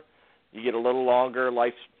slower, you get a little longer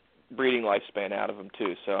breeding lifespan out of them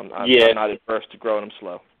too. So I'm not adverse to growing them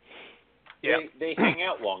slow. Yeah, they hang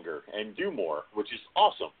out longer and do more, which is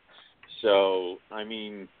awesome. So I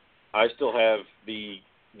mean, I still have the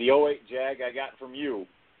 08 Jag I got from you.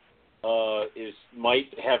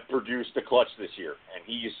 Might have produced a clutch this year, and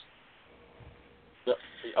he's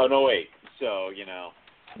an 08. So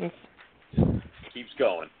keeps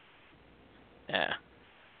going. Yeah.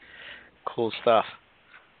 Cool stuff.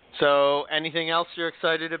 So, anything else you're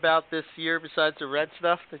excited about this year besides the red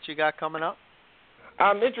stuff that you got coming up?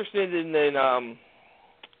 I'm interested in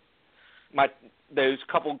those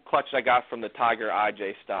couple clutches I got from the Tiger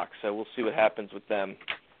IJ stock. So we'll see what happens with them.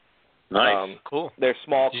 Nice. Cool. They're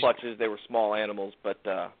small clutches. They were small animals, but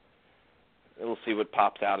we'll see what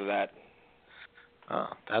pops out of that. Oh,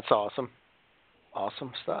 that's awesome.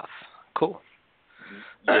 Awesome stuff. Cool.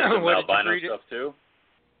 You have some What did you albino breed it? stuff too?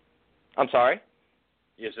 I'm sorry?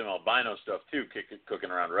 You have some albino stuff too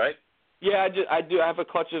cooking around, right? Yeah, I do. I have a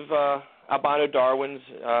clutch of albino Darwins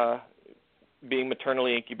being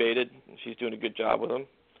maternally incubated. She's doing a good job with them.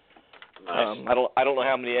 Nice. I don't know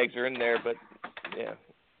how many eggs are in there, but yeah,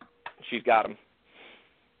 she's got them.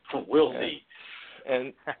 We'll see.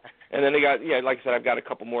 And then they got, like I said, I've got a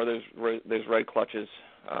couple more of those red clutches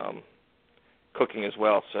cooking as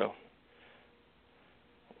well. So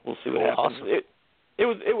we'll see what happens. Awesome. It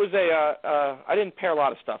was I didn't pair a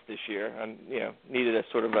lot of stuff this year, and needed a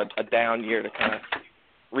sort of a down year to kind of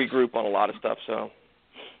regroup on a lot of stuff. So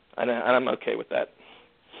and I'm okay with that.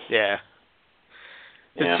 Yeah.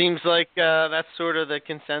 Yeah. It seems like that's sort of the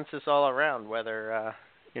consensus all around, whether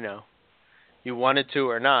you wanted to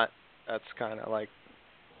or not. That's kind of like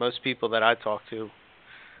most people that I talk to.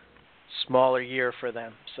 Smaller year for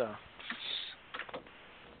them, so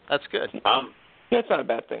that's good. That's not a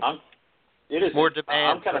bad thing. It is More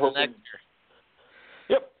demand I'm kind of for the hoping. next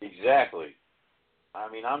year. Yep, exactly.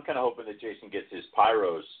 I mean, I'm kind of hoping that Jason gets his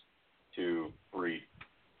pyros to breed.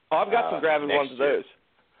 Oh, I've got some gravid next ones of year. those.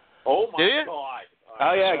 Oh my Do you? God!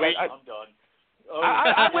 Oh, yeah, I'm done. Oh.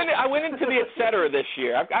 I went into the et cetera this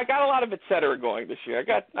year. I got a lot of et cetera going this year.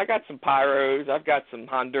 I got some pyros. I've got some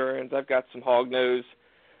Hondurans. I've got some hognose.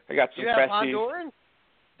 I got some You have Cresties. Honduran?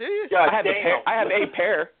 Do you? God I have damn. a pair. I have a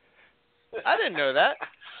pair. I didn't know that.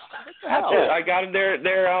 I got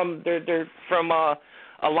them. They're from a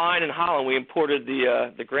line in Holland. We imported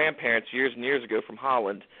the grandparents years and years ago from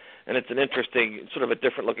Holland, and it's an interesting, sort of a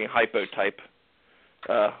different looking hypo type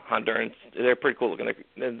Hondurans. They're pretty cool looking.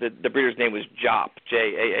 The breeder's name was Jaap,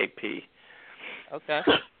 Jaap. Okay.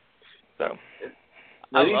 So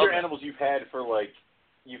Now, these love are it. animals you've had for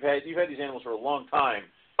you've had these animals for a long time.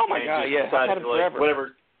 oh my and God, just yeah, I've decided had them to, forever.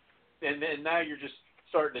 whatever, and then now you're just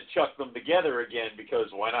starting to chuck them together again because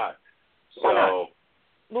why not? So Why not?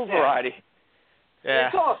 Little variety. Yeah.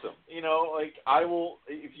 it's awesome. I will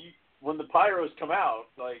when the pyros come out,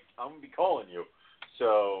 I'm gonna be calling you.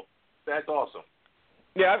 So that's awesome.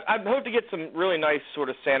 Yeah, I hope to get some really nice sort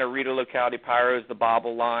of Santa Rita locality pyros, the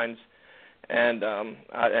bobble lines, and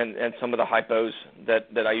some of the hypos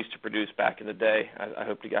that I used to produce back in the day. I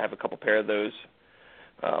hope to have a couple pair of those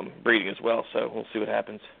breeding as well. So we'll see what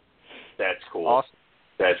happens. That's cool. Awesome.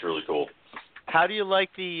 That's really cool. How do you like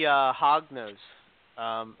the hognose?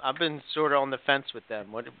 I've been sort of on the fence with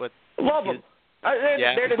them. What? Love them.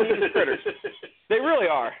 They're the neatest critters. They really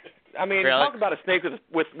are. I mean, Really? talk about a snake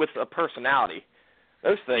with a personality.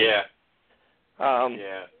 Those things. Yeah.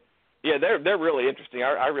 Yeah, they're really interesting.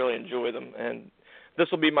 I really enjoy them, and this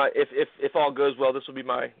will be my if all goes well. This will be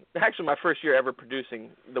my first year ever producing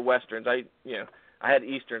the westerns. I had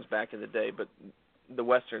easterns back in the day, but the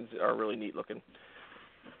westerns are really neat looking.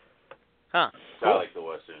 Huh. I like the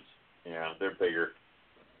westerns. Yeah, they're bigger.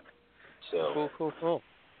 So Cool.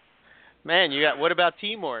 Man, what about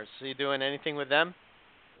Timors? Are you doing anything with them?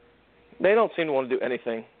 They don't seem to want to do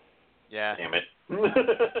anything. Yeah. damn it.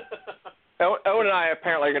 Owen and I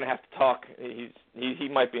apparently are going to have to talk. He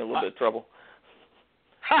might be in a little bit of trouble.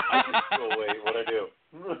 I just go away. What I do?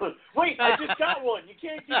 Wait, I just got one. You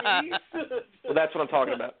can't give me these. Well, that's what I'm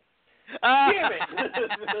talking about. Damn it.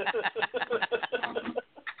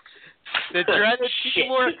 The dreaded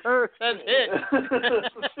Timor curse has hit.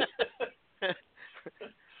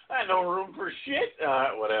 I had no room for shit.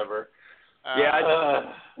 Whatever.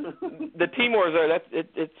 The Timors are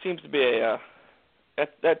it seems to be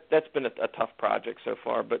that's been a tough project so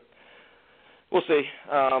far, but we'll see.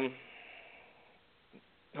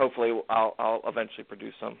 Hopefully, I'll eventually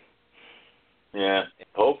produce some. Yeah,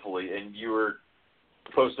 hopefully. And you were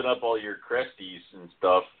posting up all your Cresties and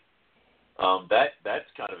stuff. That's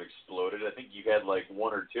kind of exploded. I think you had like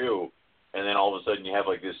one or two, and then all of a sudden you have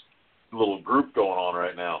like this little group going on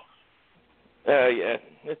right now. Yeah,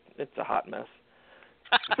 it's a hot mess.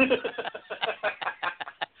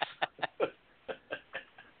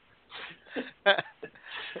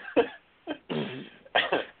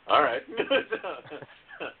 All right.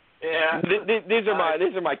 Yeah.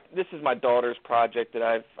 This is my daughter's project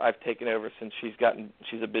that I've taken over since she's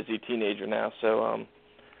a busy teenager now. So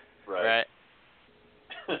Right.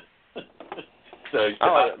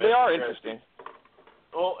 they are interesting.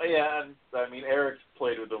 Well, yeah, I mean, Eric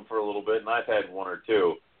played with them for a little bit, and I've had one or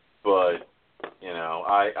two, but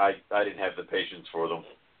I didn't have the patience for them.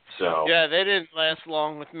 So Yeah, they didn't last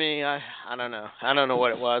long with me. I don't know. I don't know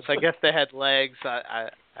what it was. I guess they had legs. I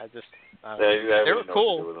just They were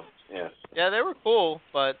cool. Yeah, they were cool,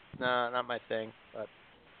 but not my thing. But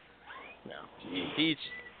no, each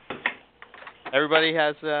everybody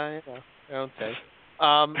has their own thing.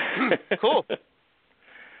 Cool,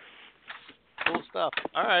 cool stuff.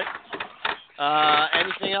 All right.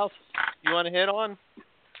 Anything else you want to hit on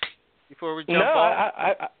before we jump on?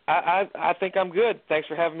 I think I'm good. Thanks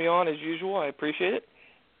for having me on as usual. I appreciate it.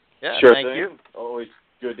 Yeah, sure thank thing. you. Always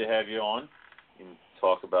good to have you on and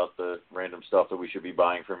talk about the random stuff that we should be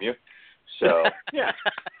buying from you. So, yeah.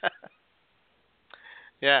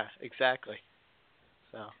 Yeah, exactly.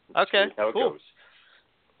 So, okay, how it cool. goes.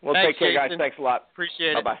 Well, Thanks, take care, guys. Jason. Thanks a lot.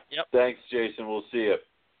 Appreciate it. Bye-bye. Yep. Thanks, Jason. We'll see you.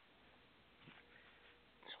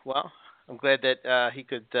 Well, I'm glad that he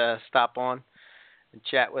could stop on and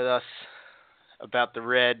chat with us about the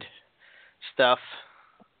red stuff.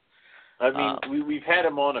 I mean, we've had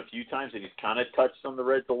him on a few times, and he's kind of touched on the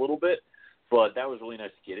Reds a little bit, but that was really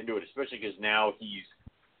nice to get into it, especially because now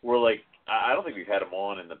I don't think we've had him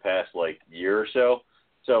on in the past, year or so.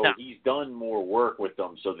 So he's done more work with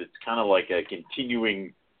them, so it's kind of like a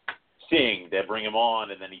continuing thing that bring him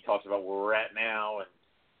on, and then he talks about where we're at now and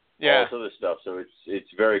all this other stuff. So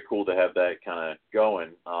it's very cool to have that kind of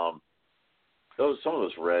going. Some of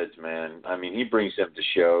those Reds, man, I mean, he brings them to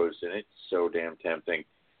shows, and it's so damn tempting.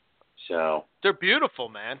 So they're beautiful,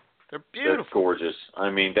 man. They're beautiful. They're gorgeous. I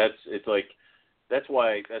mean, that's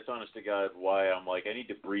honest to God why I'm like, I need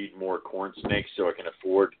to breed more corn snakes so I can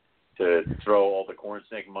afford to throw all the corn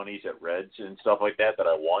snake monies at Reds and stuff like that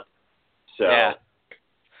I want. So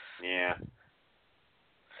yeah.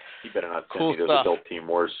 He better not send me those adult team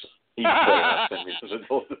wars. He better not send me those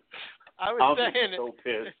adult. I'm so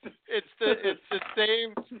pissed. It's the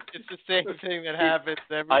same thing that happens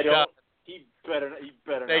every time. He better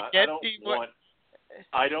they not.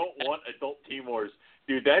 I don't want adult team wars.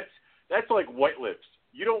 Dude, that's like white lips.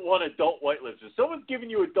 You don't want adult white lips. If someone's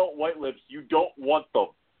giving you adult white lips, you don't want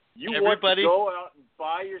them. You want to go out and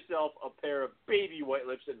buy yourself a pair of baby white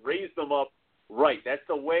lips and raise them up right. That's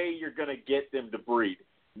the way you're going to get them to breed.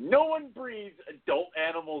 No one breeds adult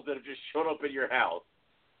animals that have just shown up at your house.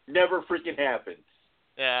 Never freaking happens.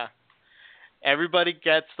 Yeah. Everybody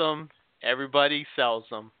gets them. Everybody sells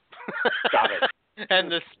them. Stop it.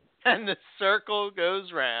 and the circle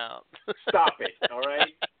goes round. Stop it. All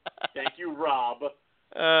right. Thank you, Rob. But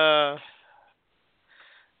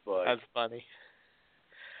that's funny.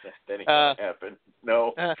 That ain't gonna happen.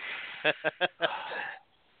 No.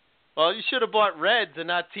 Well, you should have bought Reds and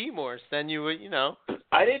not Timors. Then you would,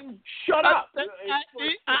 I didn't. Shut up. Shut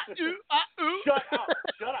up.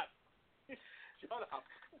 Shut up.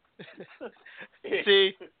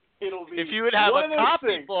 See, if you would have a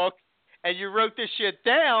copybook and you wrote this shit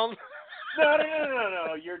down.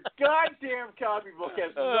 No. Your goddamn copybook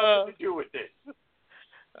has nothing to do with this.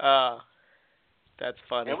 That's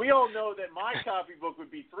funny. And we all know that my copybook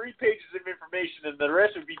would be 3 pages of information and the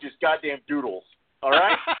rest would be just goddamn doodles. All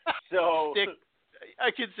right? So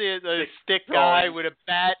I can see it, a stick guy with a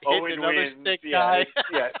bat hitting another stick guy.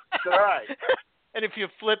 Yeah, it's all right. And if you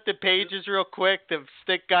flip the pages real quick, the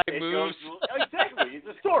stick guy moves. Exactly. It's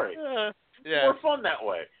a story. It's more fun that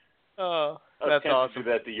way. Oh, that's awesome. I was tempted to do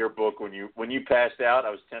that to your book when you passed out.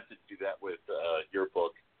 I was tempted to do that with your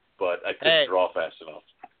book, but I couldn't draw fast enough.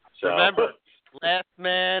 So. Remember, last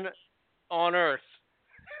man on Earth.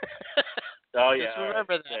 Oh yeah. Just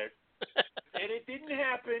remember that. And it didn't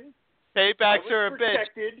happen. Paybacks are a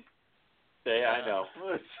bitch. I know.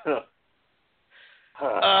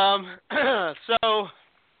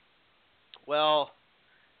 Well,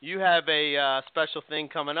 you have a special thing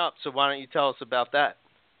coming up, so why don't you tell us about that?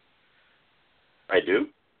 I do?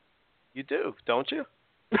 You do, don't you?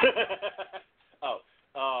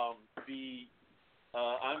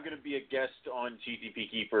 I'm going to be a guest on GTP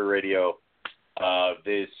Keeper Radio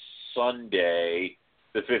this Sunday,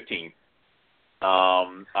 the 15th.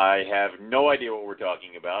 I have no idea what we're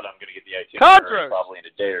talking about. I'm going to get the itinerary probably in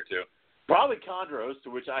a day or two. Probably chondros, to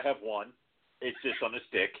which I have one. It's just on a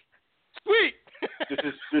stick. Sweet.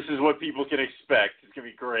 This is what people can expect. It's going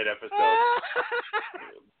to be a great episode.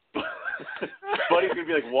 Buddy's going to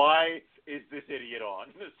be like, why is this idiot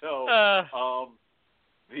on? So,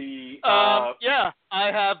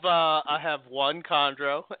 I have one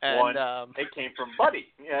chondro, and it came from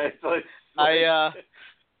Buddy. Yeah,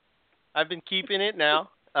 I've been keeping it now.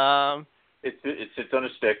 It sits on a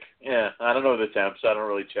stick. Yeah, I don't know the temps. I don't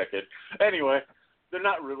really check it. Anyway, they're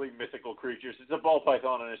not really mythical creatures. It's a ball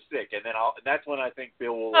python on a stick, and then that's when I think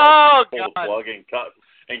Bill will pull the plug and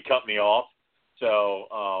cut me off. So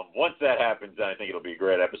once that happens, then I think it'll be a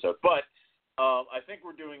great episode. But I think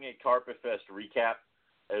we're doing a Carpet Fest recap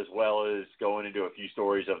as well as going into a few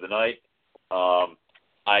stories of the night.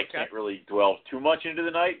 I can't really dwell too much into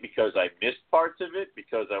the night because I missed parts of it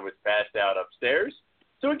because I was passed out upstairs.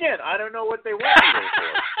 So again, I don't know what they want me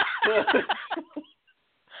there for.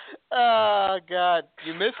 Oh God!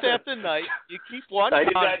 You missed half the night. You keep one. I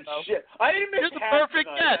didn't miss You're the half perfect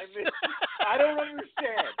the night. guest. I don't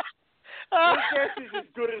understand. Your guess is as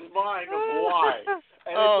good as mine of why.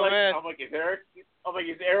 And oh it's like, man! I'm like,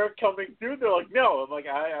 is Eric coming through? They're like, no. I'm like,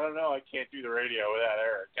 I don't know. I can't do the radio without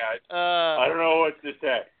Eric. I don't know what to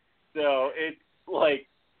say. So it's like,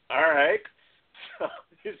 all right. So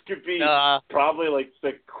this could be probably like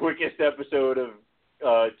the quickest episode of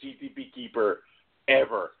GTP Keeper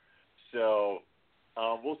ever. So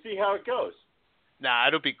we'll see how it goes. Nah,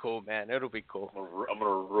 it'll be cool, man. It'll be cool. I'm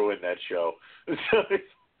gonna ruin that show.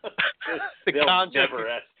 They'll never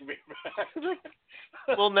ask me back.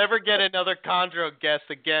 We'll never get another Chondro guest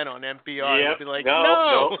again on NPR. Yep. Be like,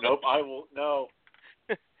 nope. I will no.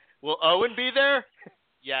 Will Owen be there?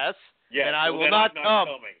 Yes. Yes. And I will not come.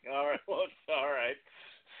 Coming. All right. Well, all right.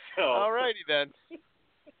 So. All righty then.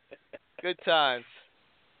 Good times.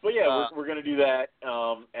 But yeah, we're gonna do that,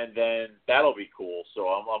 and then that'll be cool. So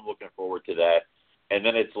I'm looking forward to that. And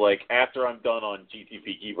then it's like after I'm done on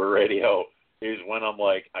GTP Keeper Radio is when I'm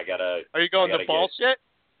like, I gotta. Are you going to bullshit?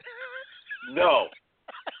 No,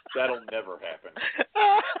 that'll never happen.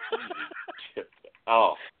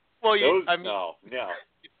 Oh. Well, no.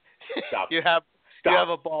 Stop. You have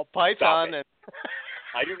a ball python, and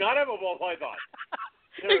I do not have a ball python.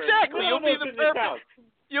 Exactly.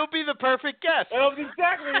 You'll be the perfect guest. Oh,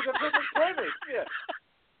 exactly. The perfect premise.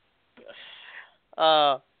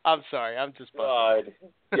 Yeah. I'm sorry. I'm just. God.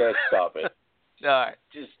 Yeah, stop it. All right.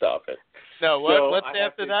 Just stop it. No. What's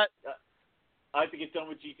after that? I have to get done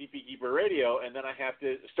with GTP Keeper Radio, and then I have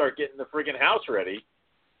to start getting the friggin' house ready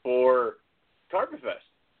for Carpet Fest.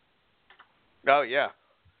 Oh yeah.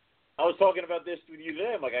 I was talking about this with you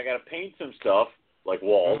today. I'm like, I got to paint some stuff, like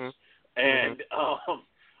walls, and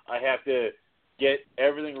I have to get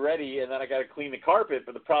everything ready, and then I got to clean the carpet.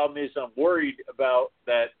 But the problem is, I'm worried about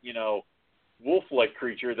that, wolf-like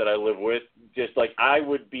creature that I live with. Just like I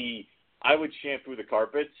would shampoo the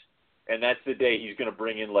carpets, and that's the day he's going to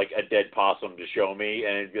bring in like a dead possum to show me,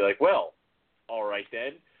 and it'd be like, well, all right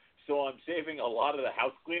then. So I'm saving a lot of the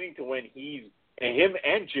house cleaning to when him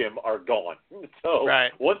and Jim are gone. So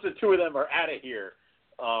once the two of them are out of here,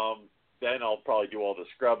 then I'll probably do all the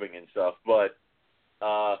scrubbing and stuff. But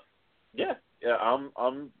yeah,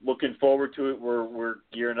 I'm looking forward to it. We're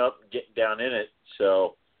gearing up, getting down in it.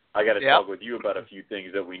 So I got to talk with you about a few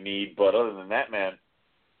things that we need. But other than that, man,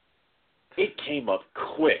 it came up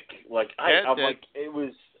quick. Like I'm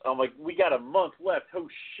like, we got a month left. Oh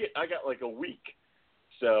shit, I got like a week.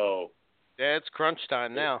 So yeah, it's crunch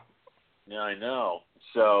time now. Yeah, I know.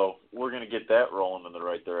 So we're going to get that rolling in the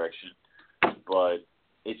right direction. But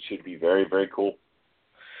it should be very, very cool.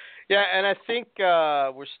 Yeah, and I think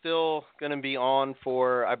we're still going to be on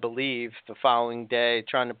for, I believe, the following day,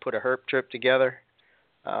 trying to put a herp trip together.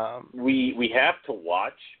 We have to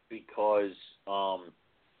watch because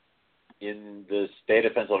in the state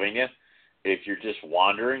of Pennsylvania, if you're just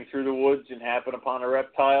wandering through the woods and happen upon a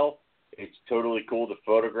reptile, it's totally cool to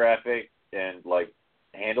photograph it and, like,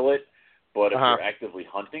 handle it. But if you're actively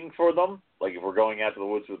hunting for them, like if we're going out to the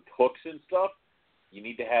woods with hooks and stuff, you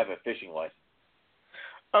need to have a fishing license.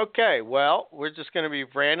 Okay, well, we're just going to be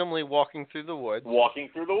randomly walking through the woods. Walking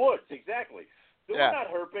through the woods, exactly. So we're not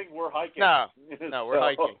herping, we're hiking. No, we're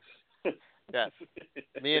hiking. Yes.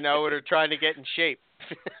 Me and Owen are trying to get in shape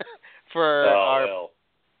for our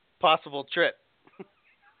possible trip.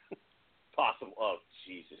 Oh,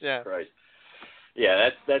 Jesus Christ.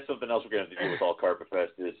 Yeah, that's something else we're going to have to do with all Carpet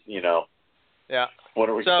Fest is, Yeah. When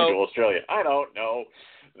are we going to do Australia? I don't know.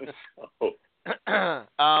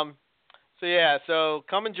 So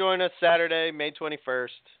come and join us Saturday, May 21st.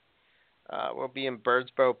 We'll be in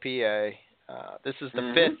Birdsboro, PA. This is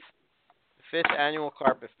the fifth annual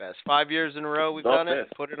Carpet Fest. 5 years in a row we've done it,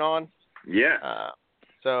 put it on. Yeah.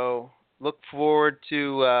 So look forward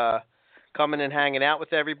to coming and hanging out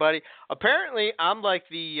with everybody. Apparently, I'm like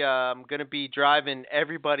going to be driving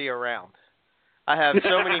everybody around. I have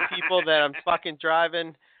so many people that I'm fucking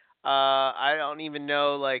driving. I don't even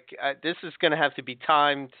know. This is going to have to be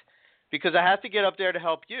timed because I have to get up there to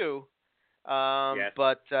help you.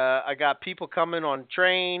 But I got people coming on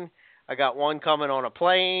train. I got one coming on a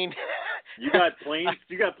plane. You got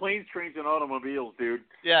planes, trains, and automobiles, dude.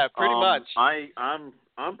 Yeah, pretty much.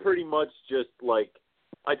 I'm pretty much just like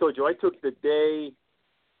I told you. I took the day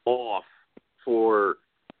off for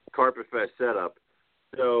Carpet Fest setup.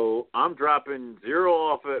 So I'm dropping Zero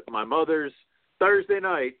off at my mother's Thursday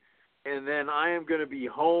night, and then I am going to be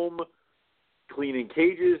home cleaning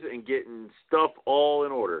cages and getting stuff all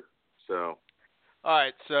in order. So. All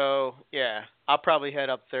right, so yeah, I'll probably head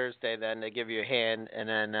up Thursday then to give you a hand, and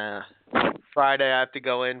then Friday I have to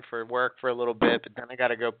go in for work for a little bit, but then I got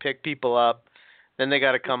to go pick people up. Then they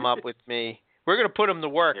got to come up with me. We're gonna put them to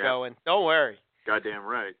work, Owen. Don't worry. Goddamn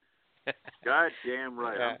right. Goddamn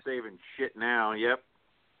right. Yeah. I'm saving shit now. Yep.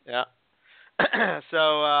 Yeah.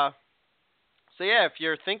 So yeah, if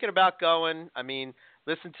you're thinking about going, I mean,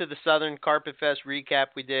 listen to the Southern Carpet Fest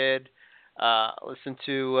recap we did. Listen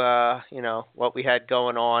to, what we had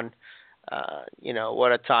going on,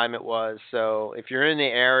 what a time it was. So if you're in the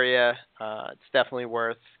area, it's definitely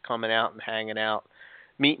worth coming out and hanging out,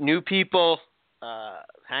 meet new people,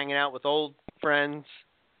 hanging out with old friends.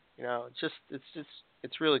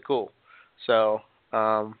 It's really cool. So,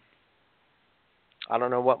 I don't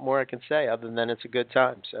know what more I can say other than it's a good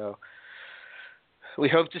time. So we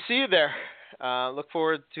hope to see you there. Look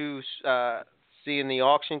forward to, seeing the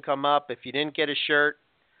auction come up. If you didn't get a shirt,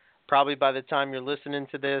 probably by the time you're listening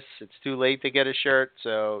to this, it's too late to get a shirt,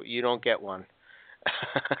 so you don't get one.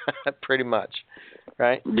 Pretty much,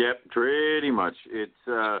 right? Yep, pretty much. It's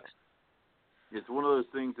one of those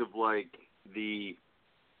things of like the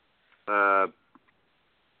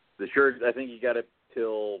shirt. I think you got it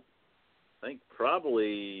till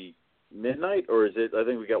probably midnight, or is it? I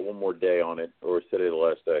think we got one more day on it, or is today the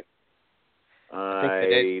last day? I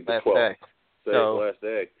think the last 12th. day. Today's the last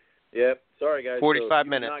day. Yep. Sorry, guys. 45 so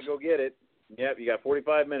minutes. Not go get it. Yep. You got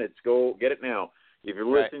 45 minutes. Go get it now. If you're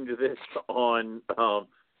listening to this on,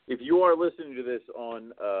 if you are listening to this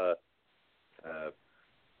on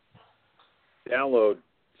download,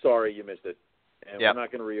 sorry you missed it. And we're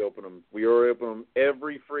not going to reopen them. We reopen them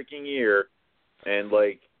every freaking year, and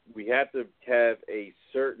we have to have a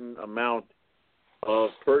certain amount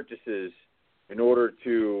of purchases in order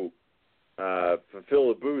to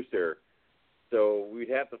fulfill a booster. So we'd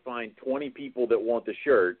have to find 20 people that want the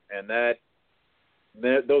shirt, and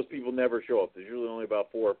those people never show up. There's usually only about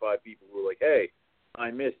 4 or 5 people who are like, hey,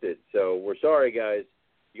 I missed it. So we're sorry, guys.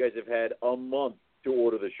 You guys have had a month to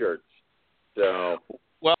order the shirts. So.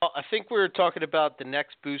 Well, I think we were talking about the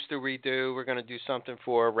next booster we do. We're going to do something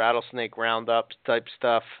for Rattlesnake Roundup type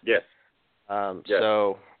stuff. Yes. Yes.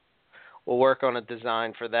 So we'll work on a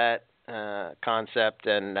design for that concept,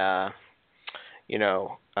 and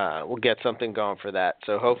we'll get something going for that.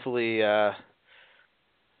 So hopefully, I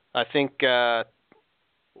think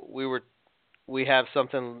we have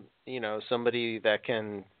something, somebody that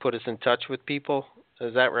can put us in touch with people.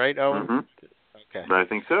 Is that right, Owen? Mm-hmm. Okay. I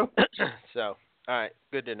think so. So, all right,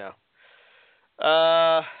 good to know.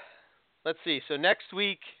 Let's see. So next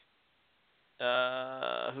week,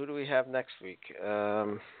 who do we have next week?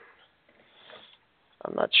 I'm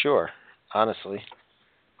not sure, honestly.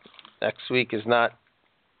 Next week is not.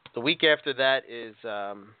 The week after that is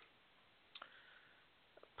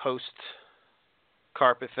post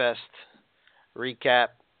Carpet Fest recap.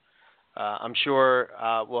 I'm sure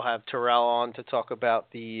we'll have Terrell on to talk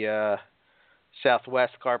about the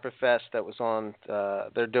Southwest Carpet Fest that was on.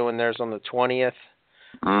 They're doing theirs on the 20th.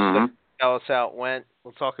 Mm-hmm. So tell us how it went.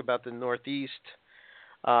 We'll talk about the Northeast.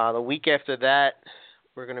 The week after that,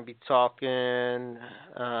 we're going to be talking,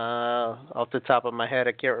 off the top of my head,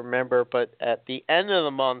 I can't remember, but at the end of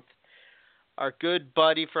the month, our good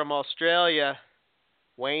buddy from Australia,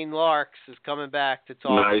 Wayne Larks, is coming back to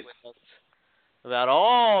talk with us about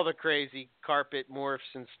all the crazy carpet morphs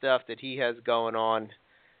and stuff that he has going on.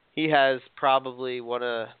 He has probably one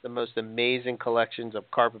of the most amazing collections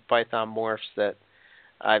of carpet python morphs that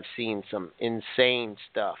I've seen. Some insane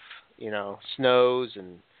stuff, snows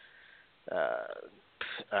and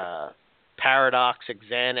paradox,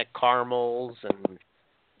 axanthic caramels, and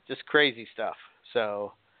just crazy stuff.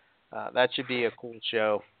 So that should be a cool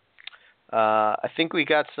show. I think we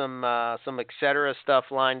got some etc.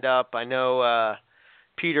 stuff lined up. I know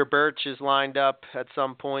Peter Birch is lined up at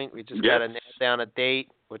some point. We just got to nail down a date,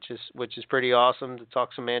 which is pretty awesome, to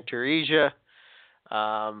talk some Antaresia.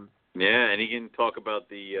 And he can talk about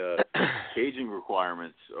the caging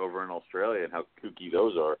requirements over in Australia and how kooky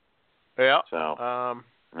those are. Yeah. So,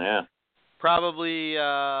 probably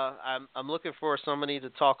I'm looking for somebody to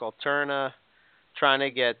talk Alterna, trying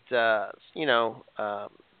to get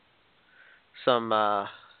some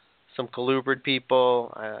colubrid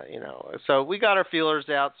people, So we got our feelers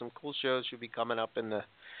out. Some cool shows should be coming up in the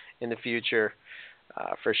future,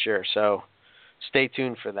 for sure. So stay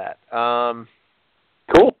tuned for that.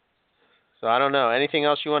 Cool. So I don't know. Anything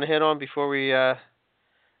else you want to hit on before we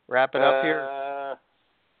wrap it up here?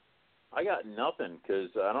 I got nothing because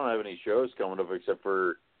I don't have any shows coming up except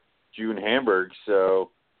for June Hamburg,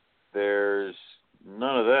 so there's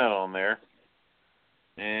none of that on there.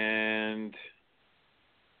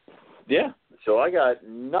 I got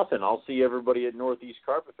nothing. I'll see everybody at Northeast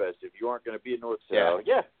Carpet Fest if you aren't going to be at North. Yeah,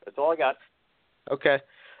 that's all I got. Okay.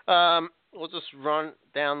 We'll just run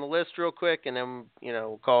down the list real quick, and then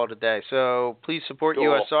we'll call it a day. So please support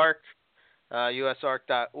USARK,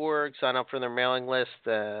 usark.org. Sign up for their mailing list.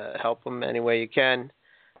 Help them any way you can.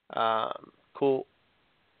 Cool.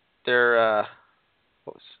 They're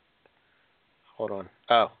hold on.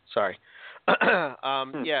 Oh, sorry.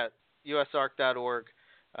 Yeah, usark.org.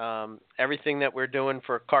 Everything that we're doing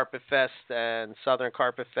for Carpet Fest and Southern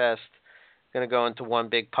Carpet Fest going to go into one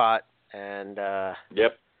big pot, and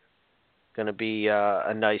yep. Going to be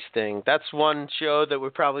a nice thing. That's one show that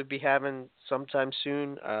we'll probably be having sometime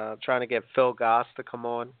soon. Trying to get Phil Goss to come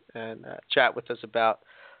on and chat with us about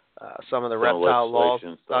some of the reptile laws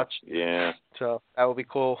and such. Yeah. So that will be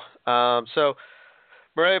cool. So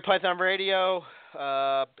Morelia Python Radio.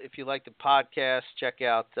 If you like the podcast, check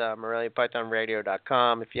out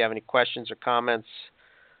MoreliaPythonRadio.com. If you have any questions or comments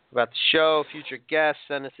about the show, future guests,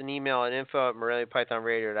 send us an email at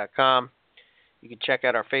info@MoreliaPythonRadio.com. You can check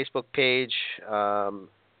out our Facebook page,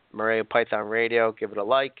 Morelia Python Radio. Give it a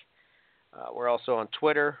like. We're also on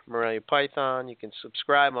Twitter, Morelia Python. You can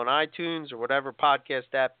subscribe on iTunes or whatever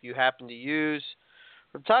podcast app you happen to use.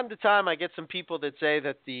 From time to time, I get some people that say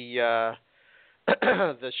that the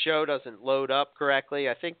the show doesn't load up correctly.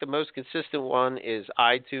 I think the most consistent one is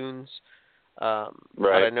iTunes. Right.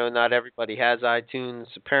 But I know not everybody has iTunes.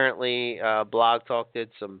 Apparently, Blog Talk did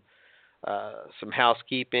some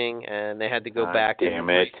housekeeping, and they had to go back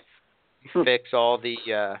and fix all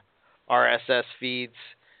the RSS feeds,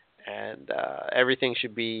 and everything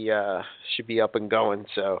should be up and going.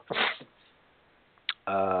 So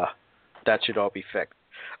that should all be fixed.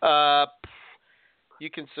 You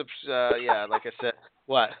can like I said,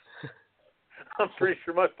 what? I'm pretty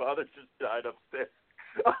sure my father just died upstairs.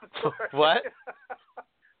 I'm sorry. What?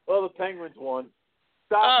 Well, the Penguins won.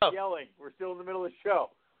 Stop yelling. We're still in the middle of the show.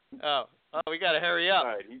 Oh, we got to hurry up.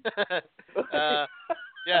 All right.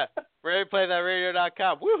 Yeah,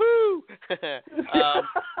 MoreliaPythonRadio.com. Woohoo!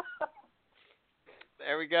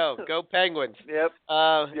 There we go. Go Penguins. Yep.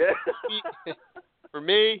 Yeah. For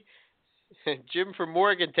me, Jim from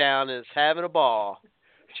Morgantown is having a ball.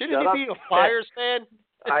 Shouldn't he be a Flyers fan?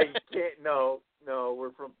 I can't. No,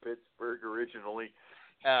 we're from Pittsburgh originally.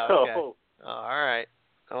 Oh, okay. Oh, all right.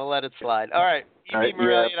 I'll let it slide. All right.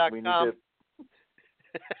 ebmorelia.com.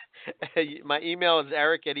 My email is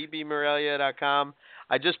eric@ebmorelia.com.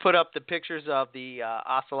 I just put up the pictures of the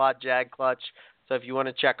Ocelot Jag Clutch. So if you want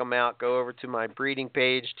to check them out, go over to my breeding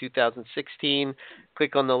page, 2016.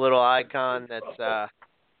 Click on the little icon that's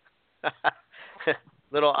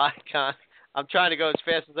little icon. I'm trying to go as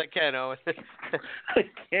fast as I can, Owen. I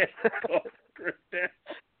can't.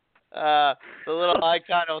 The little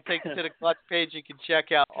icon will take you to the clutch page. You can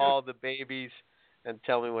check out all the babies and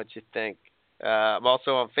tell me what you think. I'm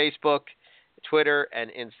also on Facebook, Twitter,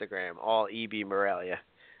 and Instagram, all EB Morelia.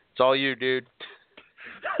 It's all you, dude.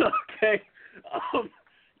 Okay.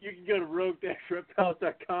 You can go to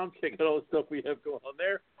rogue-reptiles.com, check out all the stuff we have going on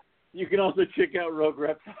there. You can also check out Rogue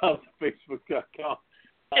Reptiles at Facebook.com.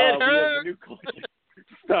 We have the new collection.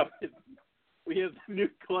 Stop it. We have the new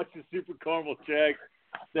collection of Super Caramel Jags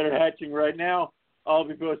that are hatching right now. I'll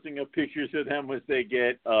be posting up pictures of them as they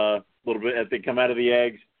get a little bit as they come out of the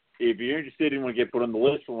eggs. If you're interested and want to get put on the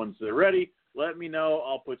list for once they're ready, let me know.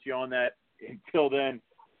 I'll put you on that. Until then,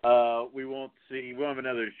 we won't have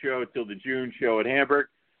another show until the June show at Hamburg.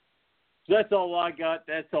 So that's all I got.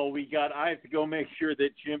 That's all we got. I have to go make sure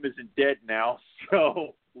that Jim isn't dead now.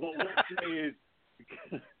 So what we'll say is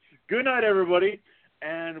good night, everybody,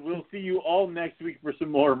 and we'll see you all next week for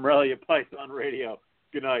some more Morelia Python Radio.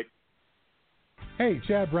 Good night. Hey,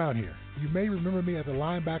 Chad Brown here. You may remember me as a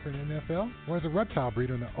linebacker in the NFL or as a reptile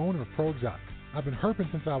breeder and the owner of Pro Exotics. I've been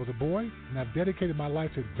herping since I was a boy, and I've dedicated my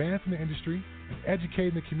life to advancing the industry and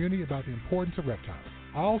educating the community about the importance of reptiles.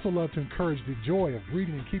 I also love to encourage the joy of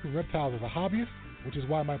breeding and keeping reptiles as a hobbyist, which is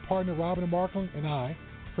why my partner Robin and Markland and I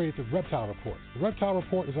created the Reptile Report. The Reptile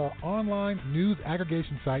Report is our online news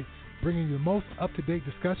aggregation site bringing you the most up-to-date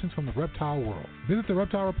discussions from the reptile world. Visit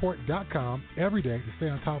thereptilereport.com every day to stay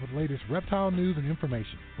on top of the latest reptile news and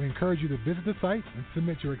information. We encourage you to visit the site and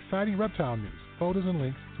submit your exciting reptile news, photos, and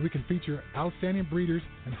links so we can feature outstanding breeders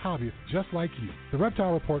and hobbyists just like you. The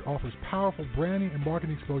Reptile Report offers powerful branding and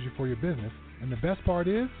marketing exposure for your business, and the best part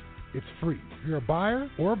is, it's free. If you're a buyer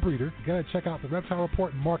or a breeder, you gotta check out the Reptile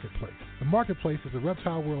Report Marketplace. The Marketplace is the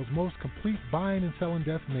reptile world's most complete buying and selling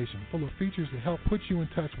destination, full of features to help put you in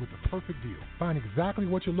touch with the perfect deal. Find exactly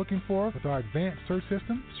what you're looking for with our advanced search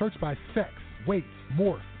system. Search by sex, weight,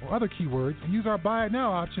 morph, or other keywords and use our Buy It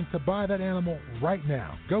Now option to buy that animal right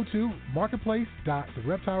now. Go to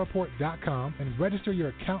marketplace.thereptilereport.com and register your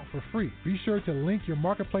account for free. Be sure to link your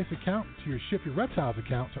Marketplace account to your Ship Your Reptiles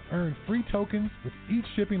account to earn free tokens with each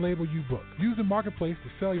shipping label you book. Use the Marketplace to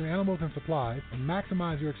sell your animals and supplies and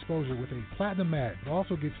maximize your exposure with a platinum ad that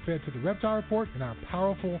also gets fed to the Reptile Report and our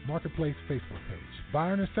powerful Marketplace Facebook page.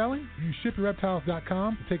 Buying or selling? Use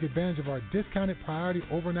ShipYourReptiles.com to take advantage of our discounted priority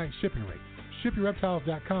overnight shipping rates.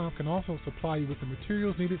 ShipYourReptiles.com can also supply you with the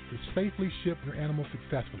materials needed to safely ship your animals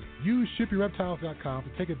successfully. Use ShipYourReptiles.com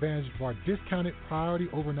to take advantage of our discounted priority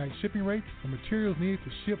overnight shipping rates, the materials needed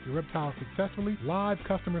to ship your reptiles successfully, live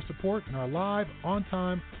customer support, and our live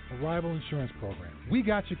on-time arrival insurance program. We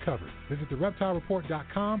got you covered. Visit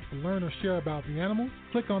TheReptileReport.com to learn or share about the animals.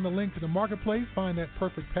 Click on the link to the Marketplace, find that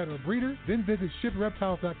perfect pet or breeder, then visit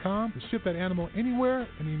ShipYourReptiles.com to ship that animal anywhere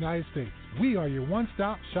in the United States. We are your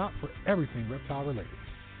one-stop shop for everything reptile related.